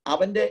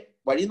അവന്റെ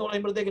വഴി എന്ന്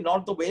പറയുമ്പോഴത്തേക്ക്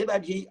not the way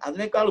that he,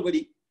 അതിനേക്കാൾ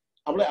ഉപരി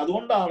അവിടെ.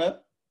 അതുകൊണ്ടാണ്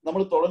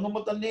നമ്മൾ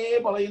തുടങ്ങുമ്പോൾ തന്നെ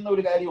പറയുന്ന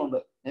ഒരു കാര്യമുണ്ട്.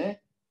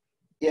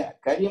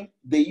 കാര്യം,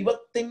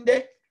 ദൈവത്തിന്റെ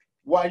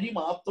വഴി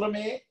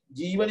മാത്രമേ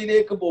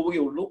ജീവനിലേക്ക്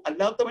പോവുകയുള്ളൂ,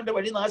 അല്ലാത്തവന്റെ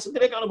വഴി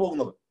നാശത്തിലേക്കാണ്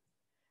പോകുന്നത്.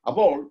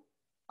 അപ്പോൾ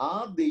ആ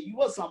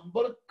ദൈവ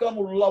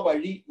സമ്പർക്കമുള്ള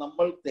വഴി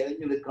നമ്മൾ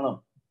തിരഞ്ഞെടുക്കണം.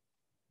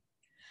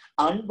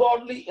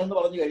 അൺഗോഡ്ലി എന്ന്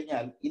പറഞ്ഞു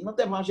കഴിഞ്ഞാൽ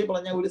ഇന്നത്തെ ഭാഷയിൽ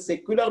പറഞ്ഞ ഒരു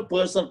സെക്യുലർ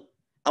പേഴ്സൺ,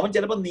 അവൻ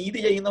ചിലപ്പോൾ നീതി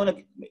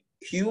ചെയ്യുന്നവനൊക്കെ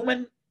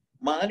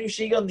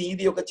മാനുഷിക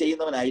നീതിയൊക്കെ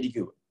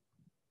ചെയ്യുന്നവനായിരിക്കും.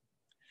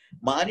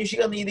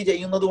 മാനുഷിക നീതി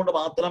ചെയ്യുന്നത് കൊണ്ട്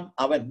മാത്രം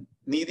അവൻ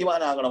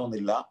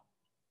നീതിമാനാകണമെന്നില്ല.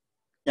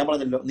 ഞാൻ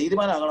പറഞ്ഞല്ലോ,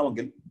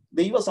 നീതിമാനാകണമെങ്കിൽ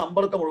ദൈവ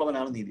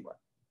സമ്പർക്കമുള്ളവനാണ് നീതിമാൻ.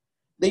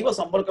 ദൈവ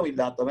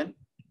സമ്പർക്കമില്ലാത്തവൻ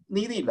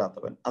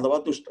നീതിയില്ലാത്തവൻ, അഥവാ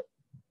ദുഷ്ടൻ.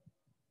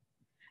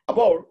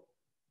 അപ്പോൾ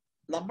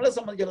നമ്മളെ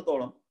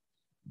സംബന്ധിച്ചിടത്തോളം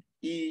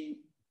ഈ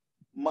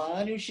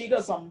മാനുഷിക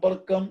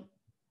സമ്പർക്കം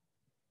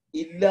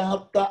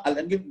ഇല്ലാത്ത,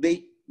 അല്ലെങ്കിൽ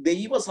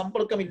ദൈവ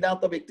സമ്പർക്കം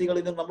ഇല്ലാത്ത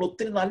വ്യക്തികളിലും നമ്മൾ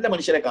ഒത്തിരി നല്ല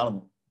മനുഷ്യരെ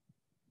കാണുന്നു.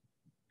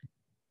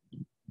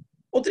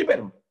 ഒത്തിരി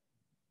പേരുണ്ട്.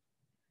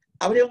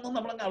 അവരെ ഒന്നും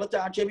നമ്മളങ്ങ് അടച്ച്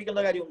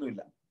ആക്ഷേപിക്കേണ്ട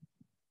കാര്യമൊന്നുമില്ല.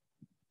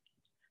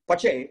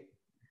 പക്ഷേ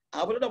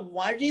അവരുടെ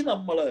വഴി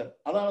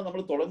അതാണ്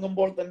നമ്മൾ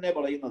തുടങ്ങുമ്പോൾ തന്നെ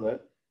പറയുന്നത്,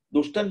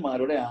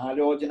 ദുഷ്ടന്മാരുടെ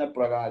ആലോചന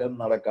പ്രകാരം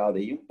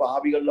നടക്കാതെയും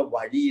പാപികളുടെ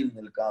വഴിയിൽ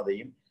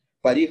നിൽക്കാതെയും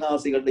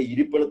പരിഹാസികളുടെ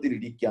ഇരിപ്പിടത്തിൽ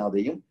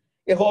ഇരിക്കാതെയും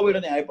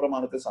യഹോവയുടെ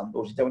ന്യായപ്രമാണത്തെ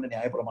സന്തോഷിച്ച് അവന്റെ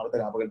ന്യായപ്രമാണത്തെ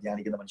രാപകൽ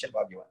ധ്യാനിക്കുന്ന മനുഷ്യൻ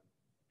ഭാഗ്യവാൻ.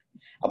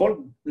 അപ്പോൾ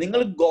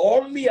നിങ്ങൾ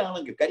ഗോഡ്ലി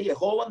ആണെങ്കിൽ, കാര്യം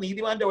യഹോവ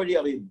നീതിമാന്റെ വഴി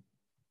അറിയുന്നു.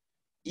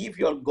 If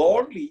you are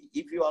godly,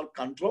 if you are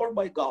controlled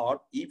by God,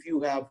 if you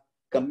have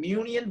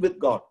communion with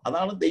God,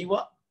 അതാണ് ദൈവ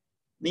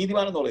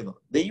നീതിമാൻ എന്ന് പറയുന്നത്.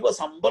 ദൈവ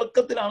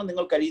സമ്പർക്കത്തിലാണ്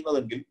നിങ്ങൾ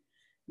കഴിയുന്നതെങ്കിൽ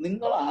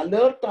നിങ്ങൾ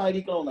അലേർട്ട്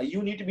ആയിരിക്കണമെന്ന്.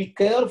 You need to be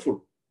careful.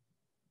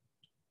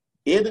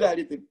 ഏത്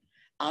കാര്യത്തിൽ?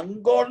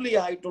 അൺഗോഡ്ലി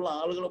ആയിട്ടുള്ള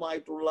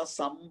ആളുകളുമായിട്ടുള്ള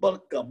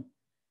സമ്പർക്കം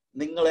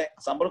നിങ്ങളെ,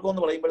 സമ്പർക്കം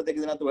എന്ന്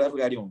പറയുമ്പോഴത്തേക്ക് ഇതിനകത്ത്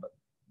വേറൊരു കാര്യമുണ്ട്.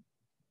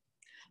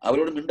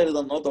 അവരോട്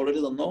മിണ്ടരുതെന്നോ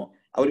തൊടരുതെന്നോ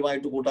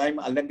അവരുമായിട്ട്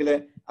കൂട്ടായ്മ അല്ലെങ്കിൽ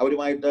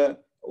അവരുമായിട്ട്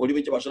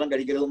ഒരുമിച്ച് ഭക്ഷണം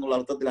കഴിക്കരുതെന്നുള്ള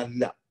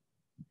അർത്ഥത്തിലല്ല.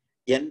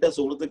 എന്റെ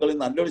സുഹൃത്തുക്കളിൽ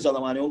നല്ലൊരു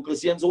ശതമാനവും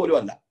ക്രിസ്ത്യൻസ് പോലും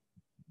അല്ല.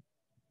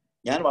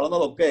 ഞാൻ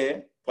വളർന്നതൊക്കെ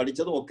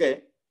പഠിച്ചതും ഒക്കെ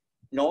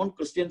നോൺ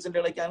ക്രിസ്ത്യൻസിന്റെ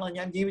ഇടയ്ക്കാണ്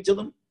ഞാൻ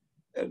ജീവിച്ചതും.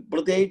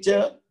 പ്രത്യേകിച്ച്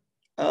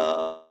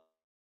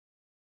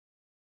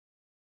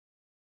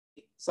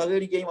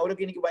സഹകരിക്കുകയും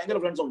അവരൊക്കെ എനിക്ക് ഭയങ്കര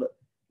ഫ്രണ്ട്സ് ഉണ്ട്.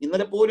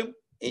 ഇന്നലെ പോലും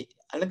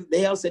അല്ലെങ്കിൽ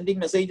they are sending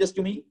messages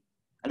to me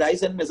and I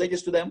send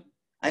messages to them.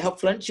 I have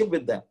friendship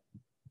with them.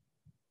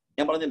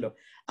 ഞാൻ പറഞ്ഞല്ലോ,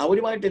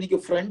 അവരുമായിട്ട് എനിക്ക്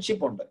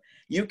ഫ്രണ്ട്ഷിപ്പ് ഉണ്ട്.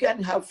 You can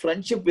have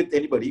friendship with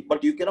anybody, but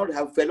you cannot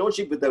have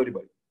fellowship with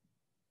everybody.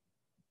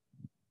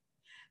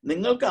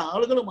 നിങ്ങൾക്ക്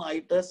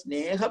ആളുകളുമായിട്ട്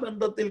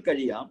സ്നേഹബന്ധത്തിൽ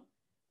കഴിയാം,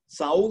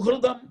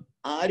 സൗഹൃദം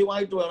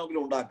ആരുമായിട്ട്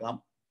വേണമെങ്കിലും ഉണ്ടാക്കാം.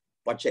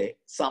 പക്ഷേ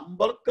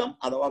സമ്പർക്കം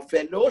അഥവാ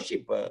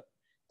ഫെലോഷിപ്പ്,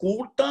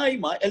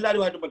 കൂട്ടായ്മ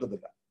എല്ലാവരുമായിട്ടും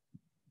പറ്റത്തില്ല.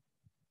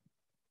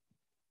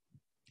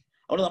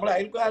 അതുകൊണ്ട് നമ്മുടെ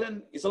അയൽക്കാരൻ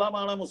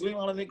ഇസ്ലാമാണ്,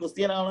 മുസ്ലിമാണ്, അല്ലെങ്കിൽ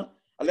ക്രിസ്ത്യനാണ്,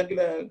 അല്ലെങ്കിൽ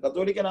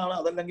കത്തോലിക്കനാണ്,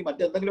 അതല്ലെങ്കിൽ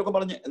മറ്റെന്തെങ്കിലുമൊക്കെ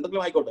പറഞ്ഞ്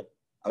എന്തെങ്കിലും ആയിക്കോട്ടെ,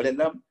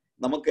 അവരെല്ലാം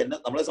നമുക്ക്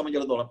നമ്മളെ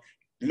സംബന്ധിച്ചിടത്തോളം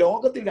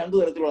ലോകത്തിൽ രണ്ടു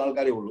തരത്തിലുള്ള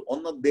ആൾക്കാരേ ഉള്ളൂ.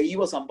 ഒന്ന്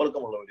ദൈവ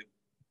സമ്പർക്കമുള്ളവരും,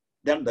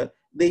 രണ്ട്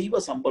ദൈവ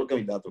സമ്പർക്കം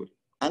ഇല്ലാത്തവരും.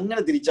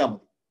 അങ്ങനെ തിരിച്ചാൽ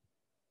മതി.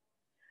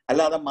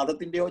 അല്ലാതെ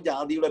മതത്തിന്റെയോ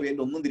ജാതിയുടെ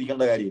പേരിൽ ഒന്നും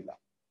തിരിക്കേണ്ട കാര്യമില്ല.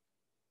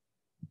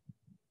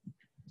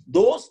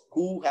 Those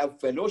who have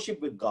fellowship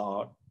with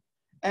God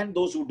and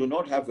those who do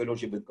not have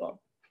fellowship with God.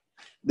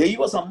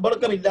 ദൈവ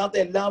സമ്പർക്കമില്ലാത്ത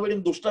എല്ലാവരും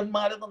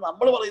ദുഷ്ടന്മാരെന്ന്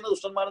നമ്മൾ പറയുന്ന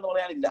ദുഷ്ടന്മാരെന്ന്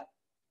പറയാനില്ല.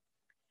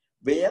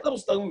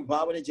 വേദപുസ്തകം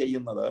വിഭാവന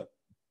ചെയ്യുന്നത്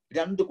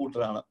രണ്ട്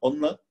കൂട്ടരാണ്.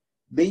 ഒന്ന്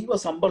ദൈവ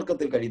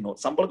സമ്പർക്കത്തിൽ കഴിയുന്നവർ.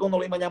 സമ്പർക്കം എന്ന്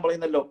പറയുമ്പോൾ ഞാൻ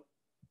പറയുന്നല്ലോ,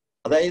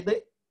 അതായത്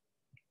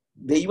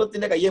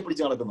ദൈവത്തിന്റെ കയ്യെ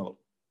പിടിച്ച് നടക്കുന്നവർ,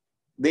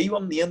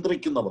 ദൈവം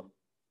നിയന്ത്രിക്കുന്നവർ,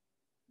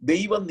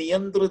 ദൈവ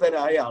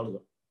നിയന്ത്രിതരായ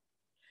ആളുകൾ.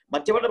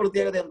 മറ്റവരുടെ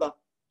പ്രത്യേകത എന്താ?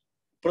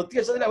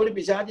 പ്രത്യക്ഷത്തിൽ അവർ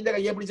പിശാചിന്റെ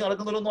കയ്യെ പിടിച്ച്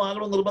നടക്കുന്നവരൊന്നും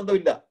ആകണമെന്ന്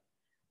നിർബന്ധമില്ല.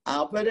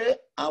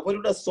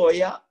 അവരുടെ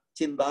സ്വയ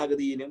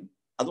ചിന്താഗതിയിലും,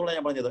 അതുകൊണ്ടാണ്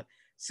ഞാൻ പറഞ്ഞത്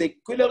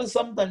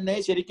സെക്യുലറിസം തന്നെ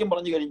ശരിക്കും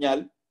പറഞ്ഞു കഴിഞ്ഞാൽ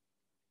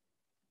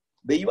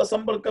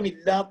ദൈവസമ്പർക്കം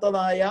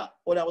ഇല്ലാത്തതായ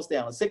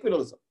ഒരവസ്ഥയാണ്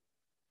സെക്യുലറിസം.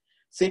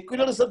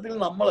 സെക്യുലറിസത്തിൽ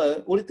നമ്മൾ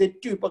ഒരു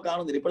തെറ്റും ഇപ്പൊ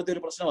കാണുന്നില്ല. ഇപ്പോഴത്തെ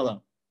ഒരു പ്രശ്നം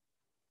അതാണ്.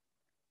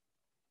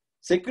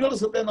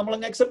 സെക്യുലറിസത്തെ നമ്മൾ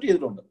അങ്ങ് അക്സെപ്റ്റ്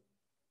ചെയ്തിട്ടുണ്ട്.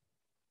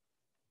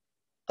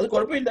 അത്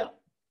കുഴപ്പമില്ല.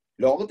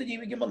 ലോകത്ത്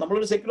ജീവിക്കുമ്പോൾ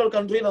നമ്മളൊരു സെക്യുലർ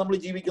കൺട്രിയിലാണ് നമ്മൾ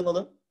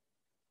ജീവിക്കുന്നത്.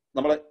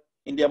 നമ്മളെ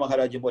ഇന്ത്യ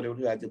മഹാരാജ്യം പോലെ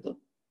ഒരു രാജ്യത്ത്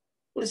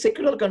ഒരു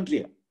സെക്യുലർ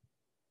കൺട്രിയാണ്.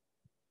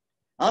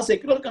 ആ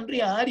സെക്യുലർ കൺട്രി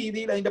ആ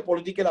രീതിയിൽ അതിന്റെ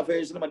പൊളിറ്റിക്കൽ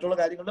അഫയേഴ്സിലും മറ്റുള്ള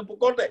കാര്യങ്ങളിലും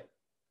പൊക്കോട്ടെ,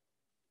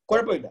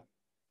 കുഴപ്പമില്ല.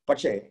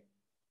 പക്ഷേ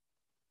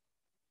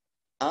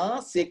ആ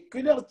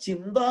സെക്യുലർ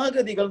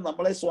ചിന്താഗതികൾ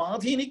നമ്മളെ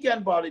സ്വാധീനിക്കാൻ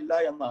പാടില്ല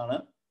എന്നാണ്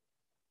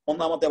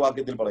ഒന്നാമത്തെ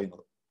വാക്യത്തിൽ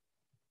പറയുന്നത്.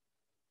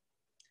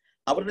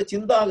 അവരുടെ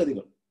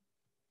ചിന്താഗതികൾ,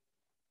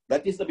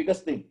 that is the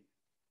biggest thing.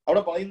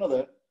 അവിടെ പറയുന്നത്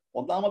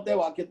ഒന്നാമത്തെ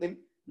വാക്യത്തിൽ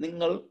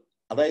നിങ്ങൾ,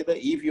 അതായത്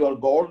ഇഫ് യു ആർ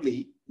ഗോഡ്ലി,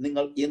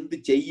 നിങ്ങൾ എന്ത്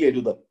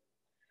ചെയ്യരുത്?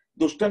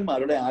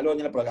 ദുഷ്ടന്മാരുടെ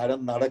ആലോചന പ്രകാരം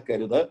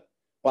നടക്കരുത്,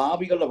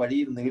 പാപികളുടെ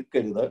വഴിയിൽ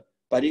നിൽക്കരുത്,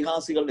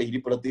 പരിഹാസികളുടെ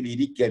ഇരിപ്പിടത്തിൽ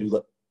ഇരിക്കരുത്.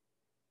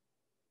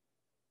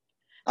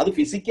 അത്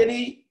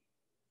ഫിസിക്കലി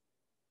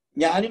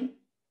ഞാനും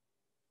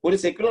ഒരു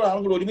സെക്യുലർ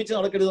ആളും കൂടെ ഒരുമിച്ച്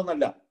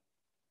നടക്കരുതെന്നല്ല.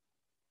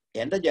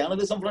 എന്റെ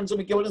ജേർണലിസം ഫ്രണ്ട്സ്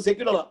മിക്കവരും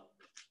സെക്യുലറാണ്,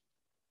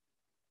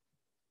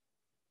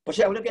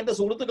 പക്ഷെ അവരൊക്കെ എന്റെ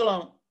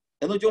സുഹൃത്തുക്കളാണ്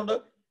എന്ന് വെച്ചുകൊണ്ട്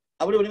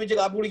അവർ ഒരുമിച്ച്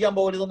കാപ്പി കുടിക്കാൻ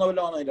പോകരുതെന്നോ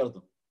വല്ലതാണ് അതിന്റെ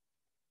അർത്ഥം.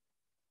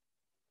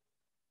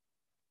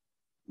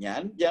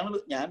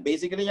 ഞാൻ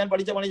ബേസിക്കലി ഞാൻ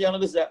പഠിച്ച പണി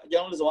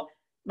ജേർണലിസമാണ്.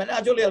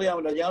 നാച്ചുറലി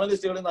അറിയാമല്ലോ,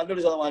 ജേർണലിസ്റ്റുകളിൽ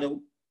നല്ലൊരു ശതമാനവും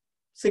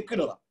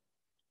സെക്യുലറാണ്.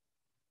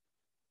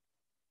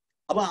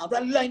 അപ്പൊ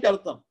അതല്ല അതിന്റെ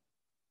അർത്ഥം.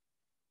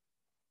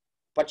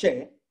 പക്ഷേ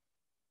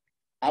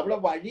അവിടെ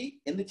വഴി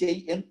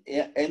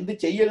എന്ത്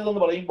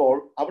ചെയ്യരുതെന്ന് പറയുമ്പോൾ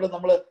അവിടെ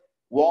നമ്മൾ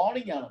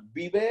വാർണിംഗ് ആണ്.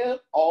 Beware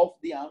of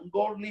the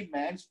ungodly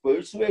man's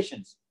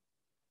പെർസുവേഷൻസ്,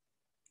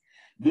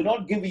 do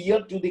not give year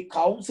to the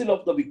council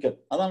of the wicket.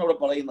 അതാണ് അവിടെ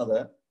പറയുന്നത്.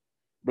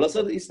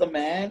 Blessed is the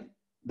man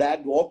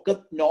that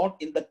വാക്കത്ത് not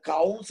in the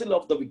council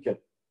of the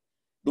wicket.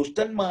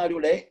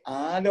 ദുഷ്ടന്മാരുടെ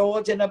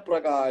ആലോചന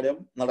പ്രകാരം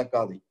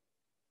നടക്കാതെ.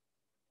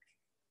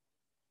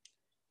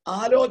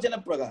 ആലോചന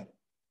പ്രകാരം.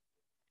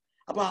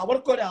 അപ്പൊ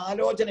അവർക്കൊരു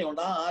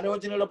ആലോചനയുണ്ട്. ആ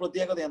ആലോചനയുടെ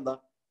പ്രത്യേകത എന്താ?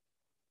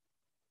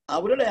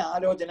 അവരുടെ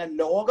ആലോചന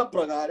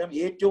ലോകപ്രകാരം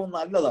ഏറ്റവും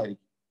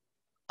നല്ലതായിരിക്കും.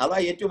 അതാ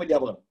ഏറ്റവും വലിയ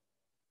അപകടം.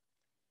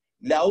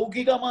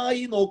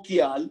 ലൗകികമായി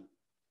നോക്കിയാൽ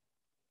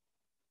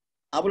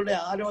അവരുടെ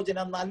ആലോചന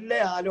നല്ല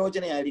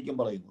ആലോചനയായിരിക്കും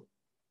പറയുന്നത്.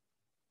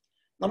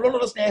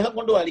 നമ്മളോടുള്ള സ്നേഹം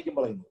കൊണ്ടുമായിരിക്കും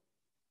പറയുന്നത്.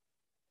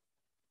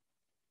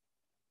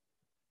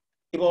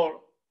 ഇപ്പോൾ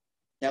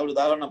ഞാൻ ഒരു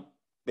ഉദാഹരണം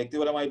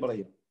വ്യക്തിപരമായി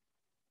പറയും.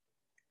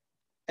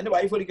 എൻ്റെ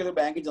വൈഫ് ഒരിക്കലും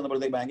ബാങ്കിൽ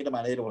ചെന്നപ്പോഴത്തേക്ക് ബാങ്കിന്റെ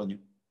മാനേജർ പറഞ്ഞു,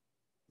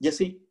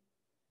 ജെസ്സി,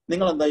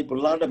 നിങ്ങൾ എന്താ ഈ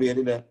പിള്ളേരുടെ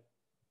പേരിൽ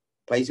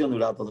പൈസ ഒന്നും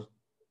ഇടാത്തത്?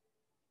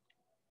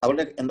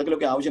 അവരുടെ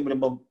എന്തെങ്കിലുമൊക്കെ ആവശ്യം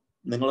വരുമ്പം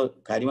നിങ്ങൾ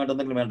കാര്യമായിട്ട്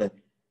എന്തെങ്കിലും വേണ്ടേ?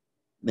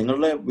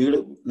 നിങ്ങളുടെ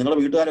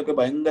വീട്ടുകാരൊക്കെ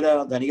ഭയങ്കര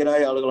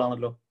ധനികരായ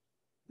ആളുകളാണല്ലോ,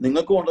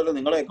 നിങ്ങൾക്കും ഉണ്ടല്ലോ,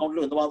 നിങ്ങളുടെ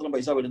അക്കൗണ്ടിൽ എന്തുമാത്രം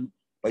പൈസ വരുന്നു,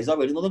 പൈസ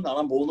വരുന്നതും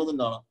കാണാം, പോകുന്നതും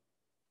കാണാം,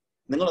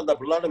 നിങ്ങൾ എന്താ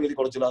പിള്ളേരുടെ പേരിൽ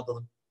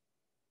കുറച്ചിടാത്തത്?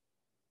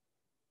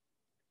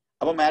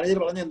 അപ്പൊ മാനേജർ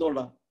പറഞ്ഞ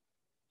എന്തുകൊണ്ടാ?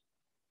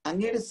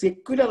 അങ്ങേര്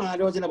സെക്യുലർ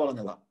ആലോചന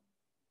പറഞ്ഞതാ.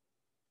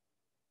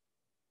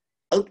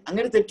 അത്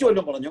അങ്ങനെ തെറ്റു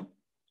വല്ലതും പറഞ്ഞു?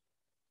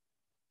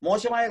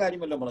 മോശമായ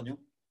കാര്യം വല്ലതും പറഞ്ഞു?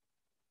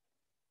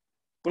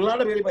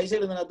 പിള്ളേരുടെ പേരിൽ പൈസ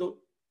ഇടുന്നതിനകത്ത്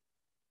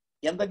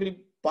എന്തെങ്കിലും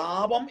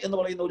പാപം എന്ന്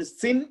പറയുന്ന ഒരു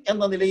സിൻ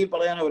എന്ന നിലയിൽ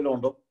പറയാനോ വല്ലതും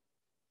ഉണ്ടോ?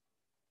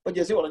 ഇപ്പൊ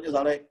ജെസ്സി പറഞ്ഞു,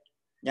 സാറേ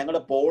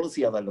ഞങ്ങളുടെ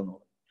പോളിസി അതല്ലെന്ന്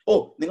പറഞ്ഞു. ഓ,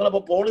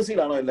 നിങ്ങളപ്പോ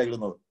പോളിസിയിലാണോ എല്ലാം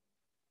ഇടുന്നത്?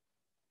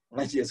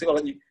 ജെസ്സി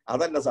പറഞ്ഞു,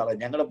 അതല്ല സാറേ,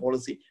 ഞങ്ങളുടെ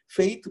പോളിസി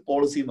ഫെയ്ത്ത്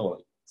പോളിസി എന്ന്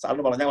പറയും.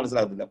 സാറിന് പറഞ്ഞാൽ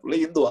മനസ്സിലാകത്തില്ല, പുള്ളി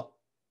ഹിന്ദുവാ.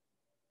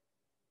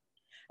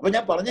 അപ്പൊ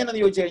ഞാൻ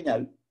പറഞ്ഞതെന്നു ചോദിച്ചു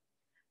കഴിഞ്ഞാൽ,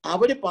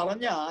 അവര്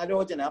പറഞ്ഞ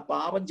ആലോചന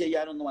പാപം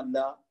ചെയ്യാനൊന്നുമല്ല,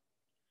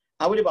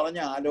 അവര് പറഞ്ഞ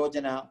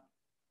ആലോചന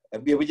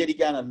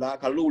വ്യഭിചരിക്കാനല്ല,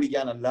 കള്ളു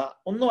കുടിക്കാനല്ല,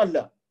 ഒന്നുമല്ല.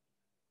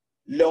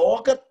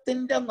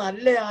 ലോകത്തിന്റെ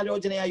നല്ല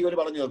ആലോചനയായി ഇവർ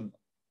പറഞ്ഞു തന്നു.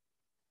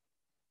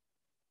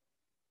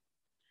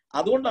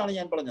 അതുകൊണ്ടാണ്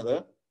ഞാൻ പറഞ്ഞത്,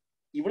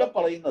 ഇവിടെ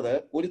പറയുന്നത്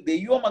ഒരു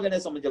ദൈവമകനെ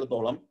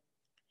സംബന്ധിച്ചിടത്തോളം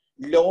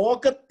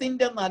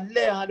ലോകത്തിന്റെ നല്ല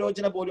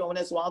ആലോചന പോലും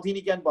അവനെ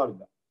സ്വാധീനിക്കാൻ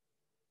പാടില്ല.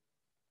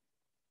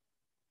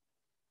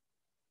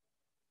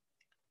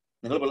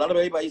 നിങ്ങൾ പിള്ളേരുടെ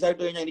പേര് പൈസ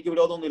ഇട്ട് കഴിഞ്ഞാൽ എനിക്ക്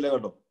വിരോധമൊന്നുമില്ല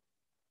കേട്ടോ.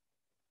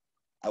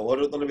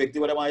 ഓരോരുത്തരുടെ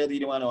വ്യക്തിപരമായ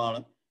തീരുമാനമാണ്.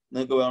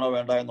 നിങ്ങൾക്ക് വേണോ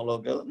വേണ്ട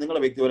എന്നുള്ളതൊക്കെ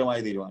നിങ്ങളുടെ വ്യക്തിപരമായ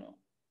തീരുമാനമാണ്.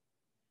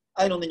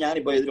 അതിനൊന്നും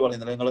ഞാനിപ്പോൾ എതിര്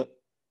പറയുന്നില്ല. നിങ്ങൾ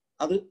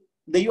അത്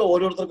ദൈവം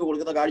ഓരോരുത്തർക്ക്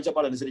കൊടുക്കുന്ന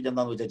കാഴ്ചപ്പാടനുസരിച്ച്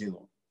എന്താണെന്ന് വെച്ചാൽ ചെയ്തു.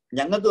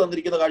 ഞങ്ങൾക്ക്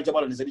തന്നിരിക്കുന്ന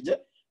കാഴ്ചപ്പാടനുസരിച്ച്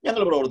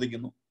ഞങ്ങൾ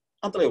പ്രവർത്തിക്കുന്നു,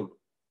 അത്രയേ ഉള്ളൂ.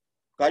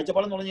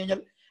 കാഴ്ചപ്പാടെന്ന് പറഞ്ഞു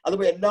കഴിഞ്ഞാൽ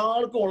അതിപ്പോ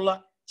എല്ലാവർക്കും ഉള്ള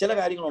ചില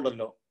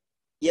കാര്യങ്ങളുണ്ടല്ലോ,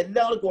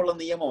 എല്ലാവർക്കും ഉള്ള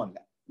നിയമമല്ല.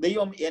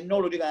 ദൈവം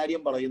എന്നോടൊരു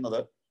കാര്യം പറയുന്നത്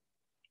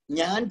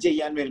ഞാൻ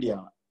ചെയ്യാൻ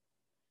വേണ്ടിയാണ്.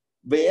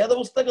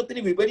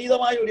 വേദപുസ്തകത്തിന്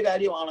വിപരീതമായ ഒരു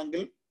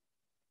കാര്യമാണെങ്കിൽ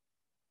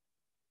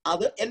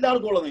അത്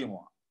എല്ലാവർക്കും ഉള്ള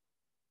നിയമമാണ്.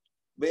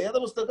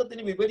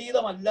 വേദപുസ്തകത്തിന്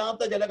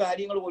വിപരീതമല്ലാത്ത ചില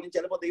കാര്യങ്ങൾ പോലും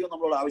ചിലപ്പോൾ ദൈവം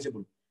നമ്മളോട്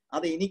ആവശ്യപ്പെടും.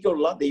 അത്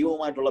എനിക്കുള്ള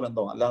ദൈവവുമായിട്ടുള്ള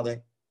ബന്ധം, അല്ലാതെ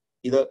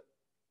ഇത്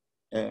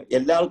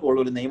എല്ലാവർക്കും ഉള്ള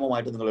ഒരു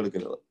നിയമമായിട്ട് നിങ്ങൾ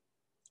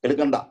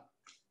എടുക്കണ്ട.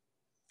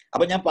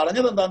 അപ്പൊ ഞാൻ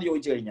പറഞ്ഞത് എന്താന്ന്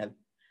ചോദിച്ചു കഴിഞ്ഞാൽ,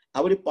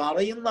 അവർ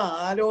പറയുന്ന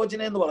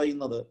ആലോചന എന്ന്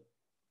പറയുന്നത്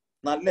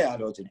നല്ല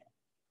ആലോചനയാണ്.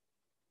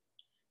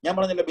 ഞാൻ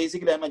പറഞ്ഞില്ല,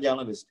 basically I M A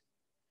journalist.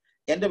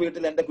 എന്റെ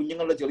വീട്ടിൽ എന്റെ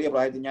കുഞ്ഞുങ്ങളുടെ ചെറിയ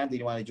പ്രായത്തിൽ ഞാൻ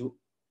തീരുമാനിച്ചു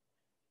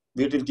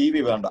വീട്ടിൽ ടി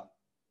വി വേണ്ട.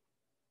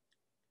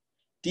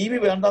 ടി വി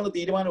വേണ്ടെന്ന്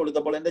തീരുമാനം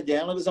എടുത്തപ്പോൾ എന്റെ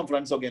ജേർണലിസം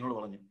ഫ്രണ്ട്സ് ഒക്കെ എന്നോട്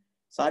പറഞ്ഞു,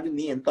 സാജു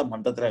നീ എന്താ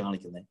മണ്ടത്തര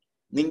കാണിക്കുന്നത്?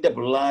 നിന്റെ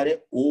പിള്ളേര്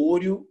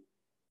ഒരു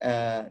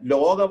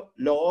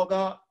ലോക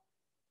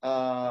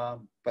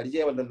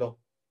പരിചയമല്ലല്ലോ,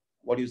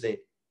 വാട്ട് യു സേ,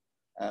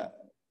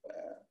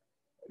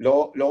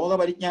 ലോക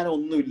പരിജ്ഞാനം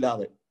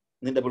ഒന്നുമില്ലാതെ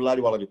നിന്റെ പിള്ളേർ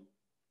വളരും.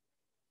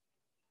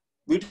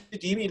 വീട്ടിൽ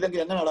ടി വി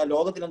ഇല്ലെങ്കിൽ എങ്ങനെയാടാ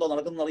ലോകത്തിൽ എന്തോ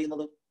നടക്കുന്നത്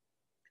അറിയുന്നത്?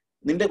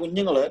 നിന്റെ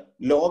കുഞ്ഞുങ്ങള്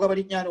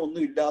ലോകപരിജ്ഞാനം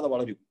ഒന്നും ഇല്ലാതെ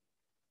വളരും.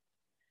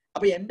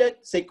 അപ്പൊ എന്റെ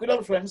സെക്യുലർ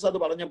ഫ്രണ്ട്സ് അത്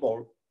പറഞ്ഞപ്പോൾ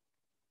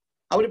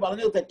അവർ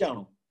പറഞ്ഞത്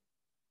തെറ്റാണോ?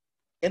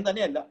 എന്ന്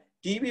തന്നെയല്ല,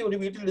 ടി വി ഒരു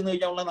വീട്ടിൽ ഇരുന്ന്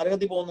കഴിഞ്ഞാൽ ഉള്ള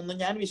നരകത്തിൽ പോകുന്നൊന്നും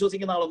ഞാൻ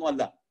വിശ്വസിക്കുന്ന ആളൊന്നും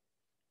അല്ല.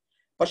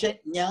 പക്ഷെ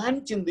ഞാൻ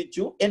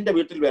ചിന്തിച്ചു എന്റെ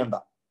വീട്ടിൽ വേണ്ട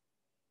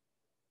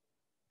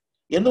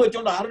എന്ന്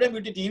വെച്ചുകൊണ്ട് ആരുടെയും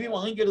വീട്ടിൽ ടി വി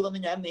വാങ്ങിക്കരുതെന്ന്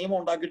ഞാൻ നിയമം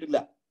ഉണ്ടാക്കിയിട്ടില്ല.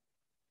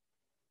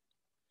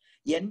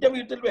 എന്റെ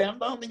വീട്ടിൽ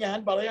വേണ്ട എന്ന് ഞാൻ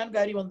പറയാൻ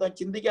കാര്യം എന്താ,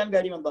 ചിന്തിക്കാൻ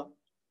കാര്യം എന്താ?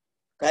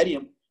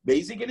 കാര്യം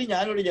ബേസിക്കലി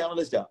ഞാനൊരു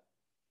ജേർണലിസ്റ്റാ.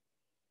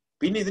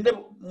 പിന്നെ ഇതിന്റെ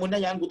മുന്നേ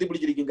ഞാൻ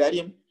കുത്തിപ്പിടിച്ചിരിക്കും.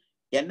 കാര്യം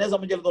എന്നെ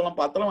സംബന്ധിച്ചിടത്തോളം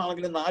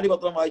പത്രമാണെങ്കിലും 4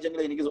 പത്രം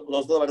വായിച്ചെങ്കിലും എനിക്ക്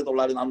സ്വസ്ഥത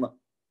വരത്തുള്ളായിരുന്നു അന്ന്.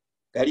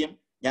 കാര്യം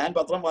ഞാൻ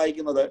പത്രം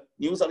വായിക്കുന്നത്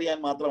ന്യൂസ് അറിയാൻ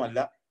മാത്രമല്ല,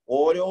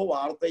 ഓരോ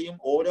വാർത്തയും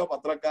ഓരോ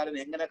പത്രക്കാരൻ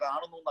എങ്ങനെ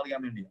കാണുന്നു എന്നറിയാൻ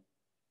വേണ്ടിയാണ്.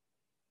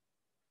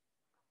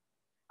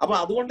 അപ്പൊ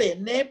അതുകൊണ്ട്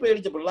എന്നെ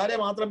പേടിച്ച്, പിള്ളേരെ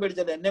മാത്രം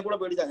പേടിച്ചല്ല, എന്നെ കൂടെ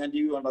പേടിച്ചാ ഞാൻ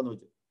ടി വി വേണ്ടെന്ന്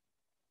വെച്ചു.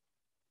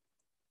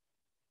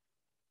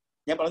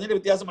 ഞാൻ പറഞ്ഞതിന്റെ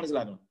വ്യത്യാസം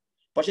മനസ്സിലാക്കണം.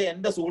 പക്ഷെ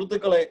എന്റെ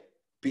സുഹൃത്തുക്കളെ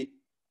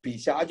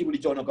പിശാചി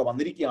പിടിച്ചവനൊക്കെ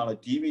വന്നിരിക്കുകയാണ്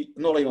ടി വി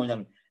എന്ന് പറയുമ്പോൾ ഞാൻ,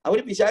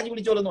 അവര് പിശാചി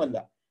പിടിച്ചവരൊന്നുമല്ല,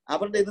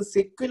 അവരുടെ ഇത്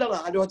സെക്യുലർ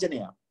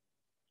ആലോചനയാണ്.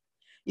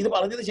 ഇത്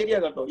പറഞ്ഞത് ശരിയാ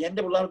കേട്ടോ.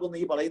 എന്റെ പിള്ളേർക്കൊന്നും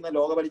ഈ പറയുന്ന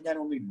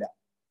ലോകപരിജ്ഞാനം ഒന്നും ഇല്ല.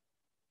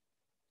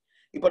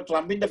 ഇപ്പൊ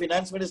ട്രംപിന്റെ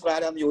ഫിനാൻസ് മിനിസ്റ്റർ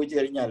ആരാന്ന് ചോദിച്ചു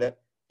കഴിഞ്ഞാൽ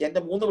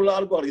എന്റെ 3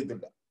 പിള്ളേർക്കും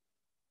അറിയത്തില്ല.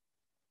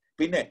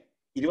 പിന്നെ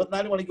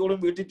 24 മണിക്കൂറും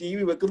വീട്ടിൽ ടി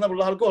വി വെക്കുന്ന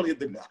പിള്ളേർക്കും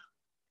അറിയത്തില്ല.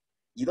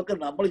 ഇതൊക്കെ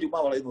നമ്മൾ ചുമ്മാ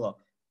പറയുന്നതാ,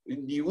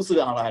 ന്യൂസ്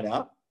കാണാനാ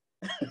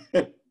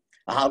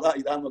അതാ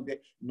ഇതാന്നൊക്കെ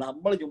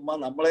നമ്മൾ ചുമ്മാ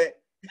നമ്മൾ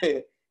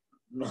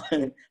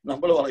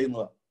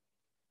പറയുന്നതാ.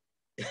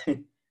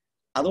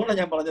 അതുകൊണ്ടാണ്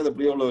ഞാൻ പറഞ്ഞത്,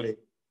 പ്രിയമുള്ളവരെ,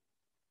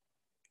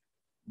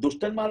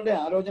 ദുഷ്ടന്മാരുടെ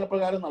ആലോചന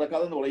പ്രകാരം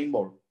നടക്കാതെ എന്ന്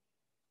പറയുമ്പോൾ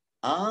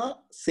ആ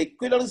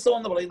സെക്യുലറിസം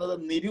എന്ന് പറയുന്നത്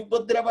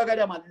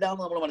നിരുപദ്രവകരമല്ല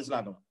എന്ന് നമ്മൾ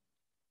മനസ്സിലാക്കണം.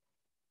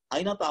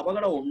 അതിനകത്ത്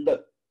അപകടമുണ്ട്.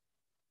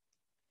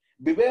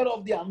 Beware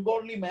of the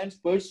ungodly man's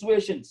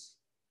പെർസുവേഷൻസ്.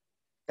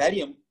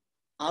 കാര്യം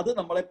അത്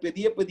നമ്മളെ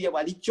പതിയെ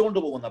വലിച്ചോണ്ട്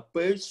പോകുന്ന,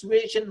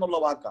 പെർസുവേഷൻ എന്നുള്ള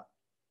വാക്കാ.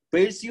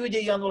 പേഴ്സ്യൂ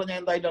ചെയ്യുക എന്ന് പറഞ്ഞാൽ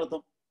എന്താ അതിന്റെ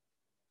അർത്ഥം?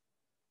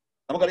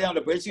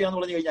 നമുക്കറിയാമല്ലോ. പേഴ്സ്യൂ എന്ന്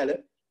പറഞ്ഞു കഴിഞ്ഞാൽ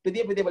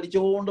പതിയെ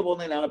വലിച്ചുകൊണ്ട്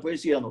പോകുന്നതിനാണ്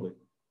പേഴ്സ്യൂ എന്ന്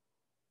പറയുന്നത്.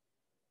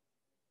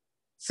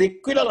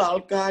 സെക്യുലർ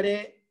ആൾക്കാരെ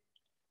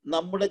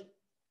നമ്മുടെ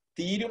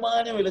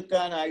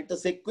തീരുമാനമെടുക്കാനായിട്ട്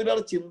സെക്യുലർ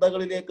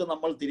ചിന്തകളിലേക്ക്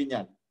നമ്മൾ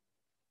തിരിഞ്ഞാൽ,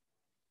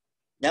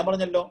 ഞാൻ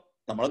പറഞ്ഞല്ലോ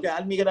നമ്മളൊക്കെ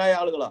ആത്മീകരായ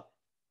ആളുകളാ.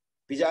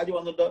 പിശാച്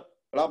വന്നിട്ട്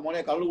എടാ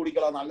മോനെ കള്ളു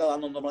കുടിക്കളാ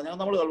നല്ലതാണെന്നൊന്നും പറഞ്ഞാൽ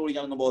നമ്മൾ കള്ളു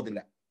കുടിക്കാനൊന്നും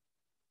പോകത്തില്ല.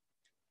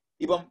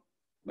 ഇപ്പം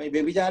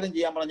വ്യഭിചാരം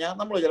ചെയ്യാൻ പറഞ്ഞാൽ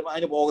നമ്മൾ ചിലപ്പോൾ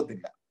അതിന്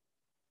പോകത്തില്ല.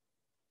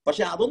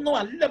 പക്ഷെ അതൊന്നും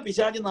അല്ല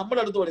പിശാച്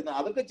നമ്മുടെ അടുത്ത് വരുന്നത്.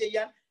 അതൊക്കെ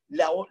ചെയ്യാൻ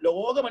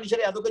ലോക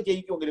മനുഷ്യരെ അതൊക്കെ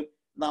ചെയ്യിക്കുമെങ്കിലും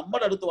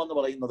നമ്മുടെ അടുത്ത് വന്ന്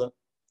പറയുന്നത്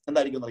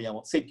എന്തായിരിക്കും അറിയാമോ?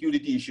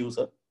 Security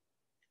issues.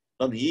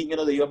 നീ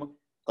ഇങ്ങനെ ദൈവം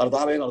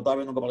കർത്താവേ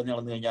കർത്താവേ എന്നൊക്കെ പറഞ്ഞു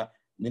നടന്നു കഴിഞ്ഞാൽ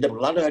നിന്റെ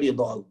പിള്ളേരുടെ കാര്യം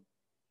എന്തോ ആകും.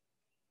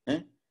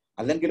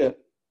 അല്ലെങ്കിൽ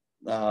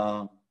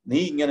നീ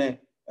ഇങ്ങനെ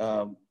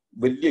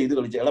വലിയ ഇത്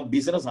കളിച്ച എടാ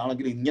ബിസിനസ്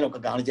ആണെങ്കിൽ ഇങ്ങനെയൊക്കെ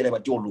കാണിച്ചാലേ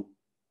പറ്റുള്ളൂ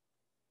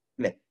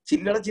അല്ലെ?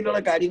 ചില്ലറ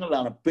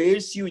കാര്യങ്ങളിലാണ്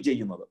പേഴ്സ്യൂ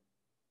ചെയ്യുന്നത്.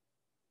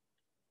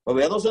 അപ്പൊ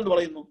വേദോസം എന്ന്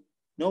പറയുന്നു,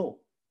 നോ,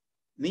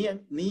 നീ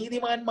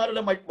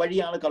നീതിമാന്മാരുടെ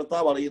വഴിയാണ്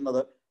കർത്താവ്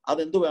അറിയുന്നത്.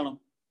 അതെന്തു വേണം?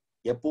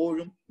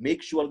 എപ്പോഴും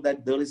make sure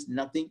that there is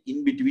nothing in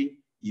between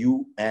you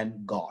and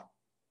God.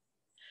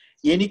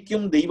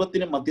 എനിക്കും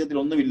ദൈവത്തിനും മധ്യത്തിൽ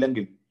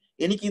ഒന്നുമില്ലെങ്കിൽ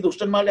എനിക്ക് ഈ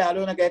ദുഷ്ടന്മാരുടെ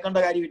ആലോചന കേൾക്കേണ്ട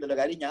കാര്യമില്ലല്ലോ.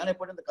 കാര്യം ഞാൻ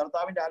എപ്പോഴും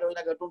കർത്താവിന്റെ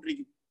ആലോചന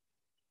കേട്ടോണ്ടിരിക്കും.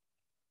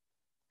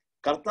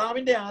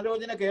 കർത്താവിന്റെ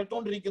ആലോചന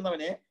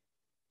കേട്ടോണ്ടിരിക്കുന്നവനെ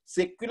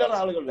സെക്യുലർ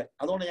ആളുകളുടെ,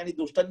 അതുകൊണ്ട് ഞാൻ ഈ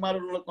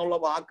ദുഷ്ടന്മാരുള്ള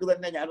വാക്ക്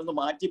തന്നെ ഞാനൊന്ന്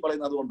മാറ്റി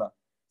പറയുന്നത് അതുകൊണ്ടാണ്.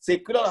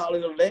 സെക്യുലർ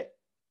ആളുകളുടെ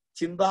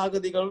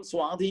ചിന്താഗതികൾ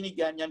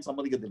സ്വാധീനിക്കാൻ ഞാൻ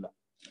സമ്മതിക്കത്തില്ല.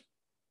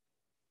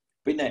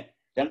 പിന്നെ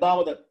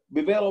രണ്ടാമത്,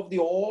 beware of the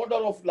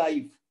order of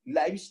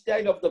life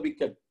style of the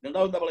wicked.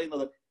 രണ്ടാമത് എന്താ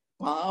പറയുന്നത്?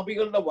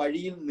 പാപികളുടെ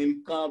വഴിയിൽ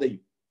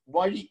നിൽക്കാതെയും.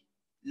 വഴി,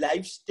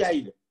 ലൈഫ്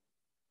സ്റ്റൈല്,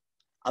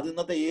 അത്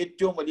ഇന്നത്തെ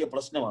ഏറ്റവും വലിയ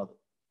പ്രശ്നമാണ്.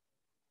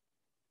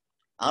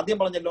 ആദ്യം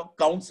പറഞ്ഞല്ലോ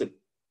കൗൺസിൽ,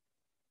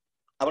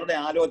 അവരുടെ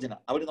ആലോചന.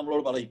 അവർ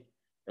നമ്മളോട് പറയും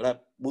എടാ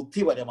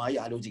ബുദ്ധിപരമായി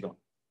ആലോചിക്കണം.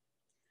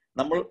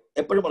 നമ്മൾ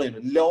എപ്പോഴും പറയുന്നു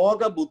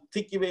ലോക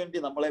ബുദ്ധിക്ക് വേണ്ടി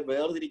നമ്മളെ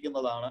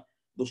വേർതിരിക്കുന്നതാണ്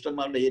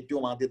ദുഷ്ടന്മാരുടെ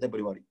ഏറ്റവും ആദ്യത്തെ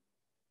പരിപാടി.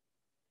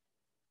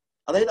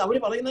 അതായത് അവർ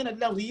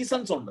പറയുന്നതിനെല്ലാം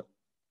റീസൺസ് ഉണ്ട്.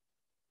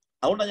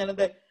 അതുകൊണ്ടാണ് ഞാൻ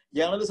എന്റെ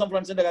ജേർണലിസം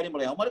ഫ്രണ്ട്സിന്റെ കാര്യം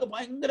പറയാം. അവന്മാർക്ക്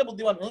ഭയങ്കര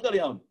ബുദ്ധിമാണ്.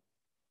 നിങ്ങൾക്കറിയാമല്ലോ,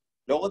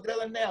 ലോകത്തിലെ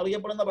തന്നെ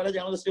അറിയപ്പെടുന്ന പല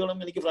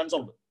ജേർണലിസ്റ്റുകളും എനിക്ക് ഫ്രണ്ട്സ്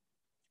ഉണ്ട്.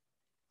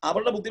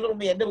 അവരുടെ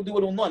ബുദ്ധികളൊന്നും എന്റെ ബുദ്ധി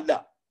പോലും ഒന്നും അല്ല.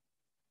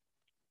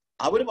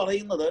 അവർ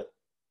പറയുന്നത്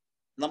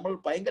നമ്മൾ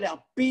ഭയങ്കര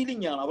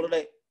അപ്പീലിംഗ് ആണ്.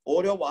 അവരുടെ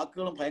ഓരോ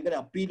വാക്കുകളും ഭയങ്കര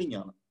അപ്പീലിംഗ്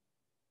ആണ്.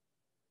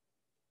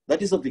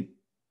 That is A thing.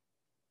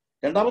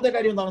 രണ്ടാമത്തെ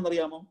കാര്യം എന്താണെന്ന്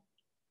അറിയാമോ?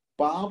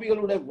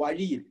 പാപികളുടെ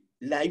വഴിയിൽ,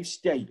 ലൈഫ്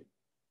സ്റ്റൈൽ.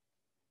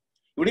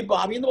 ഇവിടെ ഈ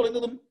പാപി എന്ന്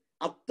പറയുന്നതും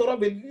അത്ര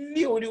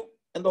വലിയ ഒരു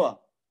എന്തുവാ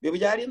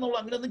വ്യഭിചാരി എന്നുള്ള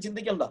അങ്ങനെയൊന്നും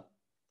ചിന്തിക്കണ്ട.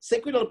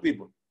 സെക്യുലർ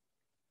പീപ്പിൾ,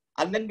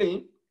 അല്ലെങ്കിൽ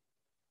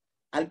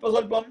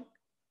അല്പസ്വല്പം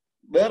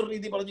വേറെ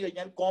രീതി പറഞ്ഞു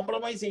കഴിഞ്ഞാൽ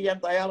കോംപ്രമൈസ് ചെയ്യാൻ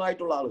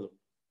തയ്യാറായിട്ടുള്ള ആളുകൾ.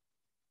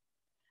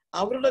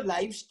 അവരുടെ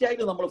ലൈഫ്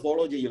സ്റ്റൈൽ നമ്മൾ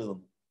ഫോളോ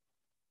ചെയ്യരുതെന്ന്.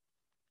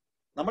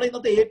 നമ്മുടെ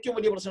ഇന്നത്തെ ഏറ്റവും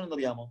വലിയ പ്രശ്നം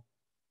എന്നറിയാമോ?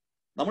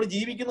 നമ്മൾ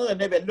ജീവിക്കുന്നത്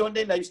തന്നെ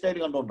വെല്ലോന്റെയും ലൈഫ് സ്റ്റൈൽ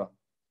കണ്ടോണ്ടാണ്.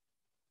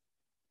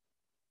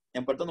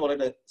 ഞാൻ പെട്ടെന്ന്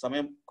പറയട്ടെ,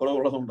 സമയം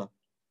കുറവുള്ളതുകൊണ്ടാണ്.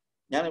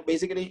 ഞാൻ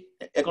ബേസിക്കലി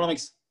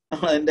എക്കണോമിക്സ്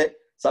ആണ് എന്റെ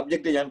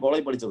സബ്ജക്ട്. ഞാൻ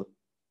കോളേജിൽ പഠിച്ചത്.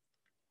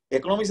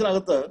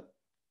 എക്കണോമിക്സിനകത്ത്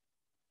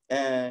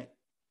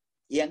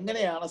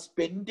എങ്ങനെയാണ്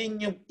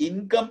സ്പെൻഡിങ്ങും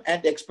ഇൻകം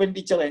ആൻഡ്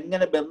എക്സ്പെൻഡിച്ചർ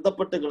എങ്ങനെ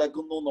ബന്ധപ്പെട്ട്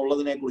കിടക്കുന്നു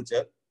എന്നുള്ളതിനെ കുറിച്ച്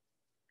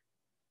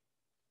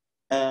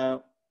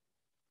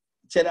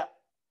ചില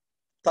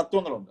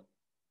തത്വങ്ങളുണ്ട്.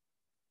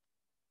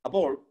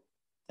 അപ്പോൾ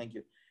താങ്ക്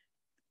യു.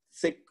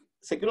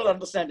 സെക്യുലർ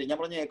അണ്ടർസ്റ്റാൻഡിങ് ഞാൻ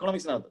പറഞ്ഞ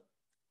എക്കണോമിക്സിനകത്ത്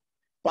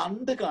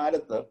പണ്ട്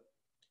കാലത്ത്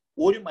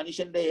ഒരു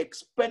മനുഷ്യന്റെ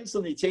എക്സ്പെൻസ്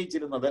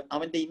നിശ്ചയിച്ചിരുന്നത്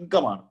അവന്റെ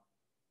ഇൻകമാണ്.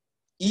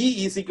 E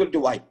is equal to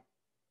Y.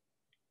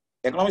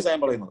 Economics ഞാൻ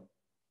പറയുന്നത്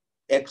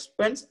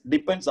expense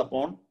depends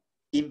upon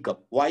income.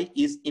 Y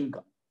is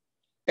income.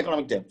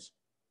 Economic terms.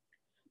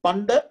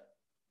 പണ്ട്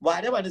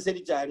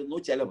വരവനുസരിച്ചായിരുന്നു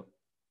ചെലവ്.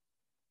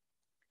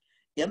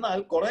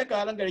 എന്നാൽ കുറെ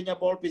കാലം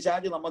കഴിഞ്ഞപ്പോൾ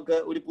പിശാച് നമുക്ക്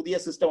ഒരു പുതിയ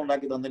സിസ്റ്റം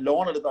ഉണ്ടാക്കി തന്നു,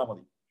 ലോൺ എടുത്താൽ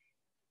മതി.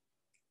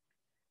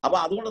 അപ്പൊ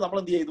അതുകൊണ്ട് നമ്മൾ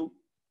എന്ത് ചെയ്തു?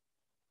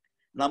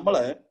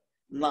 നമ്മള്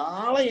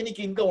നാളെ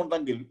എനിക്ക് ഇൻകം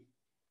ഉണ്ടെങ്കിൽ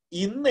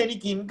ഇന്ന്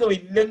എനിക്ക് ഇൻകം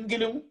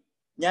ഇല്ലെങ്കിലും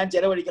ഞാൻ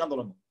ചെലവഴിക്കാൻ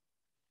തുടങ്ങും.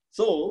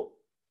 So,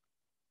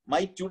 my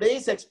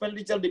today's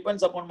expenditure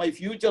depends upon my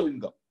future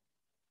income.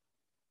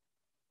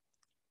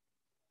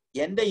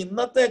 എന്റെ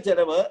ഇന്നത്തെ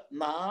ചെലവ്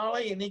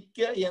നാളെ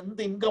എനിക്ക്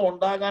എന്ത് ഇൻകം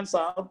ഉണ്ടാകാൻ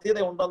സാധ്യത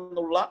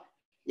ഉണ്ടെന്നുള്ള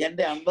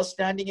എന്റെ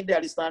അണ്ടർസ്റ്റാൻഡിങ്ങിന്റെ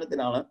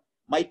അടിസ്ഥാനത്തിലാണ്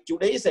my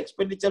today's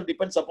expenditure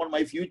depends upon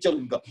my future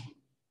income.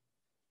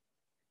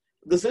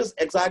 This is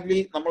exactly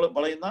നമ്മൾ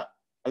പറയുന്ന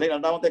അല്ലെങ്കിൽ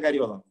രണ്ടാമത്തെ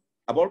കാര്യം അതാണ്.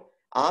 അപ്പോൾ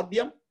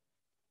ആദ്യം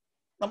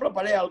നമ്മുടെ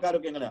പഴയ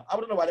ആൾക്കാരൊക്കെ എങ്ങനെയാ?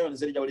 അവരുടെ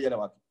വരവനുസരിച്ച് അവർ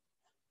ചെലവാക്കി.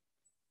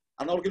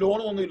 അന്ന് അവർക്ക്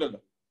ലോണും ഒന്നും ഇല്ലല്ലോ.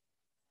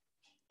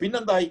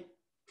 പിന്നെന്തായി?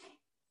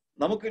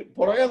 നമുക്ക്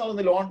പുറകെ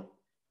നടന്ന് ലോൺ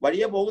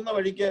വഴിയെ പോകുന്ന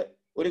വഴിക്ക്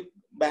ഒരു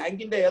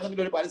ബാങ്കിന്റെ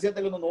ഏതെങ്കിലും ഒരു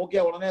പരസ്യത്തിൽ ഒന്ന്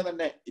നോക്കിയാൽ ഉടനെ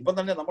തന്നെ ഇപ്പം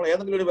തന്നെ നമ്മൾ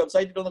ഏതെങ്കിലും ഒരു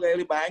വെബ്സൈറ്റിൽ ഒന്ന്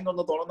കയറി ബാങ്ക്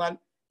ഒന്ന് തുറന്നാൽ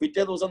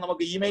പിറ്റേ ദിവസം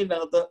നമുക്ക്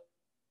ഇമെയിലിനകത്ത്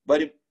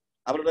വരും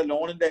അവരുടെ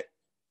ലോണിന്റെ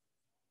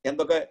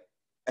എന്തൊക്കെ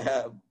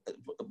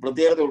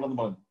പ്രത്യേകത ഉണ്ടെന്ന്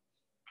പറഞ്ഞു.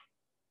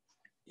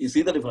 You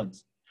see the difference?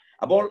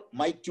 അപ്പോൾ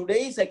my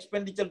today's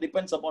expenditure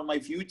depends upon my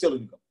future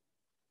income.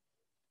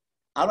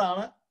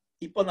 അതാണ്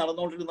ഇപ്പൊ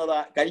നടന്നുകൊണ്ടിരുന്നത്,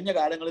 കഴിഞ്ഞ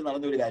കാലങ്ങളിൽ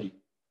നടന്നൊരു കാര്യം.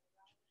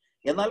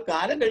 എന്നാൽ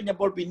കാലം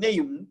കഴിഞ്ഞപ്പോൾ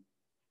പിന്നെയും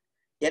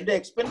എന്റെ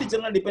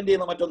എക്സ്പെൻഡിച്ചറിനെ ഡിപ്പെൻഡ്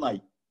ചെയ്യുന്ന മറ്റൊന്നായി.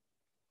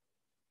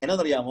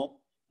 എന്നറിയാമോ?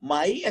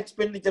 My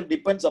expenditure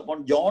depends upon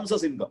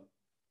ജോൺസസ് income.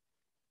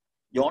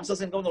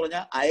 ജോൺസസ് income എന്ന്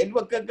പറഞ്ഞാൽ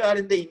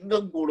അയൽവക്കക്കാരന്റെ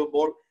ഇൻകം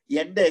കൂടുമ്പോൾ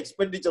എന്റെ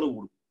എക്സ്പെൻഡിച്ചർ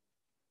കൂടും.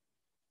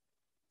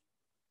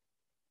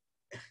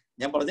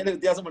 ഞാൻ പറഞ്ഞതിന്റെ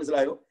വ്യത്യാസം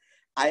മനസ്സിലായോ?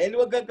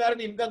 അയൽവക്കക്കാരൻ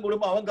ഇൻകം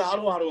കൂടുമ്പോൾ അവൻ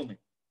കാറ് മാറുമെന്ന്.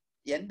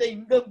 എന്റെ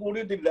ഇൻകം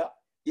കൂടിയിട്ടില്ല,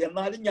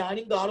 എന്നാലും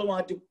ഞാനും കാറ്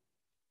മാറ്റും.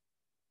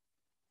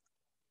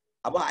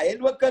 അപ്പൊ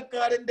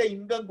അയൽവക്കക്കാരന്റെ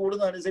ഇൻകം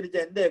കൂടുന്നതനുസരിച്ച്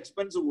എന്റെ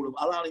എക്സ്പെൻസ് കൂടും.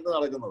 അതാണ് ഇന്ന്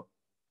നടക്കുന്നത്.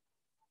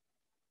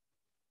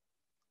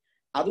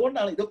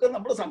 അതുകൊണ്ടാണ് ഇതൊക്കെ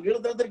നമ്മുടെ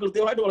സങ്കീർത്തനത്തിൽ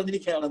കൃത്യമായിട്ട്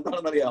പറഞ്ഞിരിക്കുകയാണ്.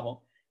 എന്താണെന്ന് അറിയാമോ?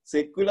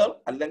 സെക്യുലർ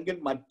അല്ലെങ്കിൽ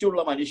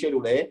മറ്റുള്ള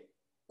മനുഷ്യരുടെ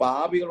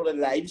പാപികളുടെ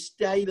ലൈഫ്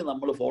സ്റ്റൈല്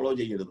നമ്മൾ ഫോളോ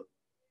ചെയ്യരുത്.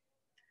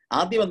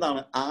 ആദ്യം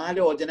എന്താണ്?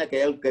 ആലോചന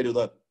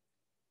കേൾക്കരുത്.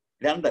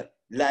 2,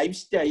 ലൈഫ്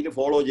സ്റ്റൈല്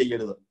ഫോളോ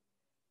ചെയ്യരുത്.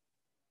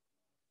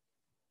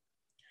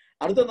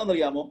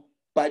 അടുത്തെന്താണെന്നറിയാമോ?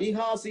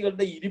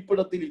 പരിഹാസികളുടെ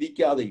ഇരിപ്പിടത്തിൽ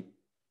ഇരിക്കാതെയും.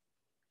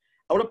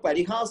 അവിടെ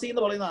പരിഹാസി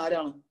എന്ന് പറയുന്ന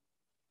ആരാണ്?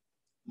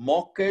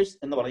 മോക്കേഴ്സ്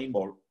എന്ന്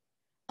പറയുമ്പോൾ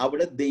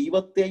അവിടെ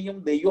ദൈവത്തെയും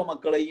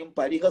ദൈവമക്കളെയും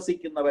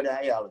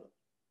പരിഹസിക്കുന്നവരായ ആളുകൾ.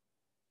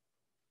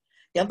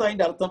 എന്താ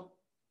അതിന്റെ അർത്ഥം?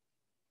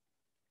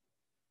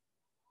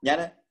 ഞാൻ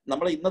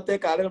നമ്മുടെ ഇന്നത്തെ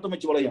കാലഘട്ടം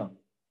വെച്ച് പറയുകയാണ്.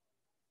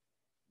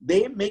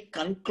 They make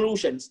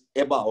conclusions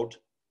about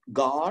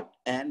God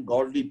and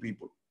godly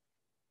people.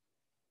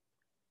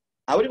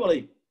 അവര്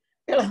പറയും,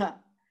 എടാ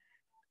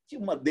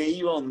ചുമ്മാ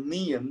ദൈവം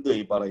നീ എന്തോ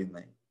ഈ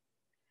പറയുന്നേ,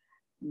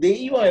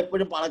 ദൈവം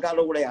എപ്പോഴും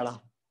പണക്കാരുടെ കൂടെയാടാ,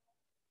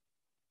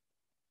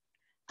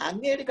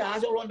 അങ്ങേര്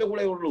കാശുള്ളവന്റെ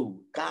കൂടെ ഉള്ളൂ,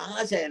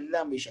 കാശ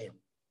എല്ലാം വിഷയം.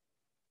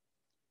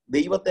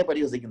 ദൈവത്തെ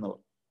പരിഹസിക്കുന്നവർ.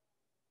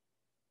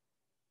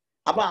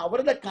 അപ്പൊ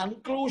അവരുടെ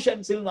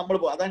കൺക്ലൂഷൻസിൽ നമ്മൾ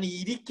അതാണ്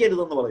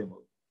ഇരിക്കരുതെന്ന്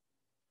പറയുന്നത്.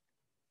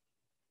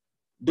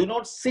 Do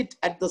not sit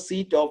at the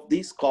seat of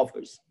these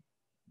സ്കോഫേഴ്സ്.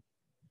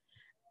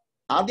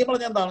 ആദ്യം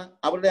പറഞ്ഞ എന്താണ്?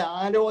 അവരുടെ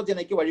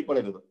ആലോചനയ്ക്ക്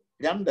വഴിപ്പെടരുത്.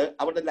 2,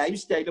 അവരുടെ ലൈഫ്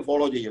സ്റ്റൈല്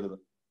ഫോളോ ചെയ്യരുത്.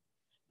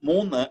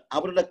 3,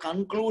 അവരുടെ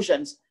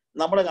കൺക്ലൂഷൻസ്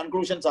നമ്മുടെ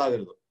കൺക്ലൂഷൻസ്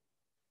ആകരുത്.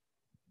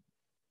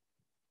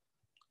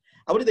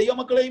 അവര്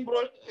ദൈവമക്കളെയും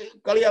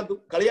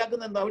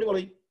കളിയാക്കുന്ന എന്താ? അവര്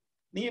പറയും,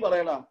 നീ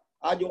പറയടാ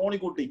ആ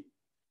ജോണിക്കുട്ടി,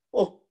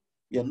 ഓ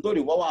എന്തൊരു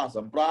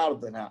ഉപവാസം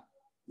പ്രാർത്ഥന.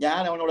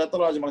 ഞാൻ അവനോട് എത്ര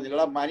പ്രാവശ്യം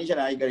പറഞ്ഞില്ല,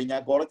 മനുഷ്യനായി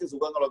കഴിഞ്ഞാൽ കുറച്ച്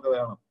സുഖങ്ങളൊക്കെ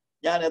വേണം.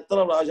 ഞാൻ എത്ര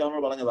പ്രാവശ്യം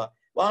അവനോട് പറഞ്ഞതാ,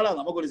 വാടാ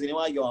നമുക്കൊരു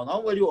സിനിമയ്ക്ക് പോകാം.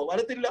 അവൻ വരുമോ?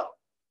 വരത്തില്ല.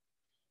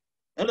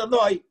 എന്നിട്ട് എന്തോ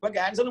ആയി? ഇപ്പൊ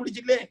ക്യാൻസർ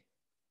പിടിച്ചില്ലേ?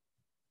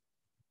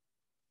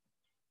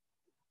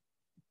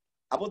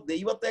 അപ്പൊ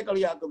ദൈവത്തെ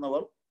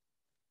കളിയാക്കുന്നവർ,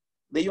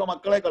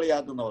 ദൈവമക്കളെ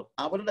കളിയാക്കുന്നവർ,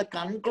 അവരുടെ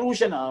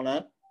കൺക്ലൂഷൻ ആണ്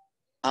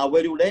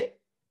അവരുടെ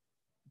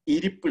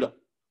ഇരിപ്പിടം.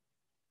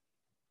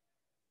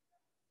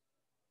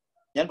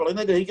 ഞാൻ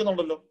പറയുന്നത്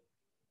ഗ്രഹിക്കുന്നുണ്ടല്ലോ?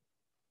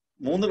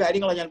 3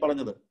 കാര്യങ്ങളാണ് ഞാൻ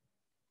പറഞ്ഞത്.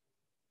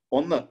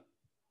 1,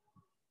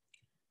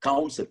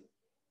 കൗൺസിൽ.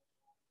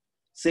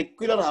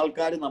 സെക്യുലർ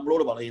ആൾക്കാർ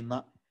നമ്മളോട് പറയുന്ന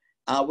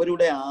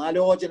അവരുടെ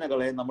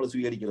ആലോചനകളെ നമ്മൾ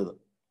സ്വീകരിക്കരുത്.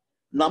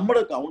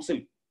 നമ്മുടെ കൗൺസിൽ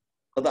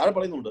താഴെ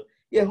പറയുന്നുണ്ട്,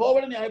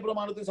 യഹോവയുടെ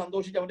ന്യായപ്രമാണത്തിൽ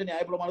സന്തോഷിച്ച് അവന്റെ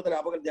ന്യായപ്രമാണത്തെ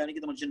രാപകൽ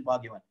ധ്യാനിക്കുന്ന മനുഷ്യൻ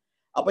ഭാഗ്യവാൻ.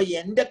 അപ്പൊ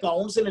എന്റെ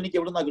കൗൺസിൽ എനിക്ക്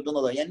എവിടുന്നാ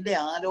കിട്ടുന്നത്? എന്റെ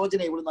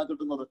ആലോചന എവിടുന്നാ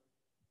കിട്ടുന്നത്?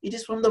 It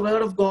is from the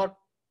word of God.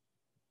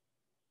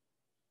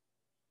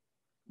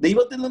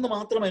 ദൈവത്തിൽ നിന്ന്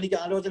മാത്രമാണ് എനിക്ക്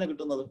ആലോചന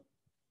കിട്ടുന്നത്.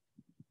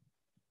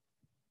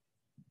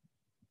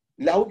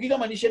 ലൗകിക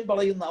മനുഷ്യൻ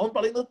അവൻ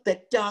പറയുന്നത്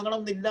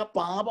തെറ്റാകണമെന്നില്ല,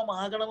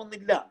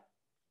 പാപമാകണമെന്നില്ല.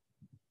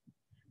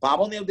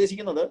 പാപം എന്ന്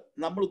ഉദ്ദേശിക്കുന്നത്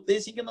നമ്മൾ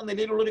ഉദ്ദേശിക്കുന്ന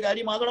നിലയിലുള്ള ഒരു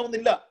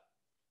കാര്യമാകണമെന്നില്ല.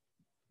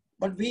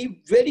 But be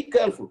very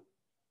careful.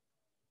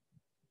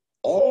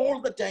 All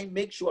the time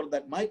make sure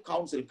that my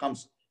counsel comes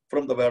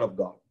from the word of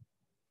God.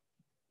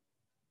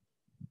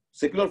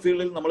 Secular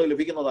ഫീൽഡിൽ നമ്മൾ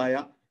ലഭിക്കുന്നതായ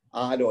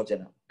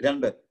ആലോചന.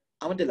 2,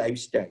 അവന്റെ ലൈഫ്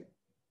സ്റ്റൈൽ.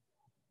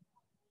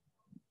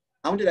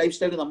 അവന്റെ ലൈഫ്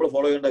സ്റ്റൈൽ നമ്മൾ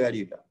ഫോളോ ചെയ്യേണ്ട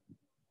കാര്യമില്ല.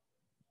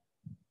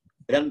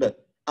 2,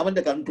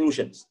 അവന്റെ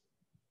കൺക്ലൂഷൻസ്,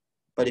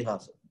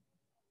 പരിഹാസം.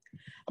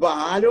 അപ്പൊ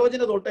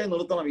ആലോചന തൊട്ടേ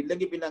നിർത്തണം,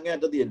 ഇല്ലെങ്കിൽ പിന്നെ അങ്ങേ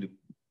അറ്റത്ത് ചെല്ലും.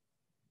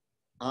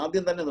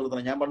 ആദ്യം തന്നെ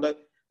നിർത്തണം. ഞാൻ പണ്ട്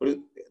ഒരു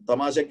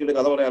തമാശയ്ക്കൊരു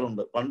കഥ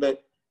പറയാറുണ്ട്. പണ്ട്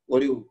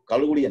ഒരു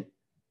കള്ളുകുടിയൻ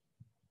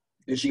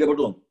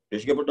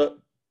രക്ഷിക്കപ്പെട്ട്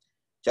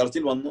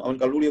ചർച്ചിൽ വന്നു. അവൻ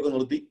കള്ളുകുടിയൊക്കെ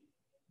നിർത്തി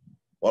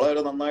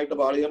വളരെ നന്നായിട്ട്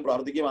പാടുകയും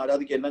പ്രാർത്ഥിക്കുകയും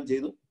ആരാധിക്കുകയും എല്ലാം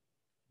ചെയ്തു.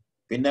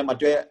 പിന്നെ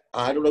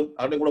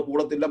ആരുടെയും കൂടെ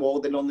കൂടത്തില്ല,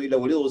 പോകത്തില്ല, ഒന്നുമില്ല.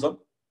 ഒരു ദിവസം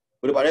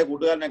ഒരു പഴയ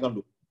കൂട്ടുകാരനെ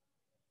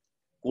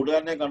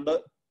കണ്ട്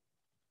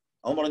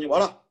അവൻ പറഞ്ഞു,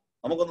 വാടാ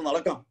നമുക്കൊന്ന്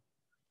നടക്കാം.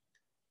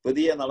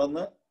 പതിയെ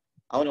നടന്ന്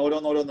അവൻ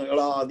ഓരോന്നോരോന്ന്,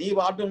 എടാ നീ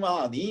പാട്ടും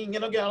നീ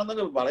ഇങ്ങനെയൊക്കെ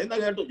ആണെന്ന് പറയുന്ന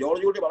കേട്ടു,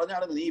 ജോർജ് കുട്ടി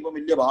പറഞ്ഞാണെന്ന് നീ ഇപ്പം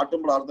വലിയ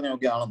പാട്ടും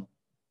പ്രാർത്ഥനയൊക്കെ ആണെന്ന്.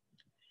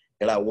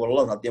 എടാ ഉള്ള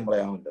സത്യം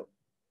പറയാമല്ലോ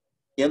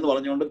എന്ന്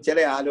പറഞ്ഞുകൊണ്ട് ചില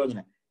ആലോചന,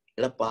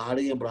 എടാ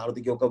പാടുകയും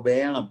പ്രാർത്ഥിക്കുകയും ഒക്കെ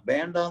വേണം,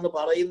 വേണ്ട എന്ന്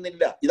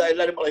പറയുന്നില്ല. ഇതാ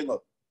എല്ലാരും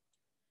പറയുന്നത്.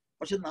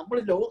 പക്ഷെ നമ്മൾ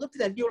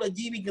ലോകത്തിലല്ലയോടെ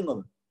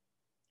ജീവിക്കുന്നത്.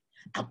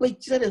 അപ്പൊ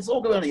ഇച്ചിരി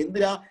രസമൊക്കെ വേണം.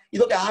 എന്തിനാ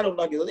ഇതൊക്കെ?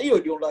 ആരുണ്ടാക്കിയത്? ദൈവം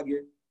അല്ലയോ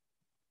ഉണ്ടാക്കിയത്?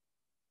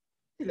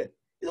 ഇല്ലേ?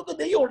 ഇതൊക്കെ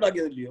ദൈവം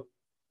ഉണ്ടാക്കിയതില്ലയോ?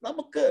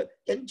 നമുക്ക്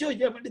എൻജോയ്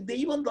ചെയ്യാൻ വേണ്ടി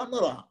ദൈവം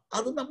തന്നതാ.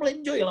 അത് നമ്മൾ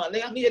എൻജോയ് ചെയ്യണം.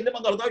 അല്ലെങ്കിൽ അങ്ങ്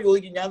ചെല്ലുമ്പോൾ കർത്താവ്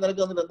ചോദിക്കും, ഞാൻ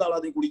നിനക്ക് തന്നിട്ട് എന്താണ്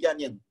അത്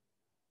കുടിക്കാഞ്ഞെന്ന്.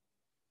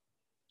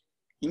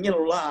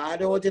 ഇങ്ങനെയുള്ള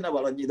ആലോചന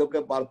പറഞ്ഞ് ഇതൊക്കെ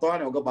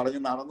വർത്തമാനമൊക്കെ പറഞ്ഞ്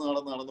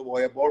നടന്നു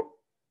പോയപ്പോൾ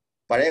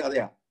പഴയ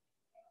കഥയാ.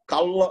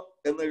 കള്ള്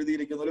എന്ന്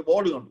എഴുതിയിരിക്കുന്ന ഒരു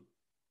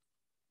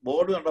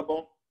ബോർഡ് കണ്ടപ്പോ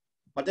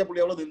മറ്റേ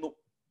പുള്ളി അവിടെ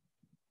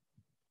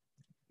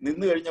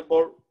നിന്ന്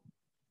കഴിഞ്ഞപ്പോൾ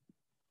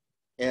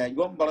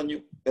ഇവൻ പറഞ്ഞു,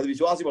 അത്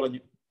വിശ്വാസി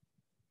പറഞ്ഞു,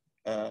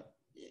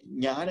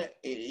 ഞാൻ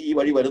ഈ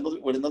വഴി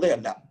വരുന്നതേ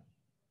അല്ല,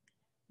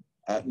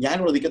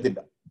 ഞാനിവിടെ നിൽക്കത്തില്ല.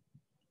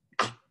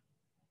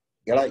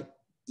 എടാ,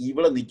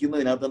 ഇവിടെ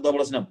നിൽക്കുന്നതിനകത്ത് എന്താ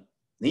പ്രശ്നം?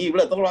 നീ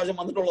ഇവിടെ എത്ര പ്രാവശ്യം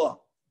വന്നിട്ടുള്ളതാ?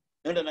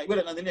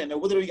 ഇവരെന്നാ നിന്നെ എന്നെ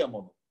ഉപദ്രവിക്കാൻ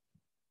പോകുന്നു?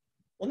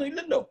 ഒന്നും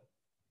ഇല്ലല്ലോ.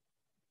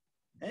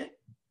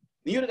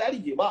 നീ ഒരു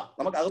കാര്യം ചെയ്യും, വാ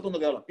നമുക്ക് അകത്തൊന്ന്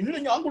കയറാം. ഇല്ല,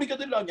 ഞാൻ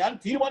കുടിക്കത്തില്ല, ഞാൻ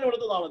തീരുമാനം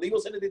എടുത്തതാണ്,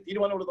 ദൈവസന്നിധി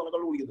തീരുമാനം എടുത്താണ്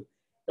കള്ളു കുടിക്കുന്നത്.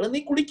 എടാ, നീ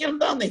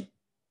കുടിക്കണ്ടെന്നേ,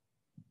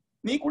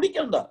 നീ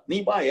കുടിക്കണ്ട, നീ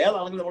വാ.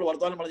 ഏതാണെങ്കിലും നമ്മൾ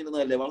വർത്തമാനം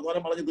പറഞ്ഞിരുന്നതല്ലേ,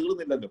 വർത്തമാനം പറഞ്ഞ്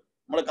തീർന്നില്ലല്ലോ,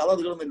 നമ്മുടെ കഥ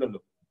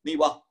തീർന്നില്ലല്ലോ, നീ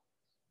വാ.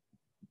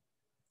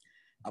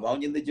 അപ്പൊ അവൻ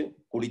ചിന്തിച്ചു,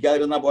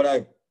 കുടിക്കാതിരുന്നാ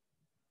പോരായോ,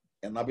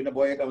 എന്നാ പിന്നെ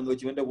പോയേക്കാം എന്ന്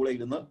വെച്ച് ഇവന്റെ കൂടെ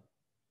ഇരുന്ന്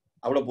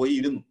അവിടെ പോയി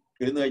ഇരുന്നു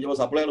കഴിഞ്ഞപ്പോ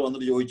സപ്ലയർ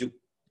വന്നിട്ട് ചോദിച്ചു,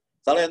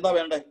 സാറേ എന്താ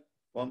വേണ്ടേ?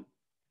 അപ്പം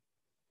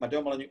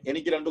മറ്റവൻ പറഞ്ഞു,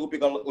 എനിക്ക് 2 കുപ്പി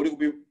കള്ള്, 1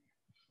 കുപ്പി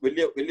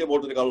വലിയ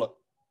ബോട്ടിൽ കള്ള്.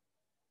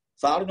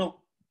 സാറിനോ?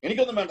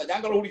 എനിക്കൊന്നും വേണ്ട, ഞാൻ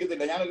കള്ള്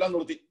കുടിക്കത്തില്ല, ഞാൻ എല്ലാം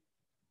നിർത്തി.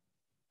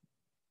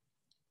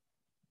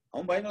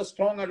 അവൻ ഭയങ്കര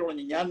സ്ട്രോങ് ആയിട്ട്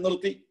പറഞ്ഞു, ഞാൻ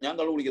നിർത്തി, ഞാൻ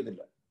കള്ളു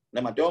കുടിക്കത്തില്ല.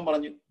 പിന്നെ മറ്റവൻ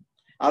പറഞ്ഞു,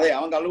 അതെ,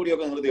 അവൻ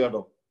കള്ളുകുടിയൊക്കെ നിർത്തി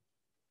കേട്ടോ,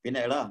 പിന്നെ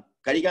എടാ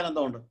കഴിക്കാൻ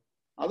എന്താ ഉണ്ട്?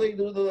 അത്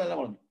ഇത് തന്നെ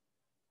പറഞ്ഞു.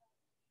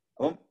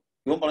 അപ്പം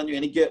ഇവൻ പറഞ്ഞു,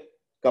 എനിക്ക്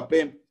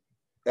കപ്പയും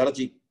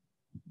ഇറച്ചി.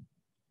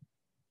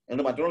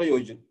 എന്നിട്ട് മറ്റവനോട്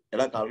ചോദിച്ചു,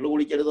 എടാ കള്ളു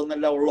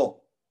കുടിക്കരുതെന്നല്ല ഉള്ളോ?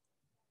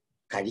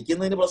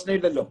 കഴിക്കുന്നതിന്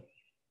പ്രശ്നമില്ലല്ലോ,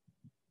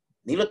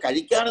 നിങ്ങൾ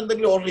കഴിക്കാൻ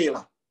എന്തെങ്കിലും ഓർഡർ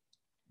ചെയ്യണം.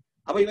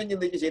 അപ്പൊ ഇവൻ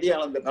ചിന്തിച്ച്,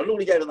 ശരിയാണല്ലോ, കള്ളു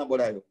കുടിക്കാതിരുന്ന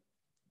പോലായോ,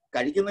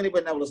 കഴിക്കുന്നതിന് ഇപ്പൊ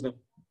എന്നാ പ്രശ്നം?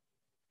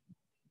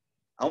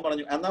 അവൻ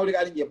പറഞ്ഞു, എന്നാ ഒരു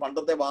കാര്യം ചെയ്യാം,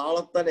 പണ്ടത്തെ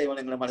വാളത്തല ഇവൻ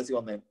എങ്ങനെ മനസ്സിൽ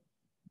വന്നേ,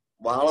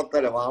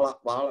 വാളത്തല,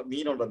 വാള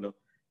മീനുണ്ടല്ലോ,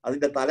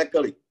 അതിന്റെ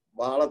തലക്കറി,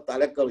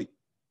 തലക്കറി.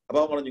 അപ്പൊ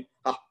അവൻ പറഞ്ഞു,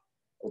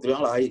 ഒത്തിരി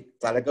നാളായി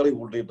തലക്കറി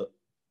കൂട്ടിയിട്ട്,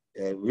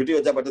 വീട്ടിൽ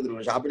വെച്ചാൽ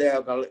പറ്റത്തില്ല, ഷാപ്പിലെ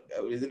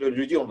ഇതിന്റെ ഒരു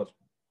രുചിയുണ്ട്.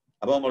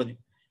 അപ്പൊ അവൻ പറഞ്ഞു,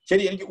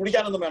 ശരി, എനിക്ക്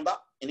കുടിക്കാനൊന്നും വേണ്ട,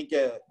 എനിക്ക്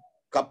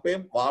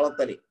കപ്പയും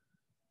വാളത്തലയും.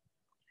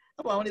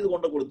 അപ്പൊ അവൻ ഇത്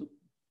കൊണ്ട് കൊടുത്തു.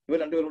 ഇവർ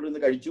രണ്ടുപേരും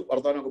ഇന്ന് കഴിച്ചു,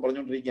 വർത്തമാനമൊക്കെ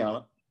പറഞ്ഞുകൊണ്ടിരിക്കുകയാണ്.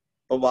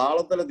 അപ്പൊ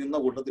വാളത്തല തിന്ന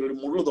കൂട്ടത്തിൽ ഒരു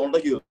മുള്ളു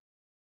തൊണ്ടയ്ക്ക്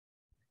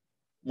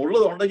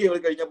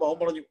കഴിഞ്ഞപ്പോ അവൻ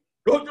പറഞ്ഞു,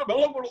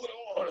 വെള്ളം കൊടുക്കണോ,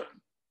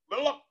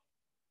 വെള്ളം.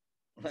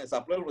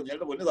 സപ്ലൈ പറഞ്ഞു,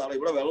 എന്റെ പൊന്നു സാറേ,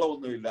 ഇവിടെ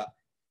വെള്ളമൊന്നുമില്ല,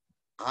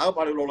 ആ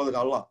പാടുള്ളത്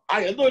കള്ള.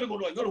 എന്തോരും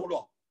കൊണ്ടുപോവാ, ഇങ്ങോട്ട്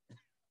കൊണ്ടുപോവാ.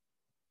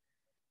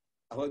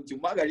 അപ്പൊ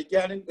ചുമ്മാ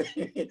കഴിക്കാനും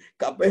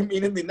കപ്പയും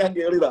മീനും തിന്നാൻ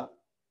കയറിയതാ.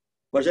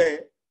 പക്ഷേ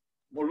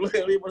മുള്ളു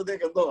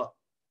കയറിയപ്പോഴത്തേക്ക് എന്തോ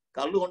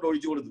കള്ളു കൊണ്ട്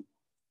ഒഴിച്ചു കൊടുത്തു.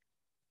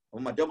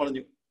 അപ്പം മറ്റോ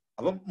പറഞ്ഞു,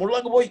 അപ്പം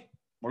മുള്ളങ്ങ് പോയി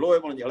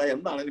പറഞ്ഞു, എടാ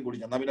എന്താണെങ്കിലും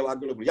കുടിക്കാം, എന്നാ പിന്നെ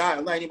ബാക്കിയുള്ള കുടി.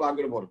 എന്നാ ഇനി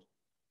ബാക്കിയുള്ള പോരട്ടെ.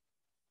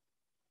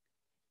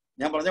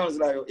 ഞാൻ പറഞ്ഞ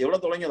മനസ്സിലായോ? എവിടെ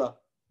തുടങ്ങിയതാ?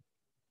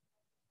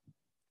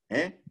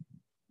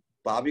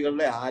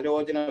 പാപികളുടെ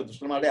ആലോചന,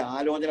 ദുഷ്ടന്മാരുടെ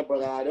ആലോചന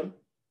പ്രകാരം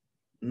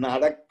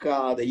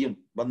നടക്കാതെയും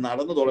ഇപ്പൊ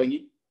നടന്നു തുടങ്ങി,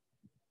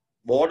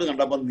 ബോർഡ്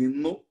കണ്ടപ്പോ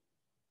നിന്നു,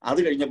 അത്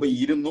കഴിഞ്ഞപ്പോ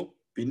ഇരുന്നു,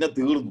 പിന്നെ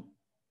തീർന്നു.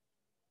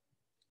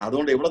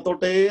 അതുകൊണ്ട് ഇവിടെ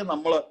തൊട്ടേ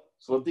നമ്മൾ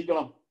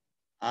ശ്രദ്ധിക്കണം,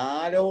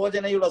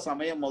 ആലോചനയുടെ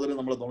സമയം മുതൽ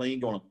നമ്മൾ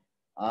തുടങ്ങിക്കോണം.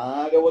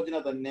 ആലോചന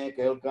തന്നെ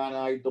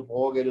കേൾക്കാനായിട്ട്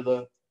പോകരുത്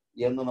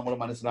എന്ന് നമ്മൾ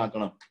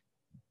മനസ്സിലാക്കണം.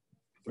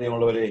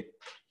 പ്രിയമുള്ളവരെ,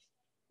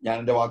 ഞാൻ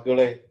എൻ്റെ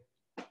വാക്കുകളെ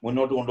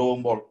മുന്നോട്ട്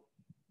കൊണ്ടുപോകുമ്പോൾ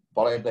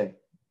പറയട്ടെ,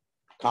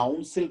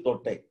 കൗൺസിൽ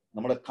തൊട്ടേ,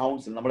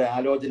 നമ്മുടെ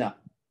ആലോചന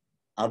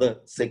അത്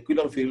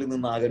സെക്യുലർ ഫീൽഡിൽ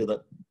നിന്നാകരുത്,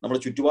 നമ്മുടെ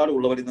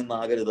ചുറ്റുപാടുള്ളവരിൽ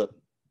നിന്നാകരുത്,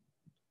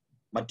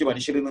 മറ്റു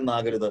മനുഷ്യരിൽ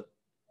നിന്നാകരുത്.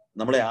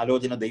 നമ്മുടെ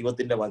ആലോചന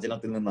ദൈവത്തിന്റെ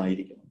വചനത്തിൽ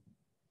നിന്നായിരിക്കണം.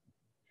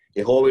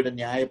 യഹോവയുടെ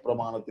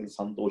ന്യായപ്രമാണത്തിൽ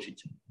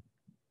സന്തോഷിച്ച്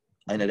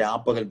അതിനെ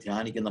രാപ്പകൽ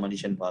ധ്യാനിക്കുന്ന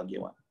മനുഷ്യൻ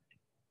ഭാഗ്യവാൻ.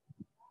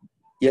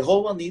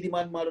 യഹോവ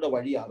നീതിമാന്മാരുടെ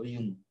വഴി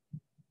അറിയുന്നു.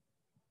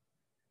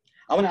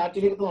 അവൻ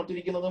ആറ്റിലേക്ക്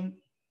നട്ടിരിക്കുന്നതും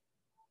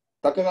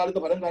തക്ക കാലത്ത്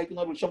ഫലം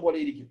കായ്ക്കുന്ന വൃക്ഷം പോലെ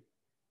ഇരിക്കും.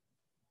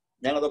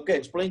 ഞാൻ അതൊക്കെ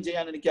എക്സ്പ്ലെയിൻ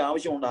ചെയ്യാൻ എനിക്ക്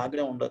ആവശ്യമുണ്ട്,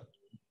 ആഗ്രഹമുണ്ട്,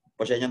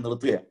 പക്ഷെ ഞാൻ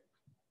നിർത്തുകയാണ്.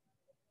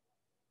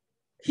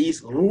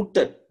 He's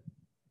rooted.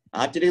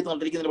 ആറ്റിലേക്ക്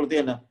നട്ടിരിക്കുന്നതിന്റെ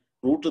പ്രത്യേകത എന്നാ?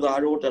 റൂട്ട്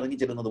താഴോട്ട് ഇറങ്ങി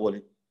ചെല്ലുന്നത് പോലെ.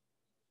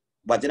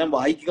 വചനം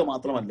വായിക്കുക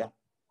മാത്രമല്ല,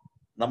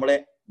 നമ്മുടെ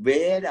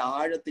വേറെ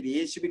ആഴത്തിൽ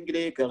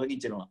യേശുവിലേക്ക് ഇറങ്ങി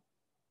ചെല്ലണം.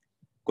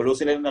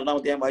 കൊലോസ്യർ 2-ാം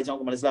അധ്യായം വായിച്ചാൽ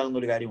നമുക്ക് മനസ്സിലാകുന്ന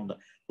ഒരു കാര്യമുണ്ട്.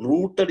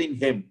 Rooted in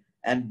him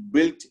and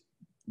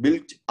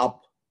built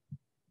up.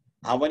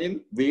 അവനിൽ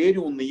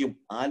വേരൂന്നിയും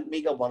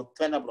ആത്മീക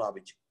വർധന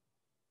പ്രാപിച്ചു.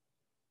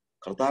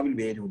 കർത്താവിൽ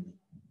വേരൂന്നി,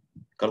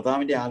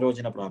 കർത്താവിന്റെ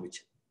ആലോചന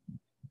പ്രാപിച്ച്.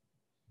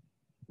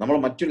 നമ്മൾ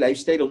മറ്റു ലൈഫ്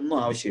സ്റ്റൈൽ ഒന്നും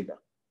ആവശ്യമില്ല.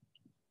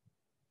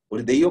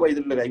 ഒരു ദൈവ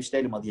പൈതലിന്റെ ലൈഫ്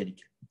സ്റ്റൈൽ മതി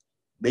എനിക്ക്.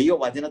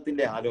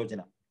 ദൈവവചനത്തിന്റെ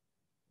ആലോചന,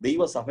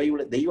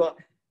 ദൈവസഭയുടെ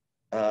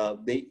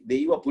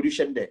ദൈവ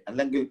പുരുഷന്റെ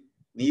അല്ലെങ്കിൽ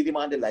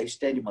നീതിമാന്റെ ലൈഫ്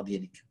സ്റ്റൈൽ മതി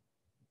എനിക്ക്.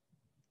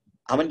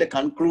 അവന്റെ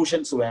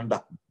കൺക്ലൂഷൻസ് വേണ്ട,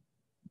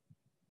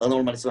 അത്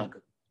നമ്മൾ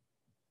മനസ്സിലാക്കുക.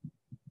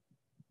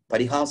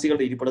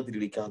 പരിഹാസികളുടെ ഇരിപ്പിടത്തിൽ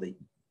ഇരിക്കാതെ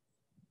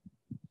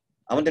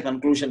അവന്റെ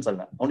കൺക്ലൂഷൻസ്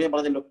അല്ല. അതുകൊണ്ട് ഞാൻ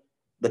പറഞ്ഞല്ലോ,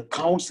 the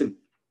council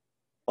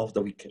of the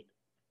wicked.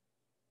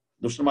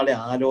 ദുഷ്ടന്മാരുടെ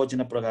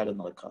ആലോചന പ്രകാരം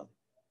നടക്കാതെ,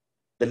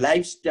 the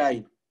life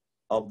style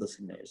of the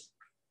sinners.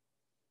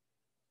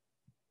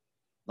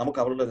 നമുക്ക്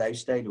അവരുടെ ലൈഫ്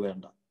സ്റ്റൈൽ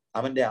വേണ്ട,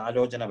 അവന്റെ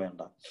ആലോചന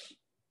വേണ്ട.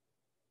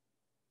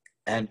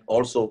 And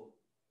also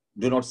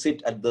do not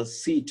sit at the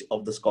seat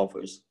of the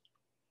സ്കോഫേഴ്സ്.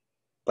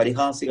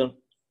 പരിഹാസികൾ,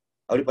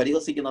 അവർ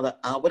പരിഹസിക്കുന്നത്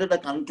അവരുടെ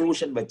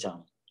കൺക്ലൂഷൻ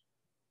വെച്ചാണ്.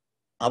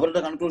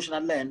 അവരുടെ കൺക്ലൂഷൻ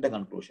അല്ല എന്റെ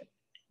കൺക്ലൂഷൻ.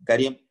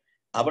 കാര്യം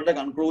അവരുടെ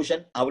കൺക്ലൂഷൻ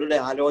അവരുടെ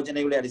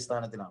ആലോചനയുടെ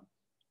അടിസ്ഥാനത്തിലാണ്.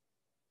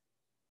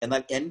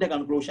 എന്നാൽ എന്റെ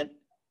കൺക്ലൂഷൻ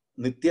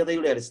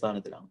നിത്യതയുടെ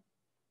അടിസ്ഥാനത്തിലാണ്.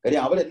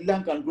 കാര്യം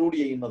അവരെല്ലാം കൺക്ലൂഡ്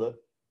ചെയ്യുന്നത്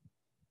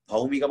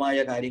ഭൗമികമായ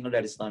കാര്യങ്ങളുടെ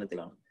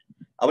അടിസ്ഥാനത്തിലാണ്.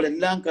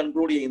 അവരെല്ലാം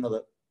കൺക്ലൂഡ് ചെയ്യുന്നത്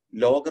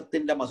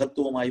ലോകത്തിന്റെ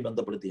മഹത്വവുമായി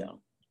ബന്ധപ്പെടുത്തിയാണ്.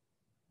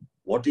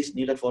 What is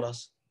needed for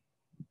us?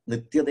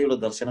 നിത്യതയുടെ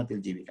ദർശനത്തിൽ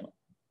ജീവിക്കണം.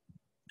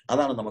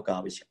 അതാണ് നമുക്ക്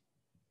ആവശ്യം.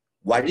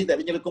 വഴി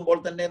തിരഞ്ഞെടുക്കുമ്പോൾ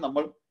തന്നെ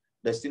നമ്മൾ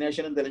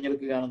ഡെസ്റ്റിനേഷനും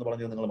തിരഞ്ഞെടുക്കുകയാണെന്ന്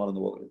പറഞ്ഞത് നിങ്ങൾ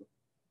മറന്നു പോകരുത്.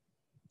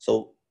 സോ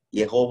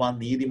യഹോവ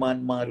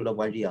നീതിമാന്മാരുടെ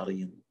വഴി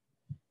അറിയുന്നു,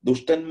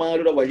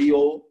 ദുഷ്ടന്മാരുടെ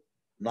വഴിയോ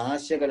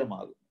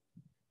നാശകരമാകും.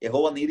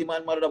 യഹോവ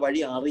നീതിമാന്മാരുടെ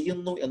വഴി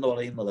അറിയുന്നു എന്ന്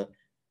പറയുന്നത്,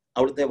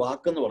 അവിടുത്തെ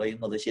വാക്കെന്ന്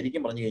പറയുന്നത്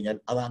ശരിക്കും പറഞ്ഞു കഴിഞ്ഞാൽ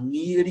അത്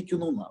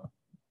അംഗീകരിക്കുന്നു എന്നാണ്.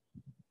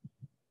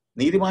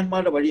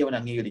 നീതിമാന്മാരുടെ വഴി അവൻ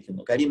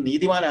അംഗീകരിക്കുന്നു. കാര്യം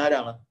നീതിമാൻ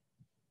ആരാണ്?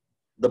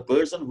 The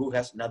person who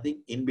has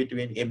nothing in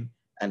between him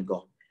and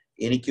God.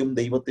 എനിക്കും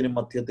ദൈവത്തിനും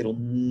മധ്യത്തിൽ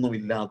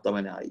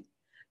ഒന്നുമില്ലാത്തവനായി,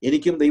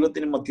 എനിക്കും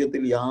ദൈവത്തിനും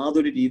മധ്യത്തിൽ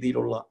യാതൊരു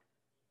രീതിയിലുള്ള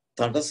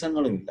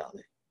തടസ്സങ്ങളും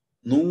ഇല്ലാതെ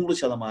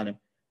 100%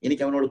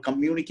 എനിക്ക് അവനോട്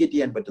കമ്മ്യൂണിക്കേറ്റ്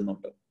ചെയ്യാൻ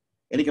പറ്റുന്നുണ്ട്,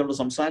 എനിക്ക് അവനോട്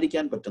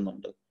സംസാരിക്കാൻ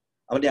പറ്റുന്നുണ്ട്,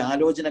 അവന്റെ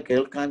ആലോചന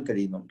കേൾക്കാൻ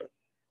കഴിയുന്നുണ്ട്.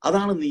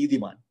 അതാണ്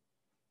നീതിമാൻ.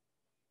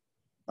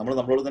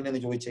 നമ്മളോട് തന്നെ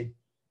ഒന്ന് ചോദിച്ചേ,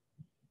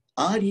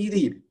 ആ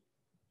രീതിയിൽ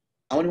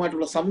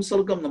അവനുമായിട്ടുള്ള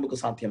സംസർഗം നമുക്ക്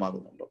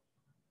സാധ്യമാകുന്നുണ്ടോ?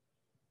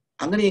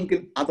 അങ്ങനെയെങ്കിൽ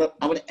അത്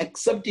അവനെ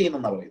അക്സെപ്റ്റ്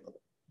ചെയ്യുന്നെന്നാണ് പറയുന്നത്.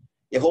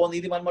 യഹോവ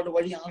നീതിമാന്മാരുടെ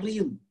വഴി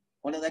അറിയുന്നു,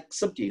 അവനത്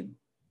അക്സെപ്റ്റ് ചെയ്യുന്നു.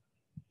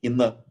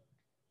 ഇന്ന്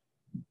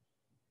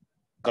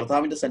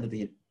കർത്താവിന്റെ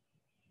സന്നിധിയിൽ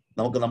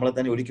നമുക്ക് നമ്മളെ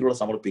തന്നെ ഒരിക്കലൂടെ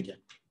സമർപ്പിക്കാം.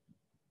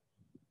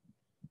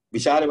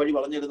 വിശാല വഴി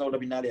വളഞ്ഞിരുന്നവരുടെ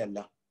പിന്നാലെ അല്ല,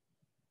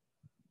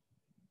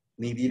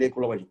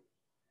 നീതിയിലേക്കുള്ള വഴി,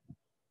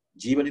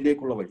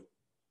 ജീവനിലേക്കുള്ള വഴി,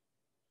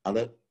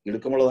 അത്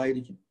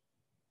ഇടുക്കമുള്ളതായിരിക്കും,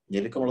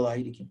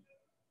 ഞെരുക്കമുള്ളതായിരിക്കും.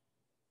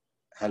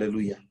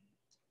 ഹല്ലേലൂയ.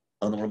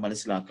 അത് നമ്മൾ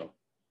മനസ്സിലാക്കണം.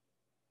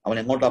 അവൻ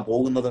എങ്ങോട്ടാ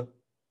പോകുന്നത്?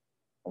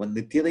 അവൻ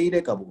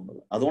നിത്യതയിലേക്കാണ്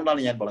പോകുന്നത്. അതുകൊണ്ടാണ്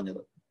ഞാൻ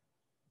പറഞ്ഞത്,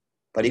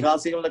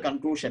 പരിഹാസികളുടെ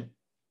കൺക്ലൂഷൻ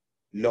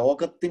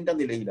ലോകത്തിന്റെ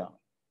നിലയിലാണ്.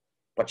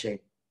 പക്ഷേ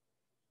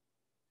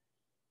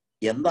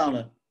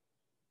എന്താണ്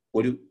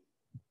ഒരു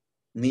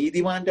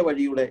നീതിമാന്റെ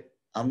വഴിയുടെ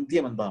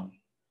അന്ത്യം? എന്താണ്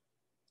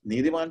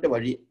നീതിമാന്റെ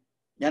വഴി?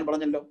 ഞാൻ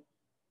പറഞ്ഞല്ലോ,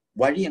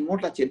 വഴി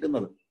എങ്ങോട്ടാ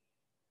ചെല്ലുന്നത്?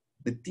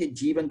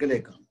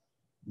 നിത്യജീവങ്കലേക്കാണ്,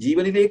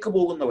 ജീവനിലേക്ക്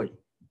പോകുന്ന വഴി.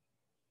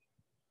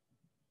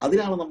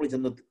 അതിനാണ്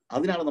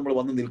നമ്മൾ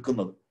വന്ന്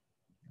നിൽക്കുന്നത്.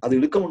 അത്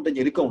ഇടുക്കമുണ്ട്,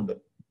 ഞെരുക്കമുണ്ട്,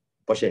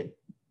 പക്ഷേ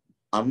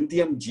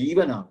അന്ത്യം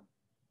ജീവനാണ്.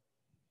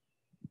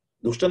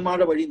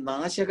 ദുഷ്ടന്മാരുടെ വഴി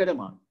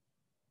നാശകരമാണ്.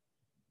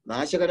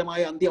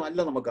 നാശകരമായ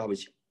അന്ത്യമല്ല നമുക്ക്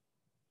ആവശ്യം.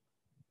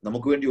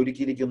 നമുക്ക് വേണ്ടി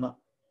ഒരുക്കിയിരിക്കുന്ന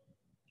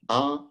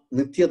ആ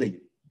നിത്യതയിൽ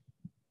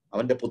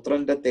അവന്റെ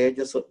പുത്രന്റെ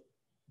തേജസ്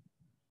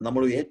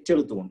നമ്മൾ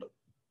ഏറ്റെടുത്തുകൊണ്ട്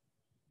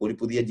ഒരു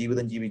പുതിയ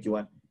ജീവിതം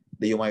ജീവിക്കുവാൻ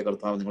ദൈവമായ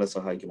കർത്താവ് നിങ്ങളെ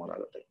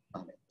സഹായിക്കുമാറാകട്ടെ.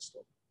 ആമേൻ.